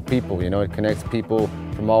connects with people, you know, it connects people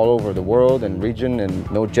from all over the world and region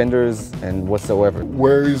and no genders and whatsoever.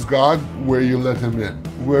 Where is God? Where you let him in.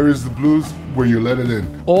 Where is the blues? Where you let it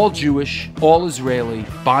in. All Jewish, all Israeli,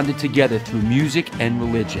 bonded together through music and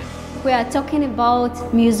religion. We are talking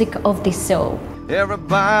about music of the soul.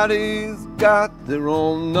 Everybody's got their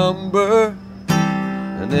own number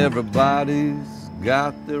and everybody's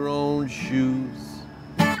got their own shoes.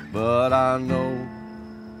 But I know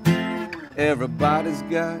everybody's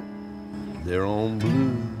got their own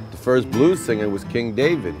blues. The first blues singer was King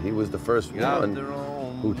David. He was the first one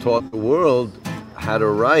who taught the world how to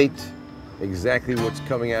write exactly what's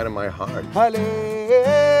coming out of my heart.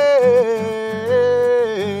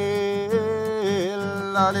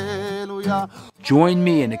 Join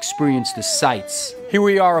me and experience the sights. Here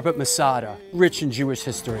we are up at Masada, rich in Jewish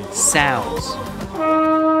history. Sounds.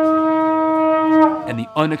 And the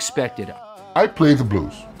unexpected. I play the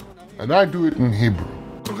blues, and I do it in Hebrew.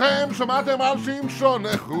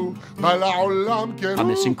 On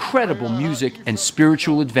this incredible music and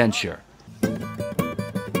spiritual adventure.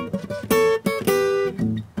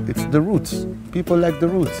 It's the roots. People like the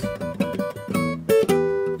roots.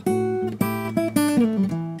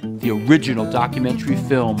 The original documentary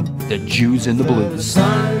film, The Jews and the Blues. The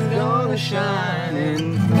sun's gonna shine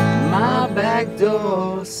in my back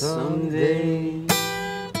door someday.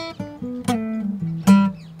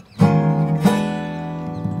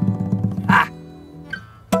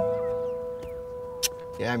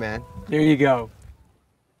 Yeah, man. There you go.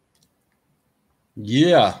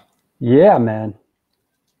 Yeah. Yeah, man.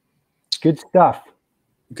 Good stuff.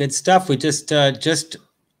 Good stuff. We just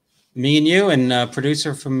me and you and a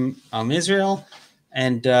producer from Israel,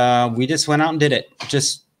 and we just went out and did it.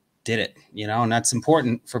 Just did it, you know, and that's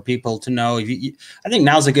important for people to know. I think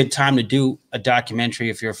now's a good time to do a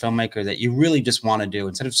documentary if you're a filmmaker that you really just want to do.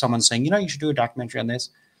 Instead of someone saying, you know, you should do a documentary on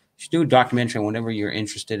this, you should do a documentary on whatever you're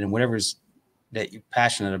interested in, whatever's that you're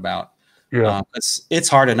passionate about. Yeah. It's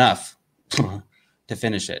hard enough to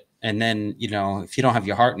finish it. And then, you know, if you don't have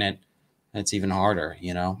your heart in it, it's even harder,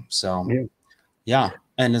 you know? So yeah.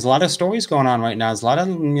 And there's a lot of stories going on right now. There's a lot of,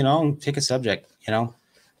 you know, pick a subject, you know?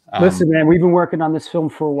 Listen, man, we've been working on this film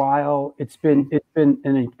for a while. But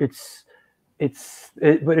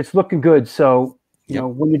it's looking good. So, you know,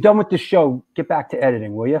 when you're done with the show, get back to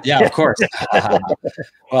editing, will you? Yeah, of course.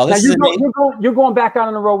 Well, now you're going back out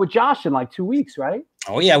on the road with Josh in like 2 weeks, right?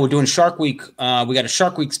 Oh yeah, we're doing Shark Week. We got a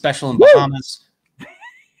Shark Week special in Bahamas.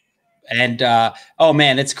 And oh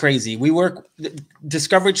man, it's crazy.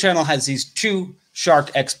 Discovery Channel has these two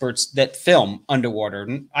shark experts that film underwater.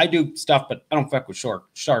 And I do stuff, but I don't fuck with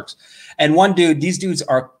sharks. And these dudes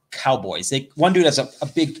are cowboys. One dude has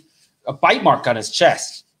a bite mark on his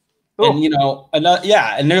chest. And you know,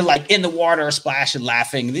 and they're like in the water, splashing,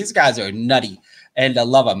 laughing. These guys are nutty, and I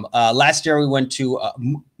love them. Last year we went to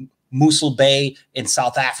Mosul Bay in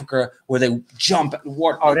South Africa, where they jump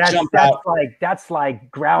Oh, that's like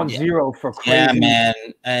ground zero for crazy. Yeah, man,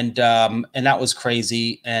 and that was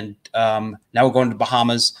crazy. And now we're going to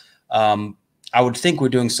Bahamas. I would think we're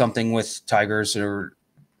doing something with tigers or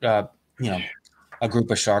you know, a group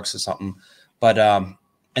of sharks or something. But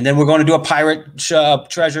and then we're going to do a pirate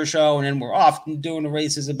treasure show, and then we're off and doing the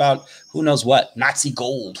races about who knows what. Nazi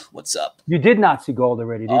gold. What's up? You did Nazi gold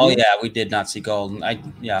already, didn't you? Yeah, we did Nazi gold.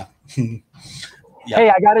 Yeah. Yeah. Hey,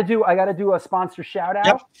 I gotta do a sponsor shout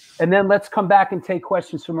out, and then let's come back and take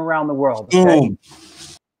questions from around the world. Okay?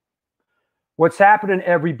 What's happening,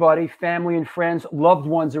 everybody? Family and friends, loved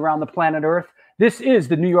ones around the planet Earth. This is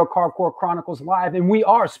the New York Hardcore Chronicles Live, and we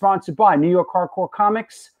are sponsored by New York Hardcore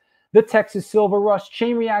Comics, the Texas Silver Rush,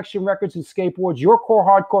 Chain Reaction Records and Skateboards, Your Core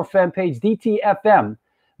Hardcore fan page, DTFM,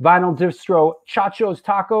 Vinyl Distro, Chacho's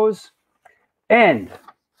Tacos, and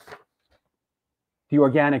the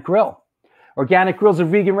Organic Grill. Organic Grill is a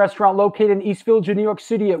vegan restaurant located in East Village of New York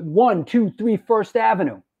City at 123 First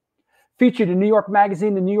Avenue. Featured in New York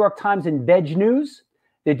Magazine, the New York Times, and Veg News.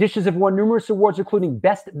 Their dishes have won numerous awards, including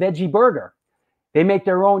Best Veggie Burger. They make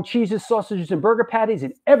their own cheeses, sausages, and burger patties,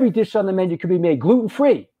 and every dish on the menu can be made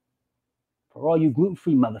gluten-free. For all you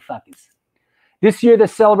gluten-free motherfuckers. This year, they're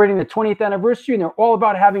celebrating the 20th anniversary, and they're all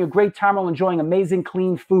about having a great time while enjoying amazing,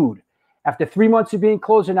 clean food. After 3 months of being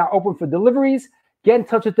closed, they're now open for deliveries. Get in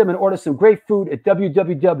touch with them and order some great food at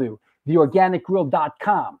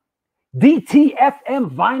www.theorganicgrill.com. DTFM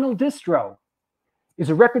Vinyl Distro is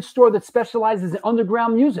a record store that specializes in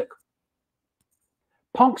underground music,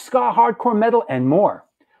 punk, ska, hardcore, metal, and more.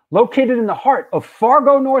 Located in the heart of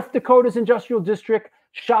Fargo, North Dakota's Industrial District,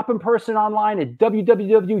 shop in person online at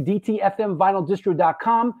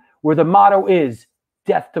www.dtfmvinyldistro.com, where the motto is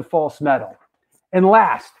death to false metal. And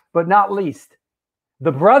last but not least,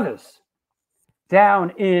 the brothers down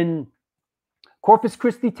in Corpus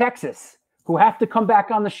Christi, Texas, who have to come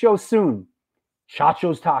back on the show soon.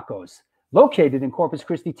 Chacho's Tacos, located in Corpus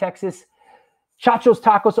Christi, Texas. Chacho's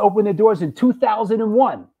Tacos opened their doors in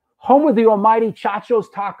 2001, home of the almighty Chacho's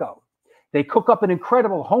Taco. They cook up an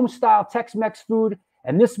incredible home-style Tex-Mex food,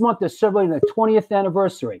 and this month they're celebrating their 20th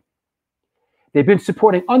anniversary. They've been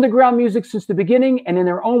supporting underground music since the beginning, and in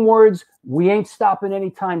their own words, we ain't stopping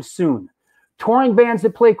anytime soon. Touring bands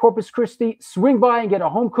that play Corpus Christi, swing by and get a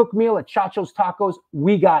home-cooked meal at Chacho's Tacos.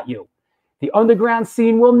 We got you. The underground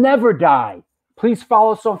scene will never die. Please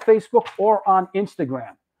follow us on Facebook or on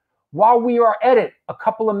Instagram. While we are at it, a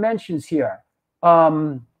couple of mentions here.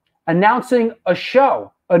 Announcing a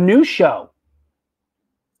show, a new show.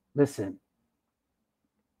 Listen,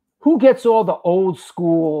 who gets all the old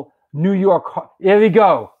school New York? Here we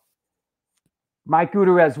go. Mike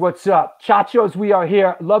Gutierrez, what's up? Chachos, we are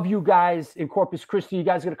here. Love you guys in Corpus Christi. You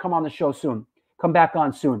guys are going to come on the show soon. Come back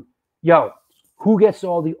on soon. Yo, who gets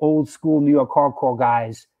all the old school New York hardcore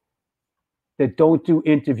guys that don't do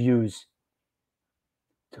interviews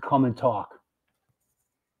to come and talk?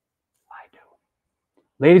 I do.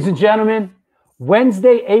 Ladies and gentlemen,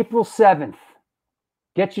 Wednesday, April 7th.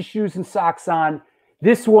 Get your shoes and socks on.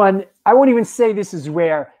 This one, I won't even say this is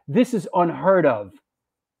rare. This is unheard of.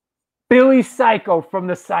 Billy Psycho from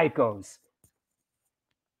the Psychos.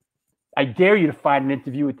 I dare you to find an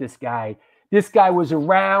interview with this guy. This guy was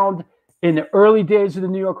around in the early days of the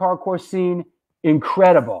New York hardcore scene.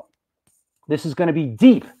 Incredible. This is going to be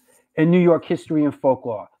deep in New York history and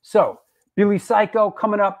folklore. So, Billy Psycho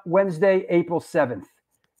coming up Wednesday, April 7th.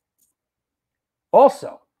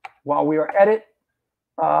 Also, while we are at it,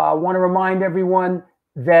 I want to remind everyone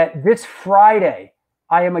that this Friday,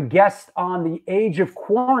 I am a guest on the Age of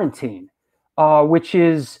Quarantine, which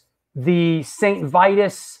is the St.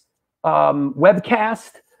 Vitus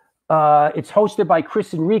webcast. It's hosted by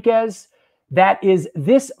Chris Enriquez. That is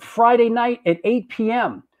this Friday night at 8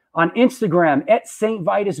 p.m. on Instagram at St.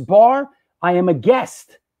 Vitus Bar. I am a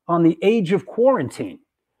guest on the Age of Quarantine.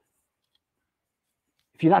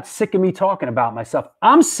 If you're not sick of me talking about myself,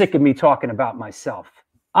 I'm sick of me talking about myself.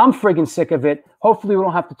 I'm friggin' sick of it. Hopefully we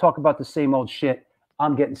don't have to talk about the same old shit.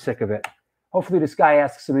 I'm getting sick of it. Hopefully this guy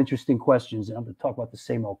asks some interesting questions and I'm going to talk about the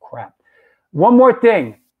same old crap. One more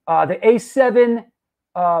thing. The A7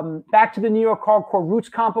 Back to the New York Hardcore Roots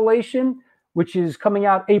compilation, which is coming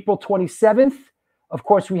out April 27th. Of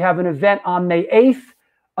course, we have an event on May 8th.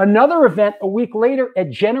 Another event a week later at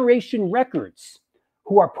Generation Records,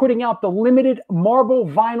 who are putting out the limited marble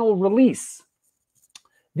vinyl release.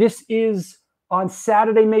 This is on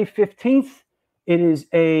Saturday, May 15th. It is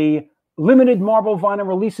a limited marble vinyl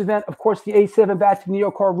release event. Of course, the A7 Back to New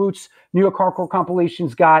York Hardcore Roots, New York Hardcore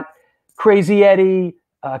compilations got Crazy Eddie,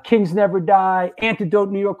 Kings Never Die,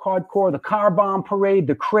 Antidote New York Hardcore, the Car Bomb Parade,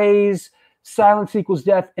 the Craze, Silence Equals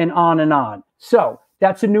Death, and on and on. So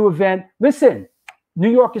that's a new event. Listen,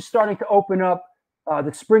 New York is starting to open up.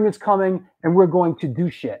 The spring is coming, and we're going to do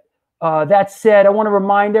shit. That said, I want to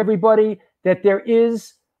remind everybody that there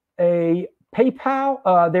is a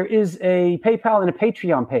PayPal. There is a PayPal and a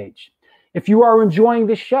Patreon page. If you are enjoying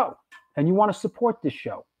this show and you want to support this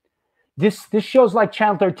show, this show's like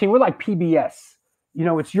Channel 13. We're like PBS. You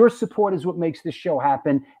know, it's your support is what makes this show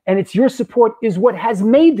happen, and it's your support is what has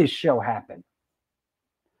made this show happen.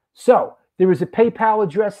 So there is a PayPal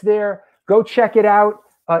address there. Go check it out.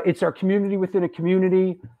 It's our community within a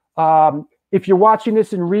community. If you're watching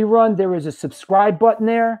this in rerun, there is a subscribe button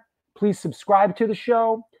there. Please subscribe to the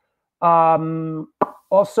show. Also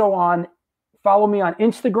follow me on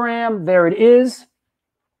Instagram. There it is.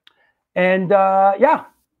 And yeah,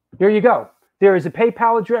 there you go. There is a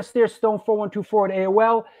PayPal address there, stone4124 at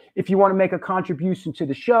AOL. If you want to make a contribution to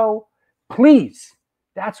the show, please.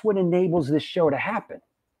 That's what enables this show to happen.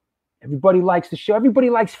 Everybody likes the show.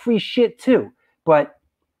 Everybody likes free shit too. But,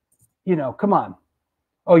 you know, come on.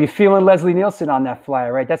 Oh, you're feeling Leslie Nielsen on that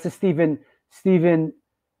flyer, right? That's a Stephen,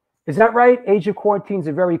 is that right? Age of Quarantine's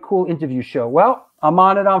a very cool interview show. Well, I'm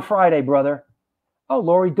on it on Friday, brother. Oh,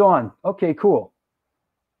 Lori Dawn. Okay, cool.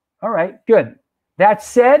 All right, good. That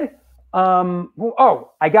said,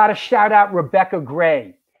 I got to shout out Rebecca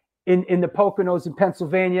Gray in the Poconos in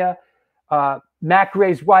Pennsylvania. Matt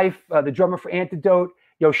Gray's wife, the drummer for Antidote.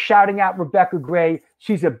 Shouting out Rebecca Gray.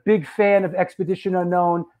 She's a big fan of Expedition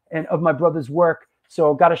Unknown and of my brother's work.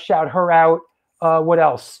 So got to shout her out. What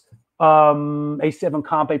else? A7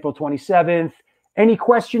 Comp, April 27th. Any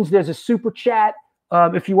questions? There's a super chat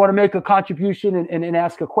if you want to make a contribution and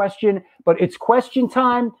ask a question. But it's question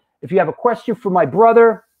time. If you have a question for my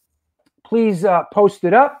brother, please post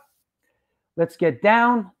it up. Let's get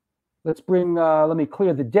down. Let's bring, let me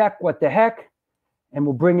clear the deck. What the heck? And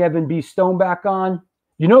we'll bring Evan B. Stone back on.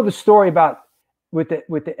 You know the story about with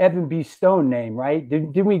the Evan B. Stone name, right?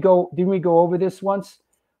 Didn't we go over this once?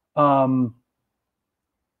 No,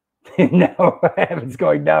 Evan's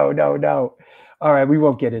going, no. All right, we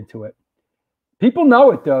won't get into it. People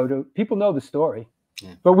know it though. People know the story,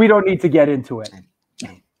 but we don't need to get into it.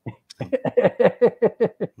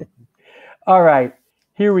 All right,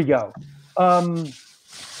 here we go. From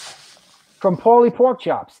Paulie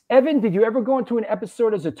Porkchops. Evan, did you ever go into an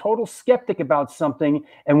episode as a total skeptic about something,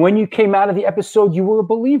 and when you came out of the episode, you were a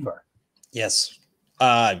believer? Yes,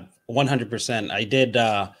 100%.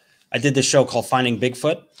 I did this show called Finding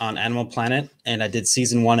Bigfoot on Animal Planet, and I did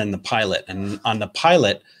season 1 and the pilot. And on the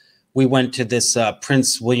pilot, we went to this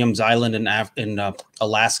Prince William's Island in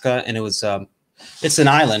Alaska, and it's an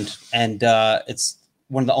island, and it's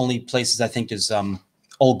one of the only places I think is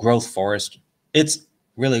old growth forest. It's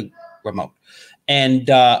really remote. And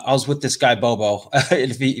I was with this guy Bobo,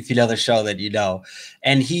 if you know the show, that you know,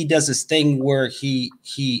 and he does this thing where he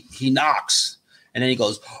knocks, and then he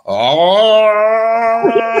goes, oh,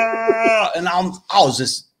 and I was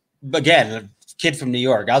just, again, a kid from New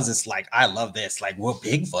York. I was just like, I love this, like, we're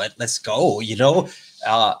Bigfoot, let's go, you know,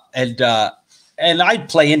 and I'd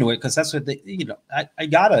play into it because that's what they, you know, I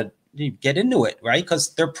gotta get into it, right?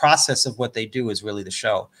 Because their process of what they do is really the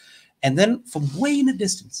show. And then from way in the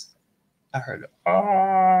distance, I heard,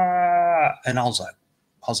 and I was like,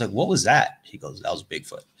 what was that? He goes, that was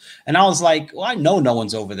Bigfoot. And I was like, well, I know no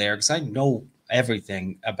one's over there because I know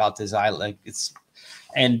everything about this island. Like it's,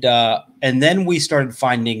 and then we started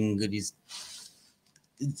finding these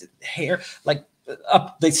hair, like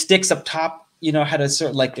up the sticks up top, you know, had a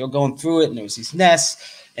certain, like they were going through it, and there was these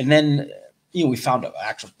nests, and then, you know, we found an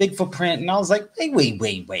actual Bigfoot print, and I was like, hey,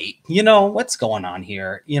 wait, you know, what's going on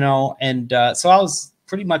here, you know? And so I was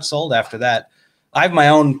pretty much sold after that. I have my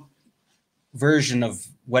own version of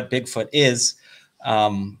what Bigfoot is.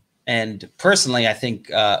 And personally, I think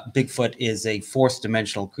Bigfoot is a fourth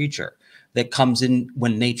dimensional creature that comes in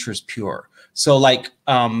when nature's pure. So like,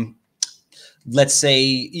 let's say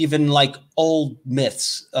even like old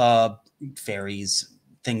myths, fairies,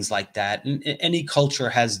 things like that. And any culture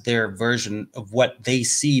has their version of what they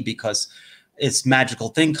see because it's magical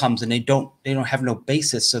thing comes and they don't have no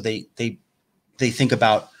basis. So they think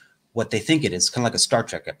about what they think it is, kind of like a Star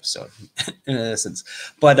Trek episode in essence.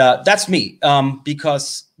 But that's me,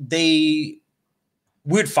 because we'd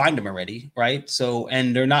find them already, right? So,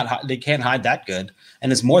 and they can't hide that good.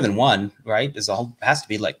 And it's more than one, right? Has to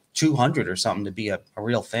be like 200 or something to be a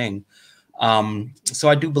real thing. So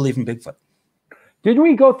I do believe in Bigfoot. Didn't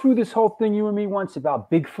we go through this whole thing, you and me, once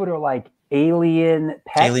about Bigfoot or like alien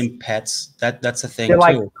pets? Alien pets. That's a thing They're too.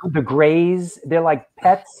 Like the Greys. They're like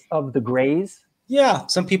pets of the Greys. Yeah,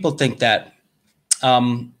 some people think that.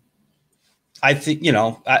 I think, you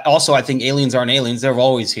know, I think aliens aren't aliens. They're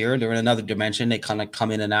always here. They're in another dimension. They kind of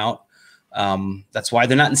come in and out. That's why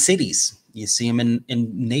they're not in cities. You see them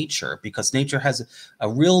in nature, because nature has a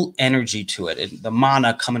real energy to it. And the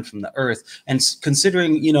mana coming from the earth. And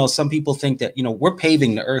considering, you know, some people think that, you know, we're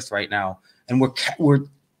paving the earth right now, and we're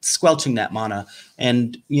squelching that mana.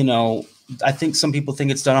 And, you know, I think some people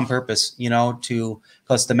think it's done on purpose, you know,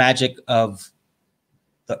 because the magic of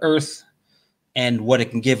the earth and what it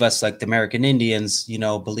can give us, like the American Indians, you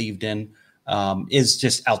know, believed in, is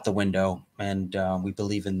just out the window. And we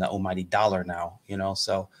believe in the almighty dollar now, you know,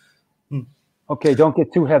 so. Okay, don't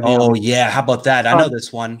get too heavy. Oh, yeah. How about that? I know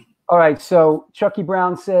this one. All right, so Chucky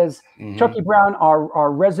Brown says, Mm-hmm. Chucky Brown,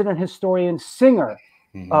 our resident historian, singer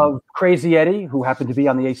of Crazy Eddie, who happened to be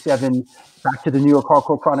on the A7 Back to the New York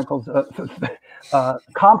Hardcore Chronicles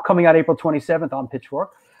comp coming out April 27th on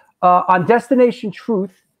Pitchfork. On Destination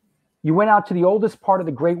Truth, you went out to the oldest part of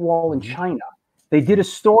the Great Wall in China. They did a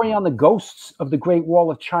story on the ghosts of the Great Wall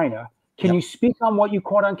of China. Can you speak on what you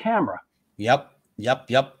caught on camera? Yep.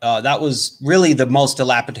 That was really the most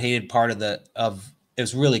dilapidated part of it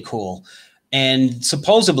was really cool. And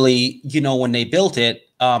supposedly, you know, when they built it,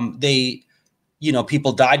 they, you know,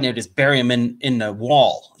 people died and they just bury them in the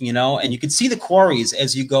wall, you know, and you could see the quarries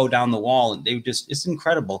as you go down the wall, and it's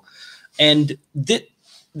incredible. And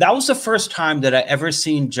that was the first time that I ever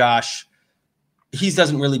seen Josh. He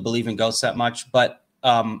doesn't really believe in ghosts that much, but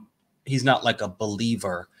he's not like a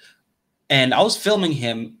believer. And I was filming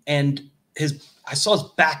him, and I saw his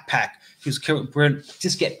backpack. He was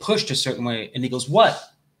just get pushed a certain way, and he goes, "What?"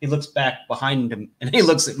 He looks back behind him, and he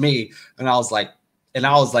looks at me, and I was like,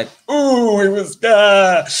 "Ooh, it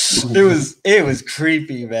was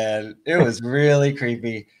creepy, man. It was really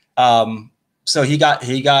creepy." So he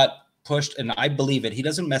got pushed, and I believe it. He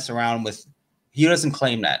doesn't mess around with. He doesn't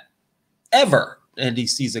claim that ever, and he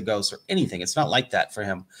sees a ghost or anything. It's not like that for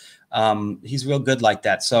him. He's real good like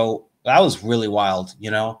that. So that was really wild,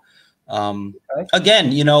 you know.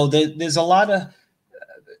 Again, you know, there's a lot of.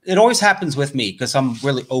 It always happens with me because I'm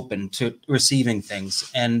really open to receiving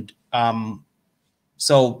things, and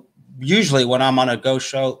so usually when I'm on a ghost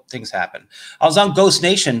show, things happen. I was on Ghost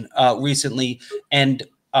Nation recently, and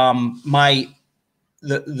the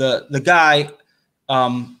guy,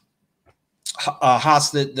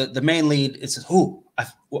 Haas, the main lead, it says, "Ooh,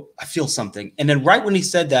 I feel something," and then right when he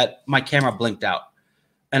said that, my camera blinked out.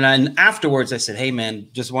 And then afterwards, I said, "Hey, man,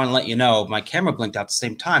 just want to let you know, my camera blinked out at the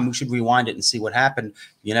same time. We should rewind it and see what happened.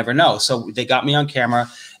 You never know." So they got me on camera,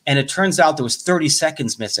 and it turns out there was 30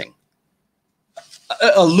 seconds missing.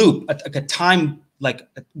 A loop, like a time, like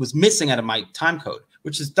it was missing out of my time code,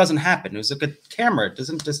 which doesn't happen. It was like a camera. It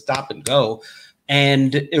doesn't just stop and go.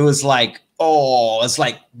 And it was like, oh, it's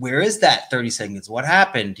like, where is that 30 seconds? What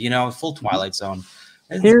happened? You know, full Twilight Zone.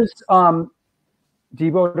 Here's Debo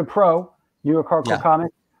the Pro, New York Hardcore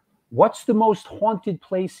Comic. What's the most haunted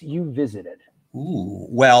place you visited? Ooh,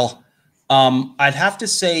 well, I'd have to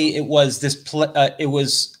say it was it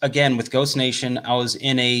was, again, with Ghost Nation. I was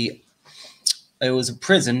in it was a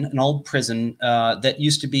prison, an old prison that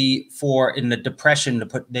used to be in the Depression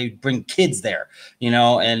they bring kids there, you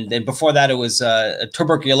know, and then before that it was a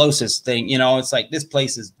tuberculosis thing, you know. It's like, this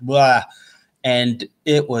place is blah. And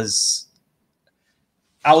I was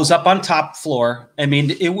up on top floor. I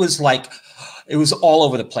mean, it was like, it was all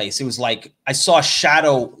over the place. It was like I saw a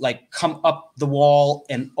shadow like come up the wall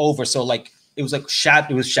and over. So like it was like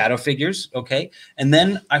shadow figures, okay? And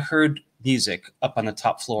then I heard music up on the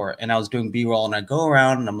top floor, and I was doing B-roll, and I go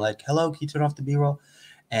around and I'm like, "Hello, can you turn off the B-roll?"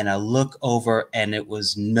 And I look over, and it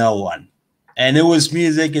was no one. And it was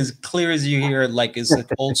music as clear as you hear, like it's like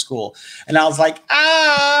old school. And I was like,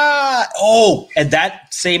 ah, oh, and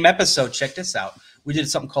that same episode, check this out. We did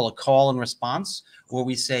something called a call and response, where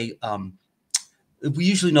we say, we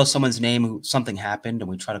usually know someone's name, something happened, and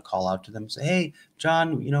we try to call out to them, say, "Hey,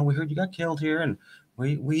 John, you know, we heard you got killed here, and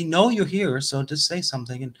we know you're here, so just say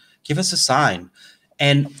something and give us a sign."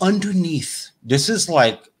 And underneath, this is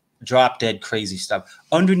like drop dead crazy stuff.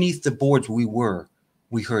 Underneath the boards we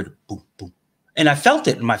heard boom, boom. And I felt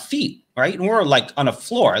it in my feet, right? And we're like on a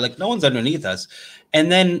floor, like no one's underneath us.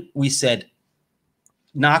 And then we said,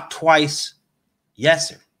 "Knock twice, yes,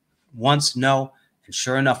 sir. Once, no." And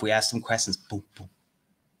sure enough, we asked some questions. Boom, boom,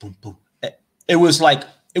 boom, boom. It was like,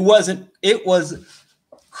 it was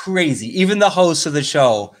crazy. Even the hosts of the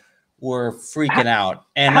show were freaking out.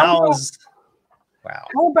 And wow.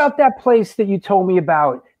 How about that place that you told me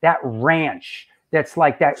about, that ranch that's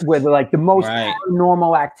like that, where the most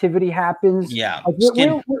paranormal activity happens. Yeah.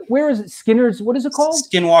 Like, where is it? Skinner's, what is it called?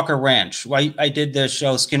 Skinwalker Ranch. Well, I did the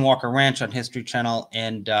show Skinwalker Ranch on History Channel,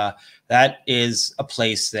 and that is a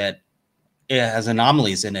place that it has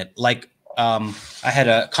anomalies in it. Like I had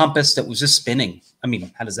a compass that was just spinning. I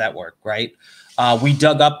mean, how does that work, right? We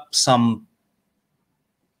dug up some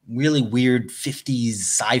really weird 50s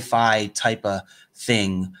sci-fi type of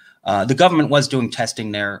thing. The government was doing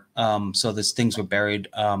testing there, so these things were buried.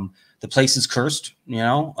 The place is cursed, you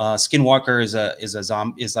know. Skinwalker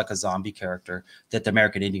is like a zombie character that the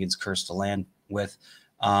American Indians cursed the land with,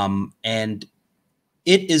 and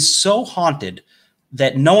it is so haunted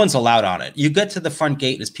that no one's allowed on it. You get to the front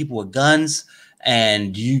gate, there's people with guns,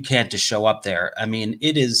 and you can't just show up there. I mean,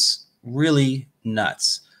 it is really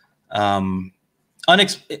nuts.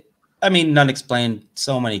 Unexplained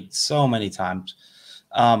so many times.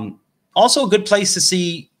 Also a good place to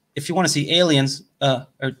see, if you want to see aliens or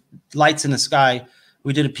lights in the sky.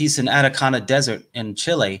 We did a piece in Atacama Desert in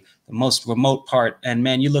Chile, the most remote part. And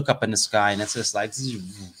man, you look up in the sky and it's just like,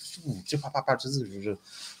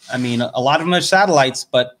 I mean, a lot of them are satellites,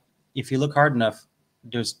 but if you look hard enough,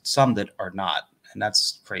 there's some that are not. And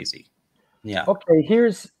that's crazy. Yeah. Okay.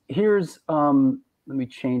 Here's let me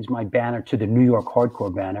change my banner to the New York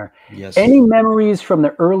Hardcore banner. Yes. Any memories from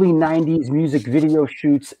the early 90s music video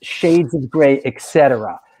shoots, Shades of Grey,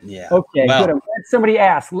 etc.? Yeah. Okay, well, good. Somebody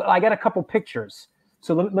asked. I got a couple pictures.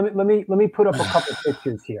 So let me put up a couple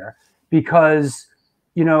pictures here, because,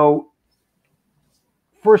 you know,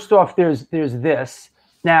 first off, there's this.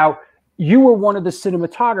 Now, you were one of the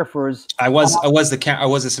cinematographers. I was a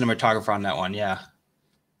cinematographer on that one. Yeah.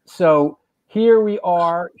 So here we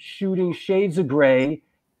are shooting Shades of Grey.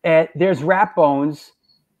 There's Rat Bones.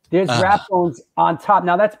 There's Rat Bones on top.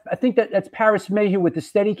 Now I think that's Paris Mayhew with the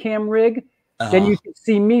Steadicam rig. Then you can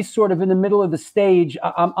see me sort of in the middle of the stage.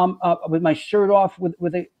 I'm with my shirt off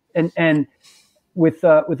with a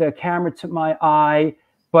camera to my eye.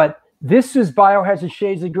 But this is Biohazard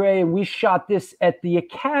Shades of Grey, and we shot this at the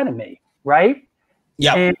Academy, right?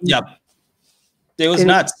 Yep. It was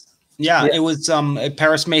nuts. Yeah, it was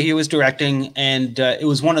Paris Mayhew was directing, and it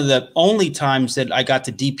was one of the only times that I got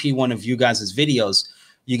to DP one of you guys' videos.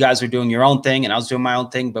 You guys were doing your own thing, and I was doing my own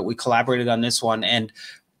thing, but we collaborated on this one.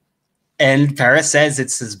 And Paris says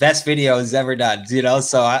it's his best video he's ever done, you know?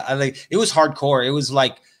 So I like, it was hardcore. It was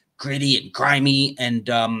like gritty and grimy, and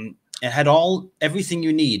it had everything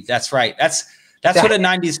you need. That's right. That's what a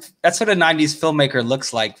 90s filmmaker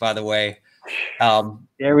looks like, by the way.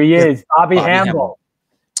 There he is, Bobby Hamble.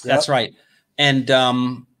 That's right. And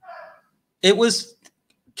it was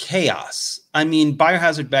chaos. I mean,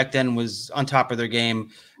 Biohazard back then was on top of their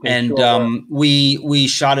game. And we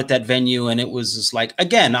shot at that venue, and it was just like,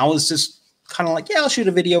 again, I was just kind of like, yeah, I'll shoot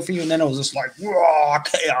a video for you. And then it was just like, raw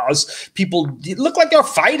chaos. People look like they're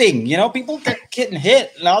fighting, you know, people getting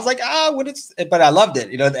hit. And I was like, but I loved it.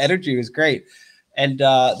 You know, the energy was great. And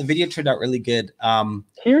the video turned out really good.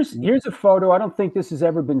 Here's a photo. I don't think this has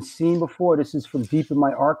ever been seen before. This is from deep in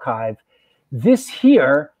my archive. This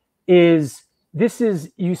here is,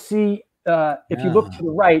 you see, if you look to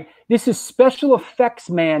the right, this is special effects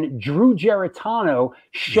man Drew Geritano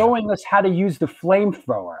showing us how to use the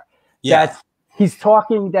flamethrower. Yeah. He's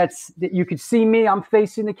talking, that you could see me, I'm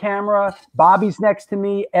facing the camera, Bobby's next to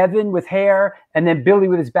me, Evan with hair, and then Billy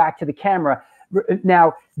with his back to the camera.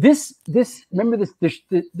 Now, this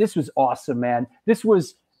was awesome, man. This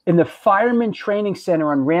was in the Fireman Training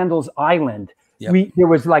Center on Randall's Island. Yep. There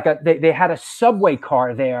was like they had a subway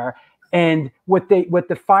car there, and what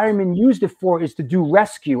the firemen used it for is to do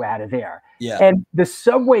rescue out of there. Yeah. And the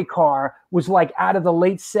subway car was like out of the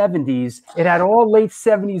late 70s. It had all late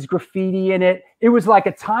 70s graffiti in it. It was like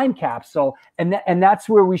a time capsule, and that's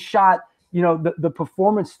where we shot, you know, the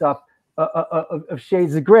performance stuff of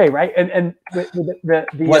Shades of Grey, right? And the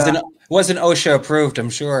wasn't OSHA approved, I'm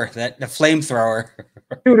sure, that the flamethrower.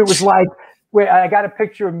 Dude, it was like, wait, I got a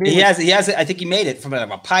picture of me. He has it. I think he made it from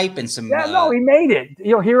a pipe and some. Yeah, no, he made it.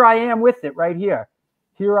 You know, here I am with it right here.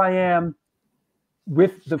 Here I am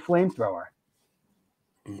with the flamethrower,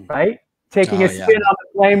 right? Taking a spin on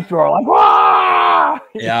the flamethrower, like, wah!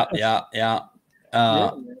 Yeah.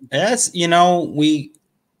 Yes, you know,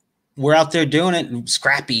 we're out there doing it, and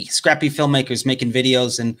scrappy filmmakers making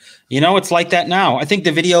videos, and you know, it's like that now. I think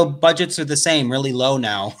the video budgets are the same, really low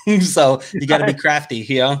now. So you got to be crafty,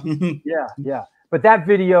 you know? Yeah. But that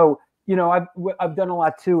video, you know, I've done a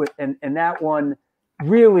lot to it, and that one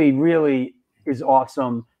really is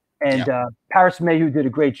awesome. And Paris Mayhew did a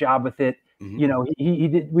great job with it. Mm-hmm. You know,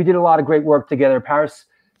 we did a lot of great work together. Paris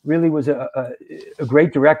really was a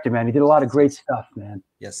great director, man. He did a lot of great stuff, man.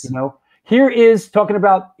 Yes. You know, Here is talking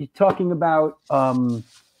about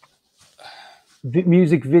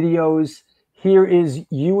music videos. Here is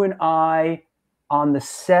you and I on the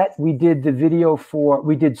set. We did the video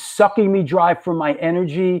we did Sucking Me Dry for My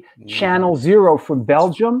Energy, Channel Zero from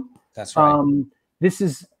Belgium. That's right.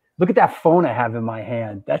 Look at that phone I have in my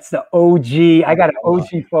hand. That's the OG. I got an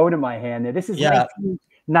OG phone in my hand there. This is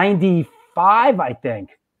 1995, I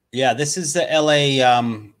think. Yeah, this is the LA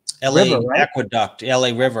River, right? Aqueduct, LA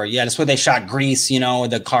River. Yeah, that's where they shot Grease,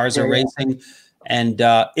 the cars are racing. And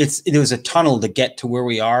there was a tunnel to get to where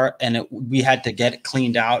we are, and we had to get it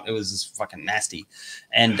cleaned out. It was just fucking nasty.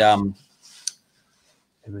 And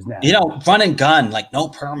it was nasty. Run and gun, like no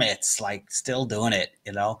permits, like still doing it,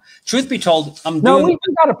 Truth be told, we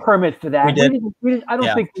got a permit for that. We did. I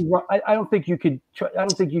don't think you could.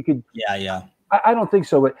 Yeah. I don't think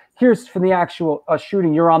so, but here's from the actual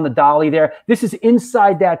shooting. You're on the dolly there. This is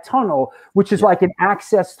inside that tunnel, which is like an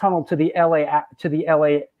access tunnel to the LA.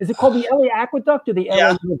 Is it called the LA Aqueduct or the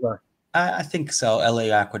LA River? I think so,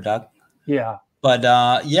 LA Aqueduct. Yeah. But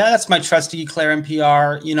that's my trusty Claire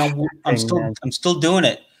NPR. I'm still doing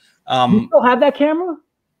it. You still have that camera?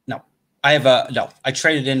 No, I have I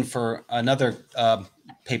traded in for another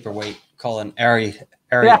paperweight called an Arri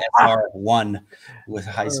FR1 with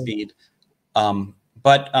high speed.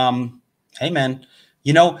 Hey man,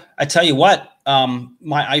 I tell you what,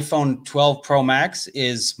 my iPhone 12 Pro Max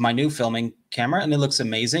is my new filming camera and it looks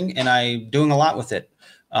amazing. And I'm doing a lot with it.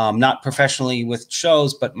 Not professionally with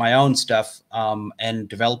shows, but my own stuff, and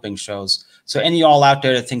developing shows. So any y'all out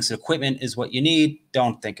there that thinks equipment is what you need,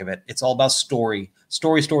 don't think of it. It's all about story,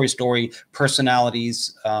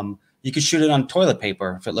 personalities. You can shoot it on toilet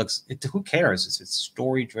paper if it looks, who cares? It's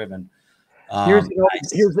story driven. Here's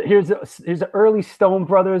the early Stone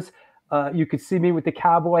Brothers. You could see me with the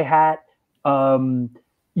cowboy hat. There's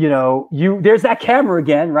that camera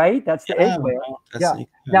again, right? That's the egg player.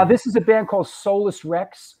 Now this is a band called Solus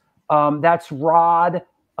Rex. That's Rod.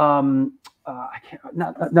 I can't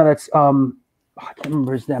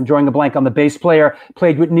remember his name. I'm drawing a blank on the bass player.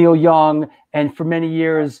 Played with Neil Young, and for many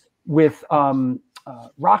years with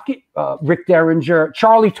Rick Derringer,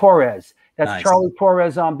 Charlie Torres. That's nice. Charlie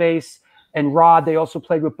Torres on bass. And Rod, they also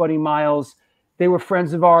played with Buddy Miles. They were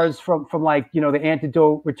friends of ours from the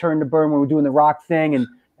Antidote, Return to Burn, when we were doing the rock thing,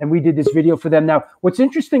 and we did this video for them. Now, what's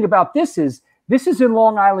interesting about this is in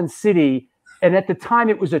Long Island City, and at the time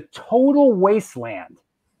it was a total wasteland.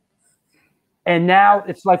 And now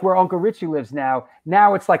it's like where Uncle Richie lives now.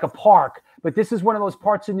 Now it's like a park. But this is one of those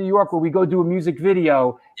parts in New York where we go do a music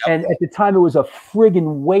video, and at the time it was a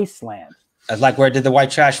friggin' wasteland. Like where I did the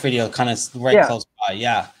White Trash video, kind of close by,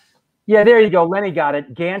 Yeah, there you go. Lenny got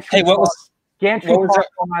it. Gantry Park,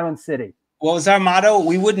 Long Island City. What was our motto?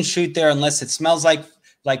 We wouldn't shoot there unless it smells like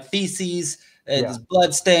feces,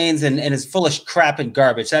 blood stains, and it's full of crap and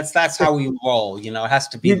garbage. That's how we roll. It has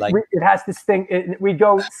to be it has to stink. We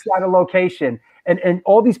go scout a location, and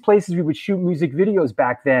all these places we would shoot music videos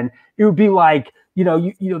back then. It would be like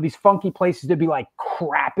these funky places. There'd be like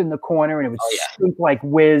crap in the corner, and it would stink like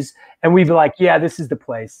whiz. And we'd be like, "Yeah, this is the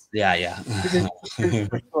place." Yeah.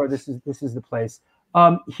 For sure, this is the place.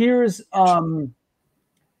 Here's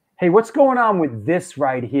hey, what's going on with this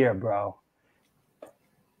right here, bro?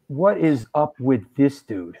 What is up with this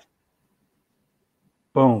dude?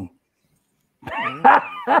 Boom.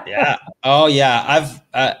 Yeah. Oh yeah.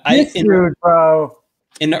 Dude, bro.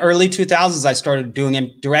 In the early 2000s, I started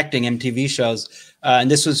directing MTV shows, and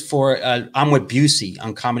this was for I'm with Busey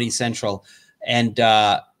on Comedy Central, and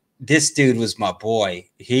this dude was my boy.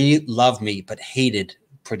 He loved me but hated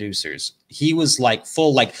producers. He was like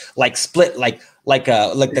full like split like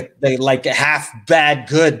a half bad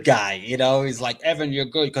good guy. He's like, Evan, you're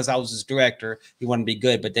good, because I was his director. He wanted to be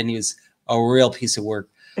good, but then he was a real piece of work.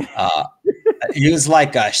 He was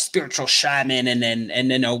like a spiritual shaman, and then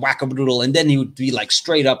a wackadoodle, and then he would be like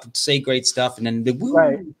straight up say great stuff, and then woo.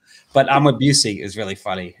 Right. But I'm with Busey is really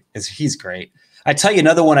funny. He's great. I tell you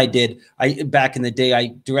another one I did. Back in the day,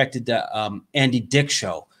 I directed the Andy Dick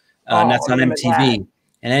show, and that's on MTV.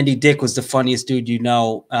 And Andy Dick was the funniest dude,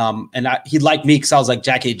 and he liked me because I was like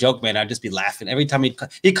Jackie Joke Man. I'd just be laughing every time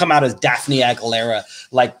he'd come out as Daphne Aguilera,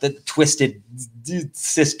 like the twisted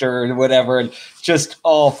sister or whatever, and just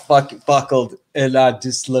all fucking buckled. And I'd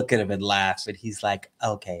just look at him and laugh. And he's like,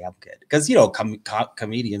 "Okay, I'm good," because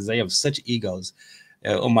comedians, they have such egos.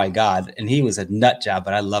 Oh my God! And he was a nut job,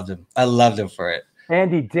 but I loved him. I loved him for it.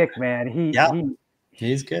 Andy Dick, man, he's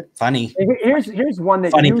good, funny. Here's one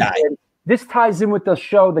that funny you guy. did. This ties in with the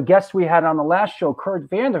show. The guest we had on the last show, Kurt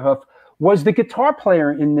Vanderhoof, was the guitar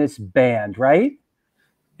player in this band, right?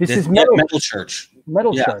 This is Metal Church.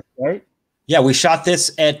 Metal Church, right? Yeah, we shot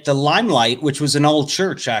this at the Limelight, which was an old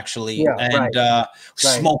church actually, and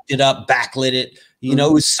smoked it up, backlit it. You know,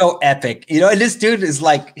 it was so epic. You know, and this dude is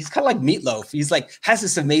like, he's kind of like Meatloaf. He's like has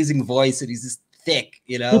this amazing voice, and he's just thick.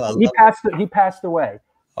 You know, he passed away.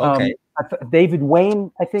 Okay. David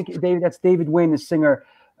Wayne, I think that's David Wayne, the singer.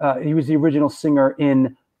 He was the original singer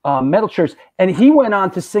in Metal Church, and he went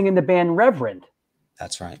on to sing in the band Reverend.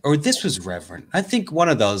 That's right. Or this was Reverend. I think one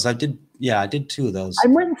of those. I did. Yeah, I did 2 of those. I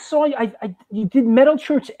went and saw you. You did Metal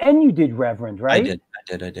Church and you did Reverend, right?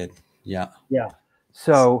 I did. Yeah. Yeah.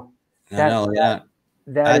 So I know that.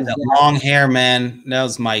 I had that long hair, man. That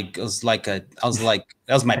was my. It was like a. I was like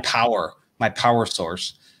that was my power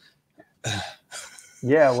source.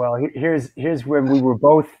 Yeah. Well, here's when we were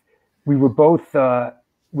both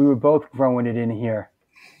growing it in here.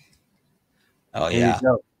 Oh yeah.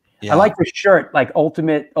 I like the shirt, like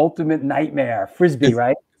ultimate nightmare frisbee,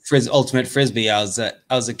 right? Ultimate frisbee. I was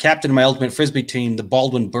a captain of my ultimate frisbee team, the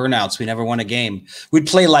Baldwin Burnouts. We never won a game. We'd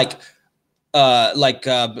play like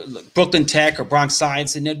Brooklyn Tech or Bronx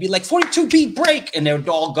Science, and it'd be like 42 beat break, and they would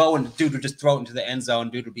all go, and the dude would just throw it into the end zone.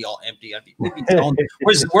 Dude would be all empty.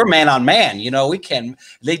 We're man on man. You know,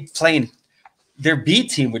 they playing their B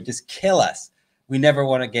team would just kill us. We never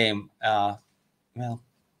won a game. Well,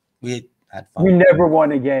 we had fun. We never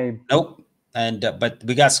won a game. Nope. And but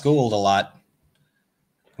we got schooled a lot.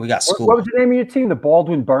 We got schooled. What was the name of your team? The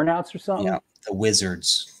Baldwin Burnouts or something? Yeah, the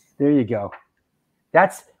Wizards. There you go.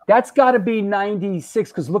 That's got to be 96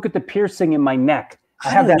 because look at the piercing in my neck.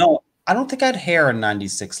 I don't know. I don't think I had hair in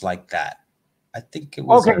 96 like that. I think it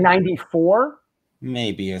was 94.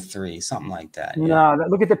 Maybe a 3, something like that. No,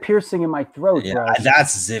 look at the piercing in my throat. Yeah, bro.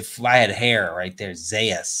 that's as if I had hair right there.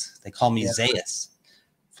 Zeus. They call me Zeus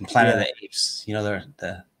from Planet of the Apes. You know,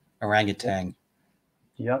 the orangutan.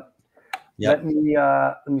 Yep. Let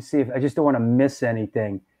me see if I just don't want to miss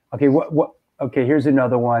anything. Okay, okay, here's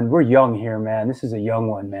another one. We're young here, man. This is a young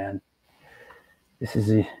one, man.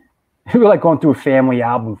 We're like going through a family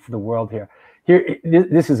album for the world here.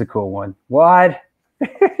 This is a cool one. What?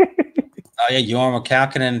 Oh yeah, Jorma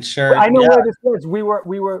Kaukonen shirt. I know where this was. We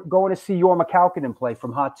were going to see Jorma Kaukonen play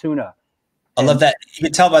from Hot Tuna. I love that. You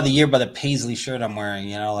can tell by the year by the paisley shirt I'm wearing.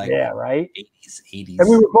 You know, like right. 80s. And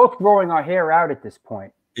we were both growing our hair out at this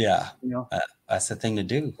point. Yeah, you know, that's the thing to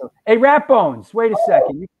do. Hey, Rat Bones, wait a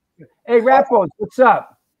second. Hey, Rat Bones, what's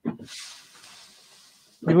up? You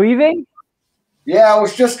leaving? Yeah, I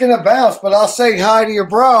was just gonna bounce, but I'll say hi to your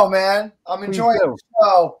bro, man. I'm enjoying the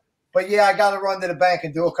show. But yeah, I got to run to the bank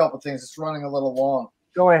and do a couple things. It's running a little long.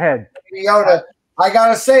 Go ahead. Yoda, I got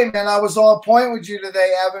to say, man, I was on point with you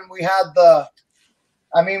today, Evan. We had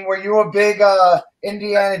were you a big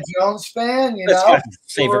Indiana Jones fan? You know? My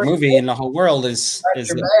favorite movie in the whole world is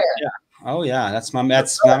your man. Yeah. Oh yeah, that's my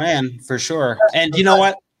man for sure. And you know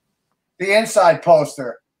what? The inside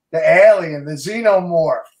poster, the alien, the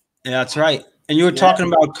xenomorph. Yeah, that's right. And you were talking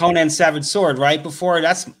about Conan Savage Sword, right? Before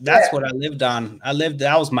that's what I lived on.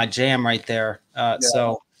 That was my jam right there.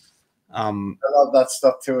 So I love that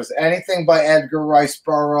stuff too. Is anything by Edgar Rice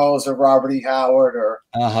Burroughs or Robert E. Howard or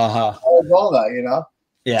all that, you know?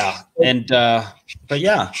 Yeah. And but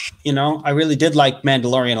yeah, you know, I really did like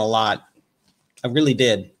Mandalorian a lot. I really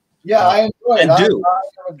did. Yeah, I enjoy it.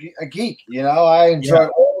 I'm a geek, you know. I enjoy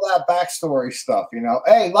all that backstory stuff, you know.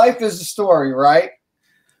 Hey, life is a story, right?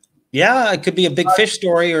 Yeah, it could be a big fish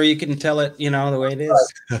story, or you can tell it, you know, the way it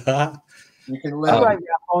is. You can live.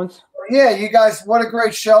 Yeah, you guys, what a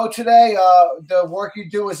great show today. The work you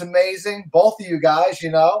do is amazing, both of you guys, you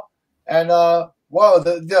know. And whoa,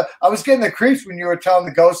 I was getting the creeps when you were telling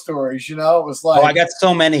the ghost stories, you know. It was like, I got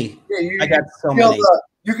so many. Yeah, I got so many.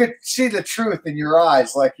 You could see the truth in your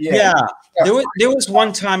eyes, like There was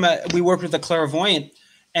one time we worked with a clairvoyant,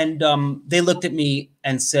 and they looked at me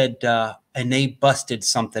and said, and they busted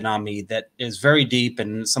something on me that is very deep,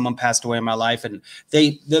 and someone passed away in my life, and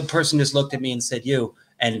the person just looked at me and said, "You,"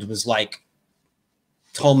 and it was like,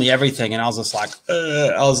 told me everything, and I was just like,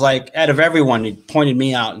 I was like, out of everyone, he pointed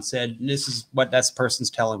me out and said, "This is what that person's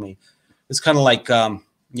telling me." It's kind of like,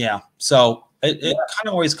 So it kind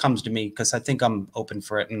of always comes to me because I think I'm open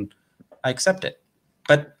for it and I accept it,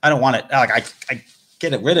 but I don't want it. Like I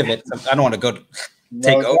get rid of it. I don't want to go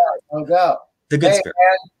take over. No doubt. The good spirit.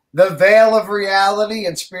 Man, the veil of reality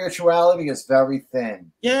and spirituality is very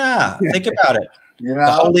thin. Yeah, think about it. You know,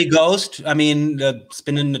 the Holy Ghost. I mean, it's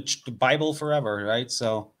been in the Bible forever, right?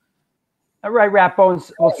 So, all right, Rat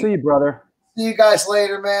Bones. We'll see you, brother. See you guys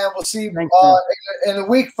later, man. We'll see you in a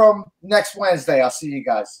week from next Wednesday. I'll see you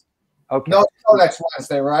guys. Okay. No show next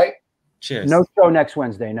Wednesday, right? Cheers. No show next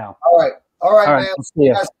Wednesday. No. All right, man. We'll see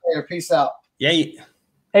you guys later. Peace out. Yeah.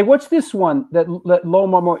 Hey, what's this one that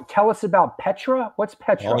Loma More? Tell us about Petra. What's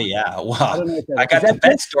Petra? Oh yeah, I well, don't know what that I is. got Is the that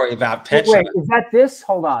best this? story about Wait, Petra. is that this?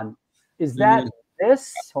 Hold on. Is that Mm.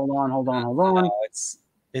 this? Hold on. No,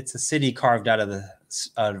 it's a city carved out of the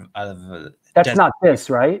That's desert. not this,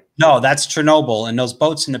 right? No, that's Chernobyl, and those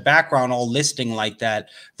boats in the background all listing like that.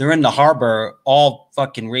 They're in the harbor, all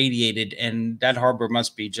fucking radiated, and that harbor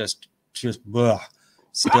must be just ugh,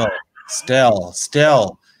 still.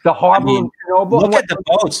 The harbor in Chernobyl. Look at the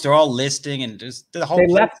boats; they're all listing, and just the whole They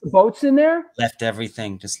place left the boats in there. left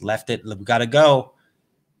everything, just left it. We gotta go.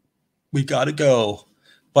 We gotta go.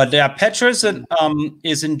 But Petra is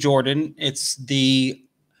in Jordan. It's the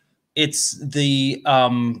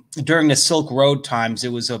during the Silk Road times,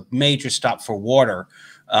 it was a major stop for water.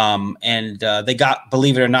 And they got,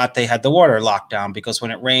 believe it or not, they had the water locked down because when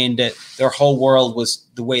it rained, their whole world was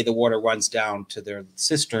the way the water runs down to their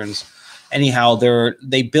cisterns. Anyhow,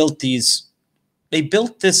 they built this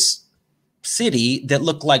city that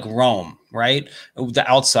looked like Rome, right? The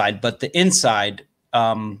outside, but the inside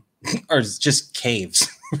are just caves.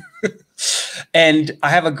 And I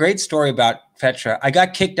have a great story about Petra. I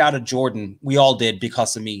got kicked out of Jordan. We all did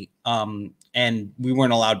because of me. And we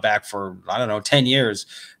weren't allowed back for, I don't know, 10 years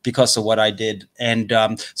because of what I did. And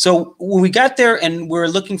so when we got there and we were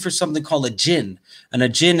looking for something called a jinn, and a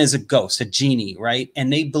jinn is a ghost, a genie, right?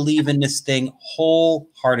 And they believe in this thing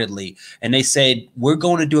wholeheartedly. And they said, we're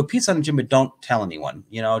going to do a piece on a jinn, but don't tell anyone,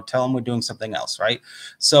 tell them we're doing something else, right?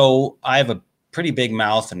 So I have a pretty big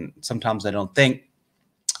mouth and sometimes I don't think.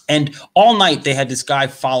 And all night they had this guy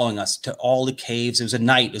following us to all the caves. It was a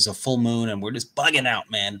night, it was a full moon, and we're just bugging out,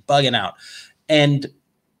 man, bugging out. And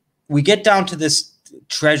we get down to this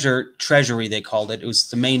treasury, they called it. It was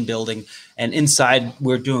the main building. And inside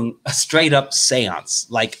we're doing a straight up seance,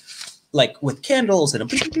 like with candles and a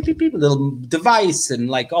beep, beep, beep, beep, little device and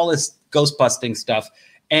like all this ghost busting stuff.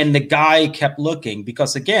 And the guy kept looking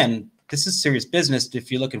because, again, this is serious business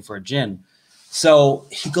if you're looking for a jinn. So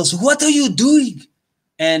he goes, "What are you doing?"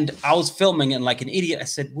 And I was filming and like an idiot, I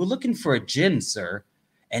said, "We're looking for a jinn, sir."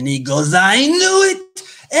 And he goes, "I knew it.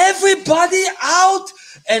 Everybody out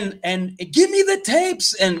and give me the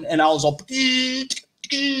tapes." And I was all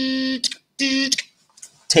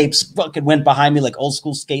tapes fucking went behind me like old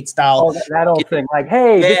school skate style. Oh, that old thing. Like,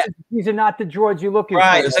 hey, these are not the droids you're looking for.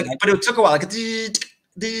 Right. It was like, but it took a while. Like,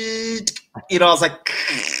 I was like,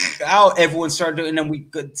 out. Everyone started doing, and then we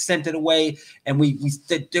sent it away, and we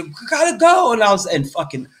said, "We gotta go." And I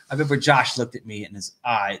remember Josh looked at me in his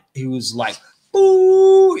eye. He was like,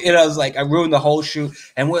 "Boo!" And I was like, I ruined the whole shoot,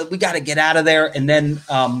 and we got to get out of there. And then,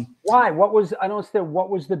 why? I don't understand. What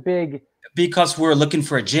was the big? Because we're looking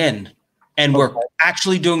for a jinn, and we're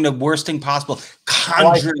actually doing the worst thing possible,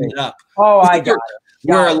 conjuring it up. Oh, I got it.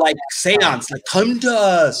 We're like seance, like come to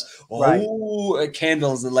us. Oh,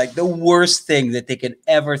 candles are like the worst thing that they could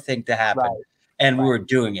ever think to happen. Right. And we were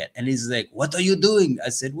doing it. And he's like, "What are you doing?" I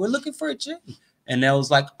said, "We're looking for a jinn." And I was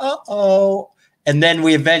like, "Uh-oh." And then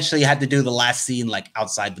we eventually had to do the last scene like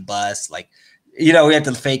outside the bus. Like, we had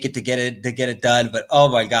to fake it to get it done. But oh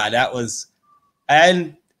my God, that was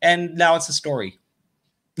and now it's a story.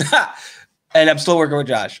 And I'm still working with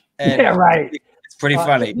Josh. And yeah, right. Pretty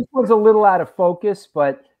funny. This one's a little out of focus,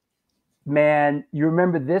 but man, you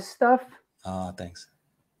remember this stuff? Oh, thanks.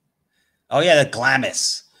 Oh yeah, the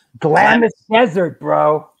Glamis Desert,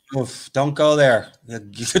 bro. Oof, don't go there.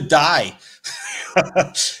 You could die.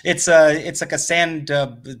 It's like a sand.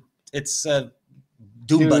 It's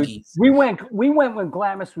doom buggies. We went when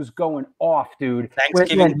Glamis was going off, dude.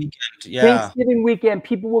 Thanksgiving weekend. Yeah. Thanksgiving weekend,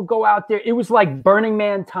 people would go out there. It was like Burning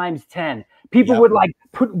Man times 10. People would like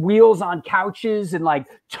put wheels on couches and like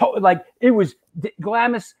it was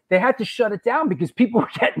Glamis. They had to shut it down because people were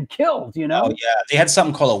getting killed, Oh yeah, they had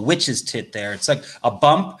something called a witch's tit there. It's like a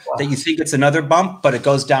bump that you think it's another bump, but it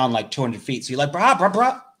goes down like 200 feet. So you're like,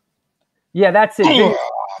 brah. Yeah, that's it.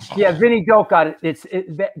 Yeah, Vinny Doak got it. It's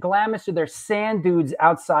Glamis are their sand dudes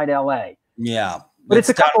outside LA. Yeah, but it's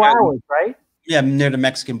a couple hours, right? Yeah, near the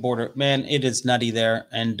Mexican border. Man, it is nutty there,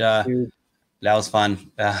 and that was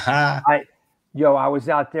fun. I was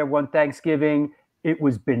out there one Thanksgiving. It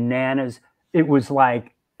was bananas. It was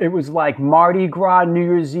like Mardi Gras, New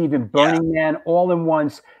Year's Eve, and Burning Man all in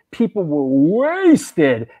once. People were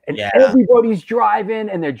wasted, and everybody's driving,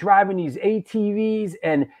 and they're driving these ATVs,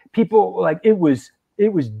 and people it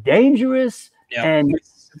was dangerous,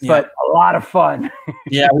 but a lot of fun.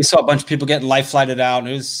 Yeah, we saw a bunch of people getting life flighted out.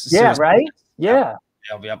 It was right. Yeah.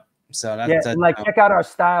 Yep. So check out our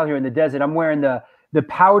style here in the desert. I'm wearing the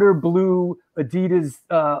powder blue Adidas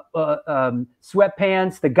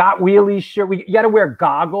sweatpants, the Got Wheelies shirt. You got to wear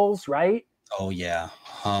goggles, right? Oh yeah.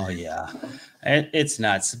 Oh yeah, it's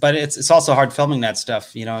nuts, but it's also hard filming that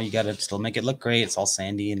stuff. You know, you got to still make it look great. It's all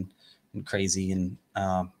sandy and crazy, and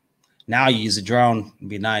now you use a drone. It'd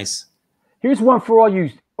be nice. Here's one for all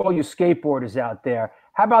you skateboarders out there.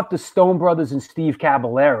 How about the Stone Brothers and Steve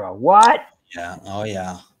Caballero? What? Yeah. Oh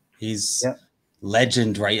yeah. He's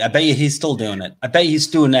legend, right? I bet you he's still doing it. I bet he's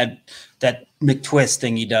doing that McTwist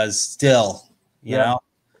thing he does still. You know.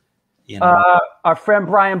 Our friend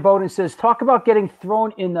Brian Bowden says, talk about getting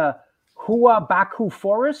thrown in the Hua Baku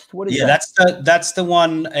forest. What is that? That's the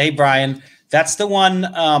one. Hey Brian, that's the one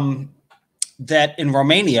that in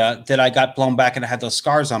Romania that I got blown back and I had those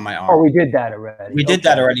scars on my arm. Oh, we did that already. We did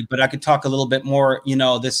that already, but I could talk a little bit more. You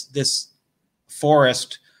know, this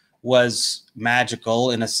forest was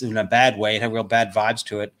magical in a bad way. It had real bad vibes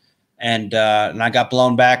to it, and I got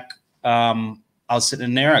blown back. I was sitting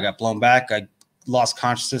in there. I got blown back. I lost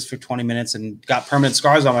consciousness for 20 minutes and got permanent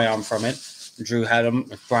scars on my arm from it. Drew had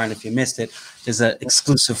them. Brian, if you missed it, there's an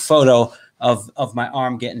exclusive photo of my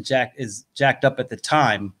arm getting jacked up at the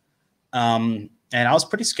time. And I was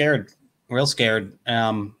pretty scared, real scared.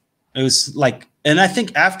 It was like, and I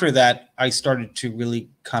think after that, I started to really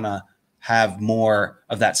kind of have more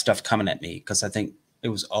of that stuff coming at me, because I think I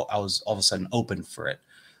was all of a sudden open for it.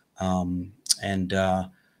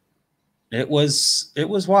 It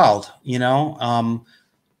was wild, you know.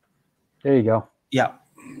 There you go. Yep.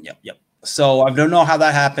 So I don't know how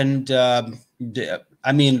that happened.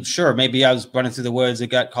 I mean, sure, maybe I was running through the woods, it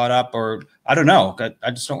got caught up, or I don't know.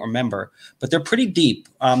 I just don't remember. But they're pretty deep.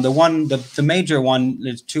 The major one,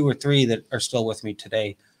 there's 2 or 3 that are still with me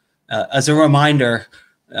today, as a reminder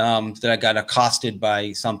that I got accosted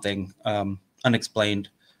by something unexplained.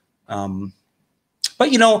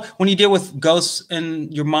 But you know, when you deal with ghosts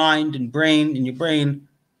in your mind and your brain,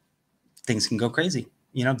 things can go crazy.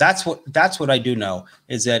 You know, that's what I do know,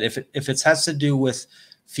 is that if it has to do with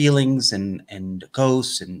feelings and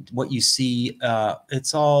ghosts and what you see,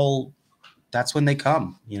 it's all, that's when they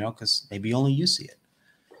come, you know, because maybe only you see it.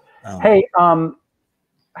 Hey, how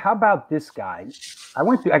about this guy?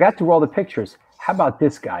 I got through all the pictures. How about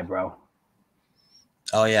this guy, bro?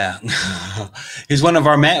 Oh yeah, he's one of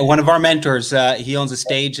our mentors. He owns a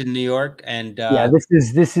stage in New York, and yeah, this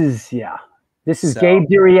is Gabe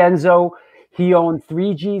DiRienzo. He owned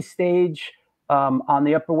 3G Stage on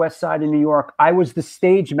the Upper West Side of New York. I was the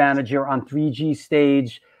stage manager on 3G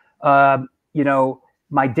Stage. You know,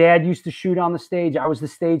 my dad used to shoot on the stage. I was the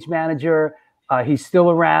stage manager. He's still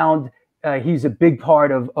around. He's a big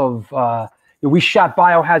part of we shot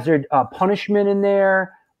Biohazard Punishment in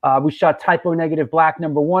there. We shot Typo Negative Black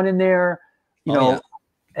 #1 in there. You know,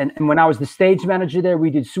 and when I was the stage manager there, we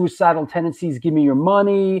did Suicidal Tendencies, Give Me Your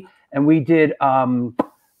Money. And we did,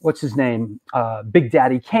 what's his name? Big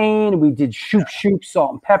Daddy Kane. We did Shoop Shoop,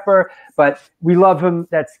 Salt and Pepper. But we love him.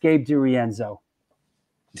 That's Gabe DiRienzo.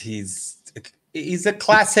 He's a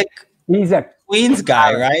classic. He's a Queens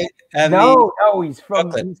guy, right? No, he's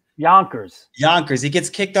from Yonkers. Yonkers. He gets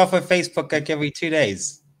kicked off of Facebook like every 2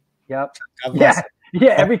 days. Yep. Yeah.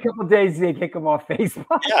 Every couple of days they kick him off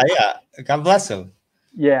Facebook. Yeah. God bless him.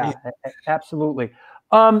 Yeah, absolutely.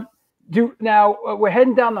 Now we're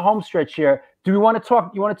heading down the home stretch here. Do we want to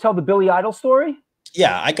talk? You want to tell the Billy Idol story?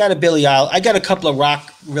 Yeah, I got a Billy Idol. I got a couple of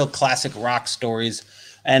real classic rock stories,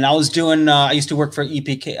 and I was doing. I used to work for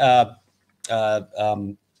EPK,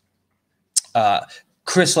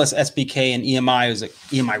 Chrysalis, SBK, and EMI. It was an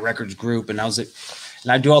EMI Records group, and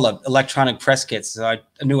I do all the electronic press kits. So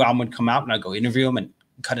a new album would come out, and I'd go interview them and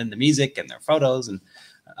cut in the music and their photos. And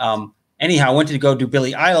anyhow, I went to go do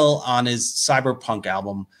Billy Idol on his Cyberpunk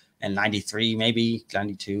album. And 93, maybe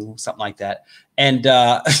 92, something like that. And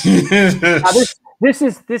this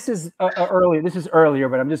is earlier. This is earlier,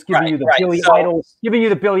 but I'm just giving you the Billy Idol, giving you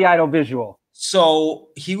the Billy Idol visual. So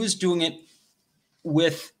he was doing it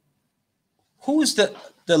with, who was the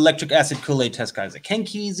Electric Acid Kool-Aid test guys? Ken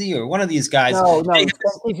Kesey or one of these guys? No,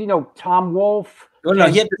 Tom Wolfe. No,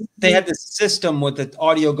 they had this system with the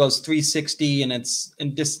audio goes 360 and it's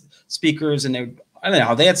in just speakers, and I don't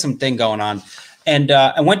know, they had some thing going on. And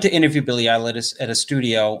I went to interview Billy Idol at a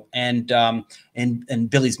studio, and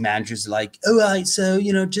Billy's manager's like, all right, so,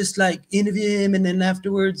 you know, just like interview him, and then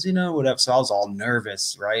afterwards, you know, whatever. So I was all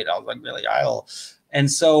nervous, right? I was like, Billy Idol. And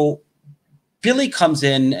so Billy comes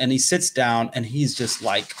in and he sits down and he's just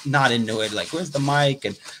like not into it. Like, where's the mic?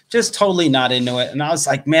 And just totally not into it. And I was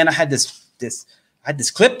like, man, I had this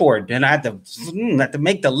clipboard and I had to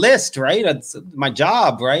make the list, right? It's my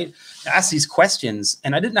job, right? Ask these questions.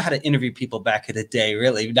 And I didn't know how to interview people back in the day,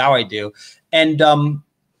 really. Now I do. And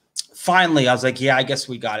finally I was like, yeah, I guess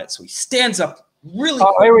we got it. So he stands up really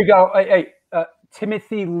quick. Here we go. Hey,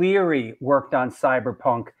 Timothy Leary worked on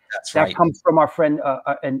Cyberpunk. That's that right. comes from our friend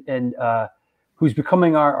and who's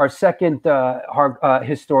becoming our second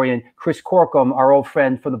historian, Chris Corkum, our old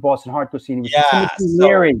friend from the Boston hardcore scene. It was Timothy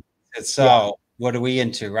Leary. So what are we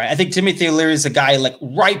into, right? I think Timothy Leary is a guy, like,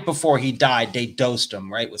 right before he died, they dosed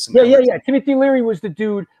him, right? With some yeah. Timothy Leary was the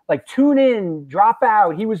dude, like, tune in, drop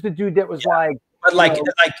out. He was the dude that was like, but like,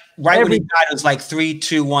 right when he died, it was like 3,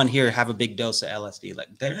 2, 1. Here, have a big dose of LSD. Like,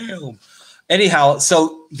 damn. Anyhow,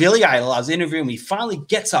 so Billy Idol, I was interviewing him. He finally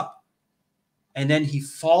gets up, and then he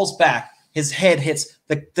falls back. His head hits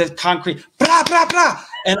the concrete, blah, blah, blah.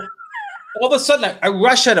 And all of a sudden, I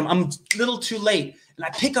rush at him. I'm a little too late. And I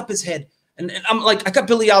pick up his head. And I'm like, I got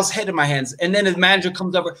Billy Idol's head in my hands. And then his manager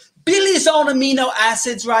comes over. Billy's on amino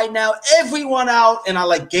acids right now. Everyone out. And I,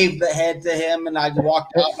 like, gave the head to him. And I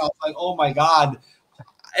walked out. And I was like, oh, my God.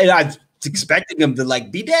 And I was expecting him to, like,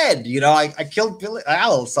 be dead. You know, I killed Billy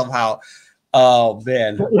Idol somehow. Oh,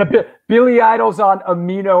 man. Yeah, Billy Idol's on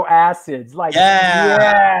amino acids. Like,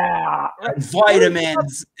 yeah.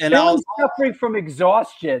 Vitamins. And I was suffering from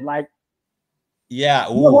exhaustion. Like, yeah.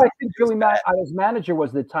 You know who I think Billy Idol's manager was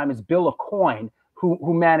at the time is Bill Aucoin,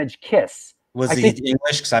 who managed Kiss. Was he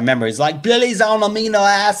English? Because I remember he's like, Billy's on amino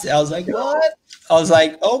acid. I was like, what? I was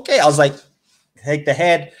like, okay. I was like, take the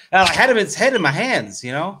head. And I had his head in my hands,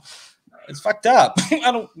 you know? It's fucked up.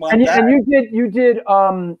 I don't want that.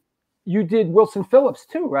 And you did Wilson Phillips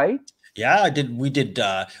too, right? Yeah, I did. We did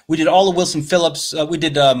all of Wilson Phillips. We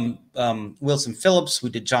did Wilson Phillips. We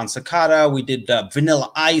did John Cicada. We did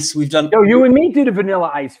Vanilla Ice. We've done. Yo, you and me did a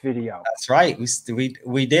Vanilla Ice video. That's right.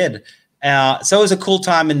 We did. So it was a cool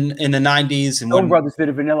time in the 90s. And Stone Brothers did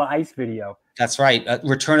a Vanilla Ice video. That's right.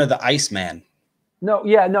 Return of the Iceman. No,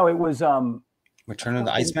 it was Return of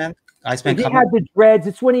the Iceman. Iceman. He had the dreads.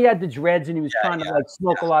 It's when he had the dreads and he was trying to like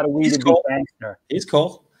smoke a lot of weed and be gangster. He's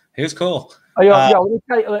cool. He was cool. Oh, let me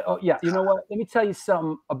tell you. You know what? Let me tell you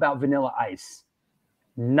something about Vanilla Ice.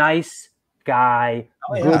 Nice guy,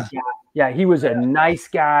 good guy. Yeah, he was a nice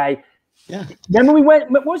guy. Yeah. Remember we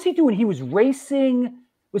went. What was he doing? He was racing.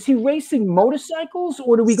 Was he racing motorcycles,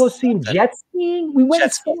 or did we go see him jet skiing? We went.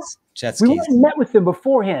 Jet skis. We went and met with him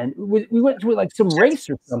beforehand. We went to like some race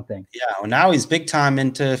or something. Yeah. Well, now he's big time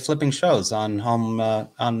into flipping shows on home on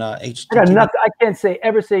HD. I got nothing. I can't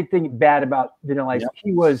ever say anything bad about Vanilla Ice. Yep.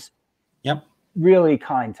 He was. Yep. Really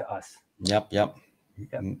kind to us. Yep.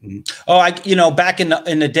 Oh, back in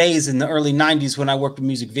the days in the early 90s when I worked with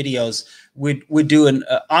music videos, we'd do an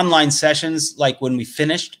online sessions. Like when we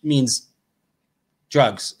finished means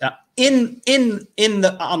drugs in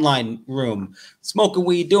the online room, smoking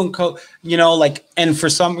weed, doing coke, and for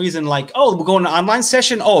some reason, like, oh, we're going to an online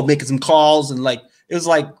session. Oh, making some calls. And like, it was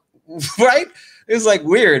like, right. It was like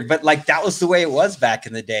weird, but like that was the way it was back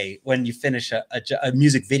in the day when you finish a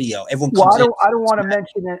music video. Everyone comes in. I don't want to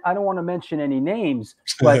mention it. I don't want to mention any names,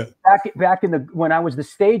 but back in when I was the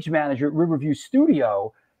stage manager at Riverview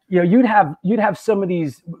Studio, you'd have some of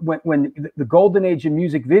these when the golden age of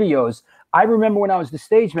music videos. I remember when I was the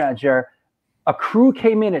stage manager, a crew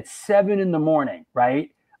came in at 7 a.m,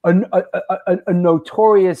 right? A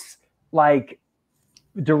notorious like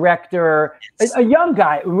director, a young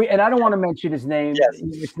guy, and I don't want to mention his name. Yes.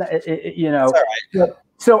 It's not, right.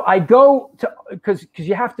 So I go to because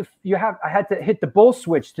I had to hit the bull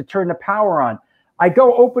switch to turn the power on. I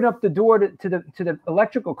go open up the door to the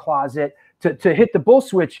electrical closet to hit the bull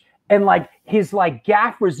switch, and like his like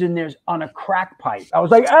gaffer's in there on a crack pipe. I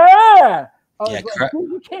was like,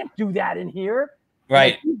 you can't do that in here.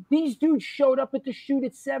 Right. Like, these dudes showed up at the shoot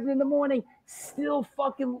at 7 a.m, still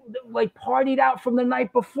fucking like partied out from the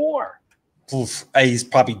night before. Oof, he's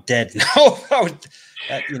probably dead now.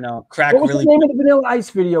 Crack. What was really. The name of the Vanilla Ice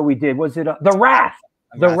video we did? Was it The Wrath?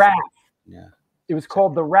 The Wrath. Yeah. It was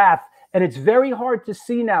called The Wrath, and it's very hard to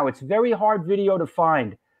see now. It's very hard video to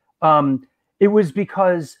find. It was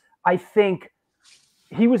because I think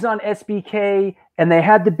he was on SBK, and they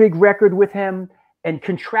had the big record with him. And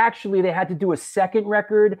contractually, they had to do a second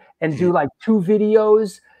record and do like 2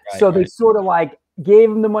 videos. Right, so they sort of like gave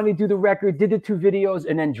him the money to do the record, did the 2 videos,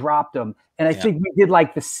 and then dropped them. And I think we did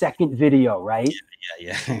like the second video, right?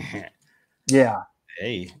 Yeah. Yeah.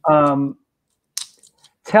 Hey.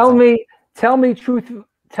 Tell me,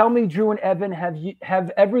 Drew and Evan,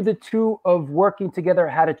 have ever the two of working together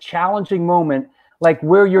had a challenging moment, like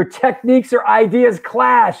where your techniques or ideas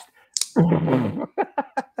clashed?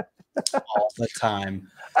 All the time.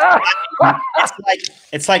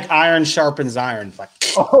 It's like iron sharpens iron. It's like,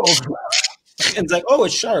 it's like, oh,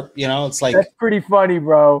 it's sharp. It's like, that's pretty funny,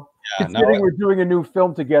 bro. Yeah, Considering we're doing a new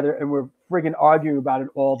film together and we're friggin' arguing about it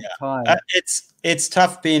all the time. it's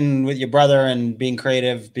tough being with your brother and being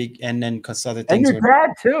creative, and then because other And things your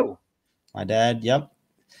dad too. My dad, yep.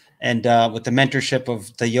 And with the mentorship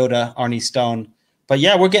of the Yoda, Arnie Stone. But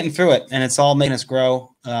yeah, we're getting through it, and it's all making us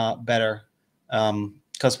grow better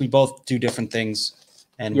because we both do different things,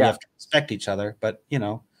 and we have to respect each other. But you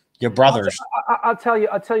know, your brothers. I'll tell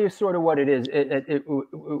you sort of what it is. It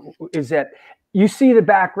is that you see the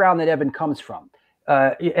background that Evan comes from.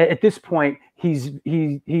 At this point,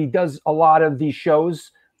 he does a lot of these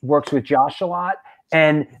shows, works with Josh a lot,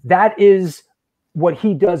 and that is what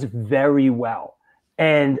he does very well.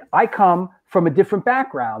 And I come from a different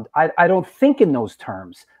background. I don't think in those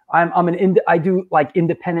terms. I do like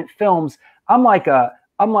independent films. I'm like a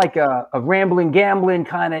rambling, gambling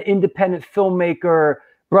kind of independent filmmaker.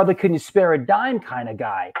 Brother, can you spare a dime kind of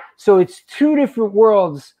guy? So it's two different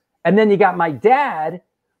worlds. And then you got my dad,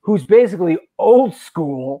 who's basically old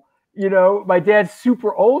school. You know, my dad's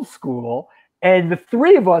super old school. And the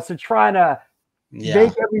three of us are trying to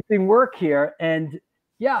make everything work here. And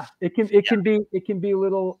yeah, it can be a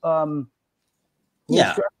little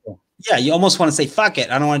stressful. Yeah, you almost want to say fuck it,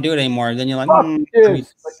 I don't want to do it anymore. And then you're like, but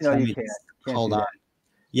you can't hold on.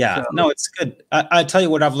 Yeah, no, it's good. I tell you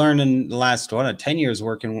what I've learned in the last 10 years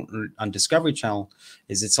working on Discovery Channel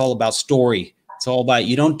is it's all about story. It's all about,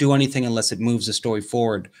 you don't do anything unless it moves the story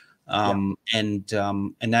forward. And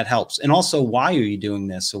that helps. And also, why are you doing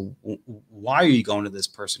this? So why are you going to this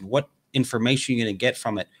person? What information are you going to get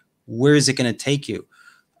from it? Where is it going to take you?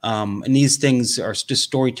 And these things are just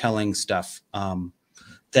storytelling stuff.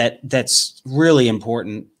 That's really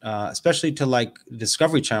important, especially to like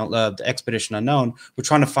Discovery Channel, the Expedition Unknown. We're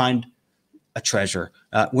trying to find a treasure.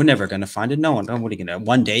 We're never going to find it. No one. What are you going to?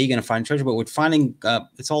 One day you're going to find treasure, but we're finding.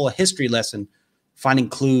 It's all a history lesson, finding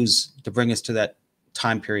clues to bring us to that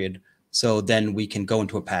time period. So then we can go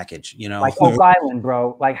into a package. You know, like Oak Island,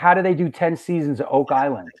 bro. Like, how do they do 10 seasons of Oak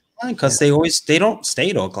Island? Because they don't stay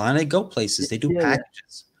at Oak Island. They go places. They do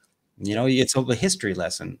packages. You know, it's a history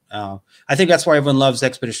lesson. I think that's why everyone loves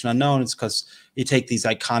Expedition Unknown. It's because you take these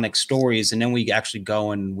iconic stories and then we actually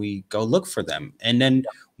go and we go look for them. And then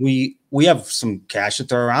we have some cash to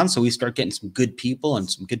throw around. So we start getting some good people and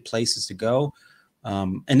some good places to go.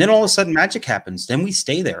 And then all of a sudden magic happens. Then we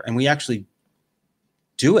stay there and we actually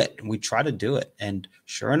do it. We try to do it. And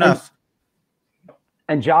sure enough.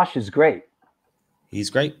 And Josh is great. He's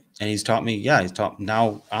great. And he's taught me,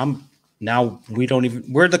 now we don't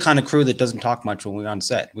even, we're the kind of crew that doesn't talk much when we're on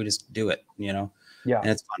set. We just do it, you know? Yeah.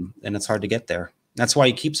 And it's fun and it's hard to get there. That's why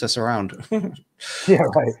he keeps us around. Yeah,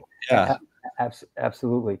 right. Yeah.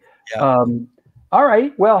 Absolutely. Yeah. All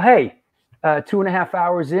right. Well, hey, 2.5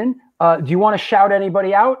 hours in. Do you want to shout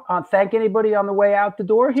anybody out? Thank anybody on the way out the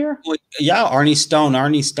door here? Well, yeah, Arnie Stone.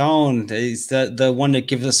 Arnie Stone is the one that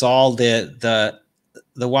gives us all the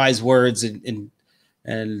wise words and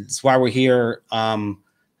it's why we're here.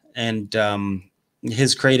 And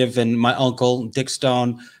his creative and my uncle Dick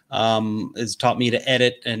Stone has taught me to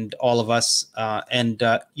edit and all of us. And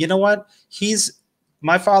you know what? He's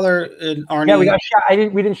my father and Arnie. Yeah,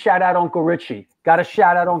 we didn't shout out Uncle Richie. Got to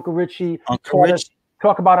shout out Uncle Richie. Uncle Rich.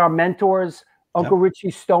 Talk about our mentors, Uncle Richie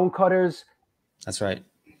Stonecutters. That's right.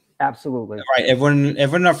 Absolutely. Right. Everyone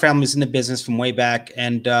in our family is in the business from way back,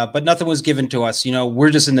 and but nothing was given to us. You know, we're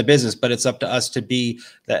just in the business, but it's up to us to be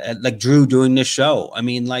like Drew doing this show. I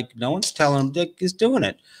mean, like no one's telling him Dick is doing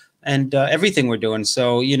it, and everything we're doing.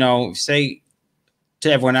 So you know, say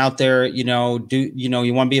to everyone out there, you want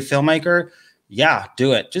to be a filmmaker? Yeah,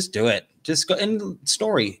 do it. Just do it. Just go in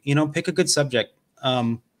story. You know, pick a good subject,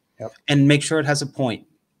 and make sure it has a point.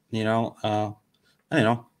 You know, I don't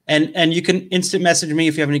know. And you can instant message me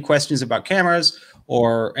if you have any questions about cameras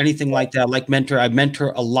or anything like that. Like I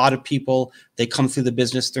mentor a lot of people. They come through the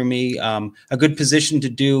business through me. A good position to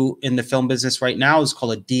do in the film business right now is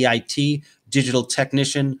called a DIT, digital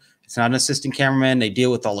technician. It's not an assistant cameraman. They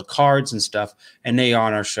deal with all the cards and stuff, and they are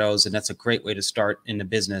on our shows. And that's a great way to start in the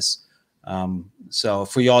business. So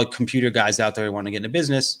for you all computer guys out there who want to get into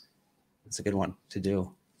business, it's a good one to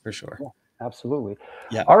do for sure. Yeah, absolutely.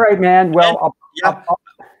 Yeah. All right, man. Well,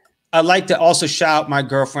 I'd like to also shout my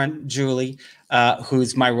girlfriend, Julie,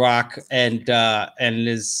 who's my rock and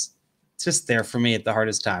is just there for me at the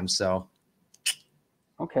hardest time. So.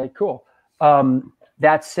 Okay, cool.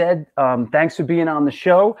 That said, thanks for being on the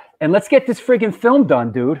show. And let's get this friggin' film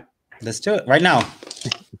done, dude. Let's do it right now.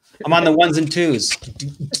 I'm on the 1s and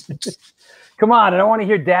 2s. Come on. I don't want to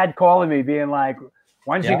hear Dad calling me being like,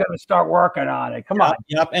 when's you going to start working on it? Come on.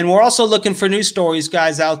 Yep. And we're also looking for new stories,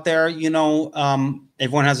 guys, out there. You know,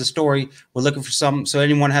 everyone has a story. We're looking for some. So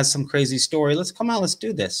anyone has some crazy story, let's come out. Let's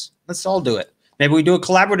do this. Let's all do it. Maybe we do a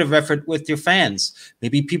collaborative effort with your fans.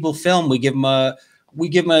 Maybe people film. We give them a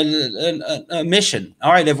mission.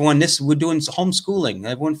 All right, everyone, we're doing homeschooling.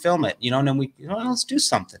 Everyone film it, and then let's do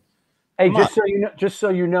something. Hey, just so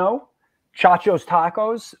you know, Chacho's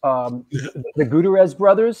Tacos, the Gutierrez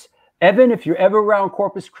brothers. Evan, if you're ever around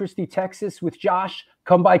Corpus Christi, Texas with Josh,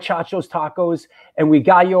 come by Chacho's Tacos, and we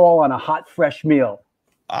got you all on a hot, fresh meal.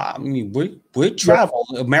 I mean, we travel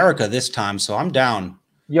America this time, so I'm down.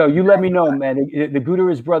 Yo, you let me know, man. The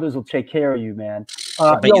Gutierrez brothers will take care of you, man.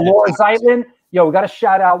 Laura Zeitlin. Yo, we got to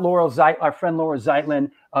shout out our friend Laura Zeitlin.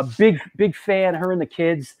 A big fan, her and the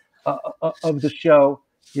kids of the show.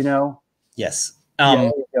 Yes. There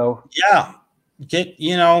you go. Yeah.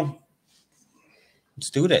 Let's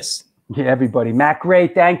do this. Yeah, everybody. Matt Gray,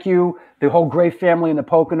 thank you. The whole Gray family in the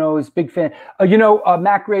Poconos, big fan.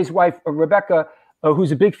 Matt Gray's wife, Rebecca,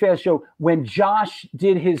 who's a big fan of the show. When Josh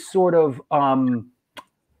did his sort of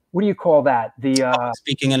what do you call that?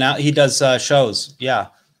 Speaking and out, he does shows. Yeah.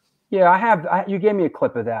 Yeah, I have. You gave me a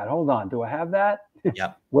clip of that. Hold on. Do I have that?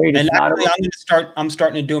 Yeah. Wait, and actually, I'm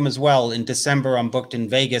starting to do them as well. In December, I'm booked in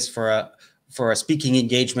Vegas for a speaking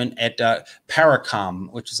engagement at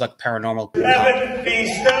Paracom, which is like paranormal. Evan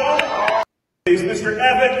B. Stone. Please, Mr.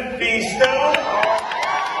 Evan B. Stone.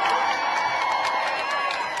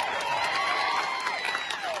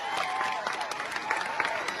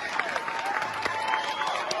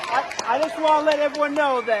 I just want to let everyone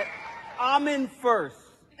know that I'm in first.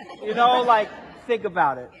 Think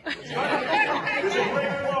about it. There's a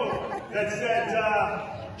great quote that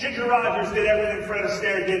said, Ginger Rogers did everything Fred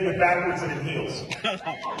Astaire did, but backwards and in heels.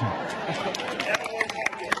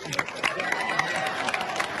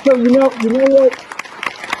 So you know what?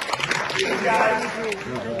 These guys,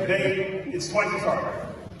 it's 20 hard.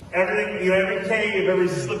 Everything, every cave, every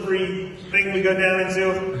slippery thing we go down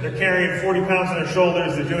into, they're carrying 40 pounds on their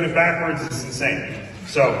shoulders. They're doing it backwards. It's insane.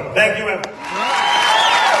 So, thank you, Evan.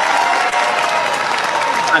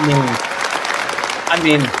 I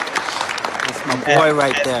mean, that's my boy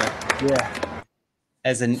right there. Yeah.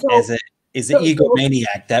 As an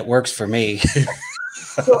egomaniac, that works for me.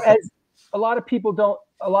 So as a lot of people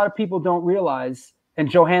don't realize, and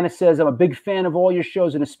Johanna says, I'm a big fan of all your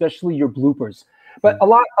shows and especially your bloopers. But a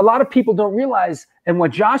lot of people don't realize, and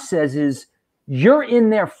what Josh says is, you're in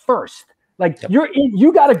there first. Like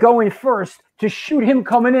you got to go in first to shoot him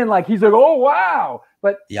coming in. Like he's like, oh wow,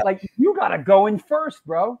 but like you got to go in first,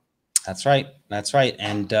 bro. That's right.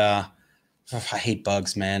 And I hate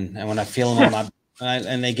bugs, man. And when I feel them,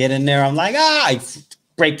 and they get in there, I'm like, I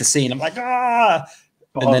break the scene. I'm like, and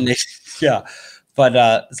then But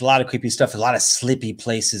there's a lot of creepy stuff. A lot of slippy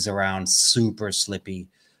places around, super slippy,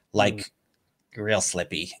 like real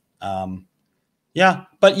slippy.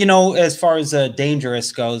 But as far as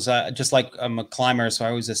dangerous goes, just like I'm a climber, so I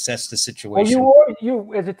always assess the situation. Well,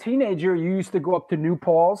 you as a teenager, you used to go up to New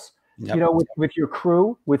Paltz, with your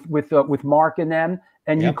crew, with Mark and them,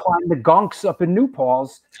 and you climbed the gunks up in New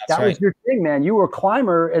Paltz. That was your thing, man. You were a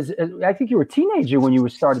climber as I think you were a teenager when you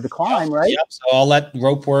started to climb, right? Yep. So all that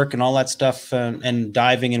rope work and all that stuff, and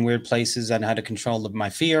diving in weird places, and how to control my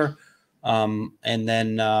fear. And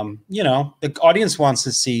then the audience wants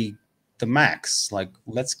to see the max. Like,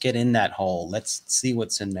 let's get in that hole. Let's see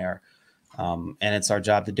what's in there. And it's our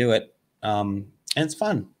job to do it. And it's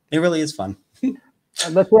fun. It really is fun.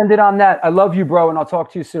 Let's end it on that. I love you, bro, and I'll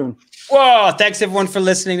talk to you soon. Whoa, thanks everyone for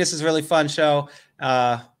listening. This is a really fun show.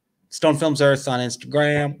 Stone Films Earth on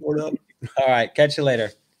Instagram. What up? All right, catch you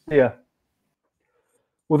later. Yeah.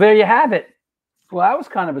 Well, there you have it. Well, that was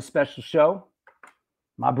kind of a special show.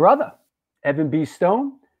 My brother, Evan B.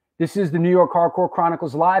 Stone. This is the New York Hardcore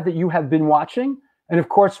Chronicles Live that you have been watching. And of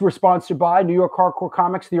course, we're sponsored by New York Hardcore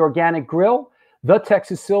Comics, The Organic Grill, The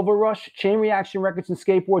Texas Silver Rush, Chain Reaction Records and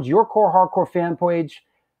Skateboards, Your Core Hardcore fan page,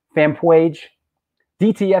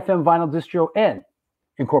 DTFM Vinyl Distro, and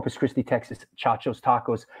in Corpus Christi, Texas, Chacho's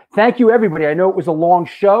Tacos. Thank you, everybody. I know it was a long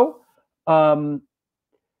show. Thank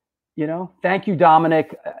you,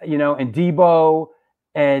 Dominic, and Debo,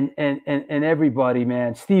 and everybody,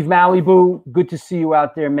 man. Steve Malibu, good to see you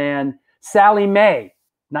out there, man. Sally Mae,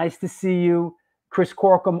 nice to see you. Chris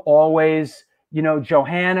Corkum, always.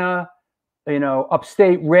 Johanna,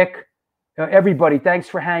 Upstate Rick, everybody, thanks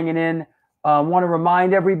for hanging in. Want to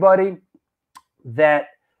remind everybody that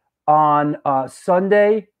on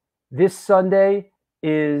this Sunday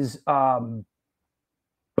is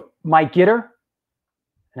Mike Gitter.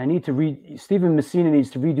 And I need to Stephen Messina needs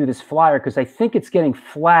to redo this flyer because I think it's getting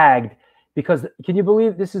flagged because, can you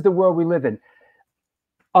believe this is the world we live in?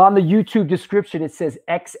 On the YouTube description, it says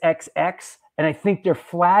XXX, and I think they're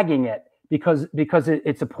flagging it because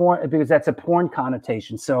it's a porn, because that's a porn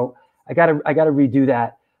connotation. So I gotta redo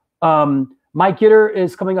that. Mike Gitter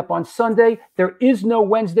is coming up on Sunday. There is no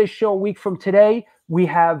Wednesday show a week from today. We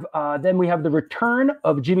have the return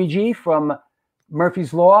of Jimmy G from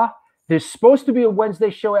Murphy's Law. There's supposed to be a Wednesday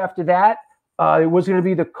show after that. It was going to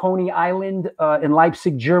be the Coney Island in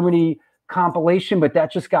Leipzig, Germany compilation, but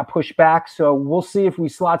that just got pushed back. So we'll see if we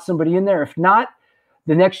slot somebody in there. If not,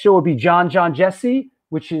 the next show will be John Jesse,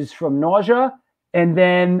 which is from Nausea. And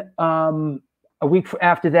then a week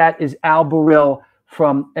after that is Al Burrill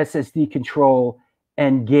from SSD Control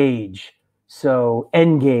Engage. So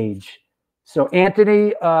Engage. So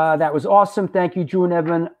Anthony, that was awesome. Thank you, Drew and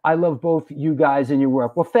Evan. I love both you guys and your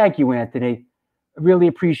work. Well, thank you, Anthony. I really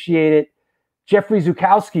appreciate it. Jeffrey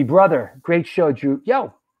Zukowski, brother, great show, Drew.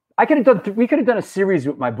 Yo, we could have done a series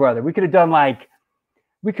with my brother. We could have done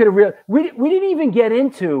we didn't even get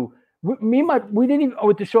into with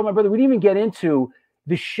the show with my brother. We didn't even get into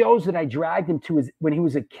the shows that I dragged him to when he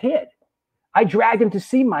was a kid. I dragged him to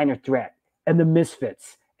see Minor Threat and the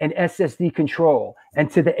Misfits and SSD Control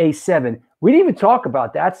and to the A7. We didn't even talk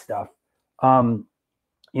about that stuff.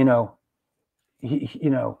 He didn't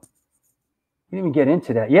even get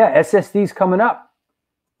into that. Yeah, SSD's coming up.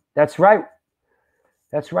 That's right.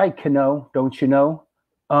 That's right, Kano. Don't you know?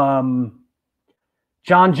 John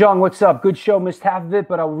Jung, what's up? Good show. Missed half of it,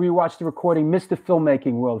 but I'll rewatch the recording. Missed the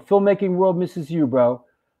filmmaking world. Filmmaking world misses you, bro.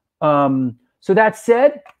 So that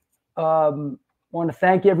said, want to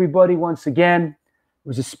thank everybody once again. It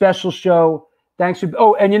was a special show. Thanks for.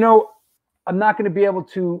 Oh, and I'm not going to be able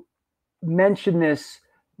to mention this,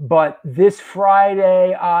 but this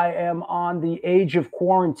Friday I am on the Age of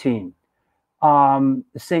Quarantine, the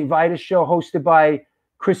St. Vitus show hosted by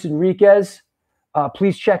Chris Enriquez.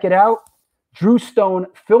 Please check it out. Drew Stone,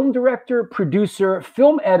 film director, producer,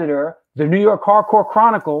 film editor, the New York Hardcore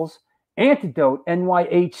Chronicles, Antidote,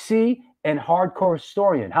 NYHC, and hardcore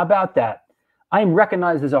historian. How about that? I am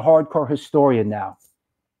recognized as a hardcore historian now.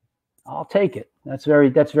 I'll take it. That's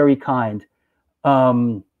very kind.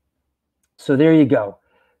 So there you go.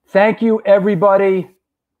 Thank you, everybody.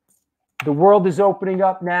 The world is opening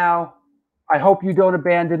up now. I hope you don't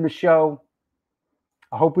abandon the show.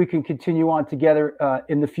 I hope we can continue on together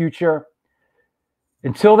in the future.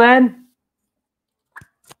 Until then,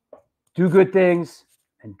 do good things,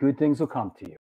 and good things will come to you.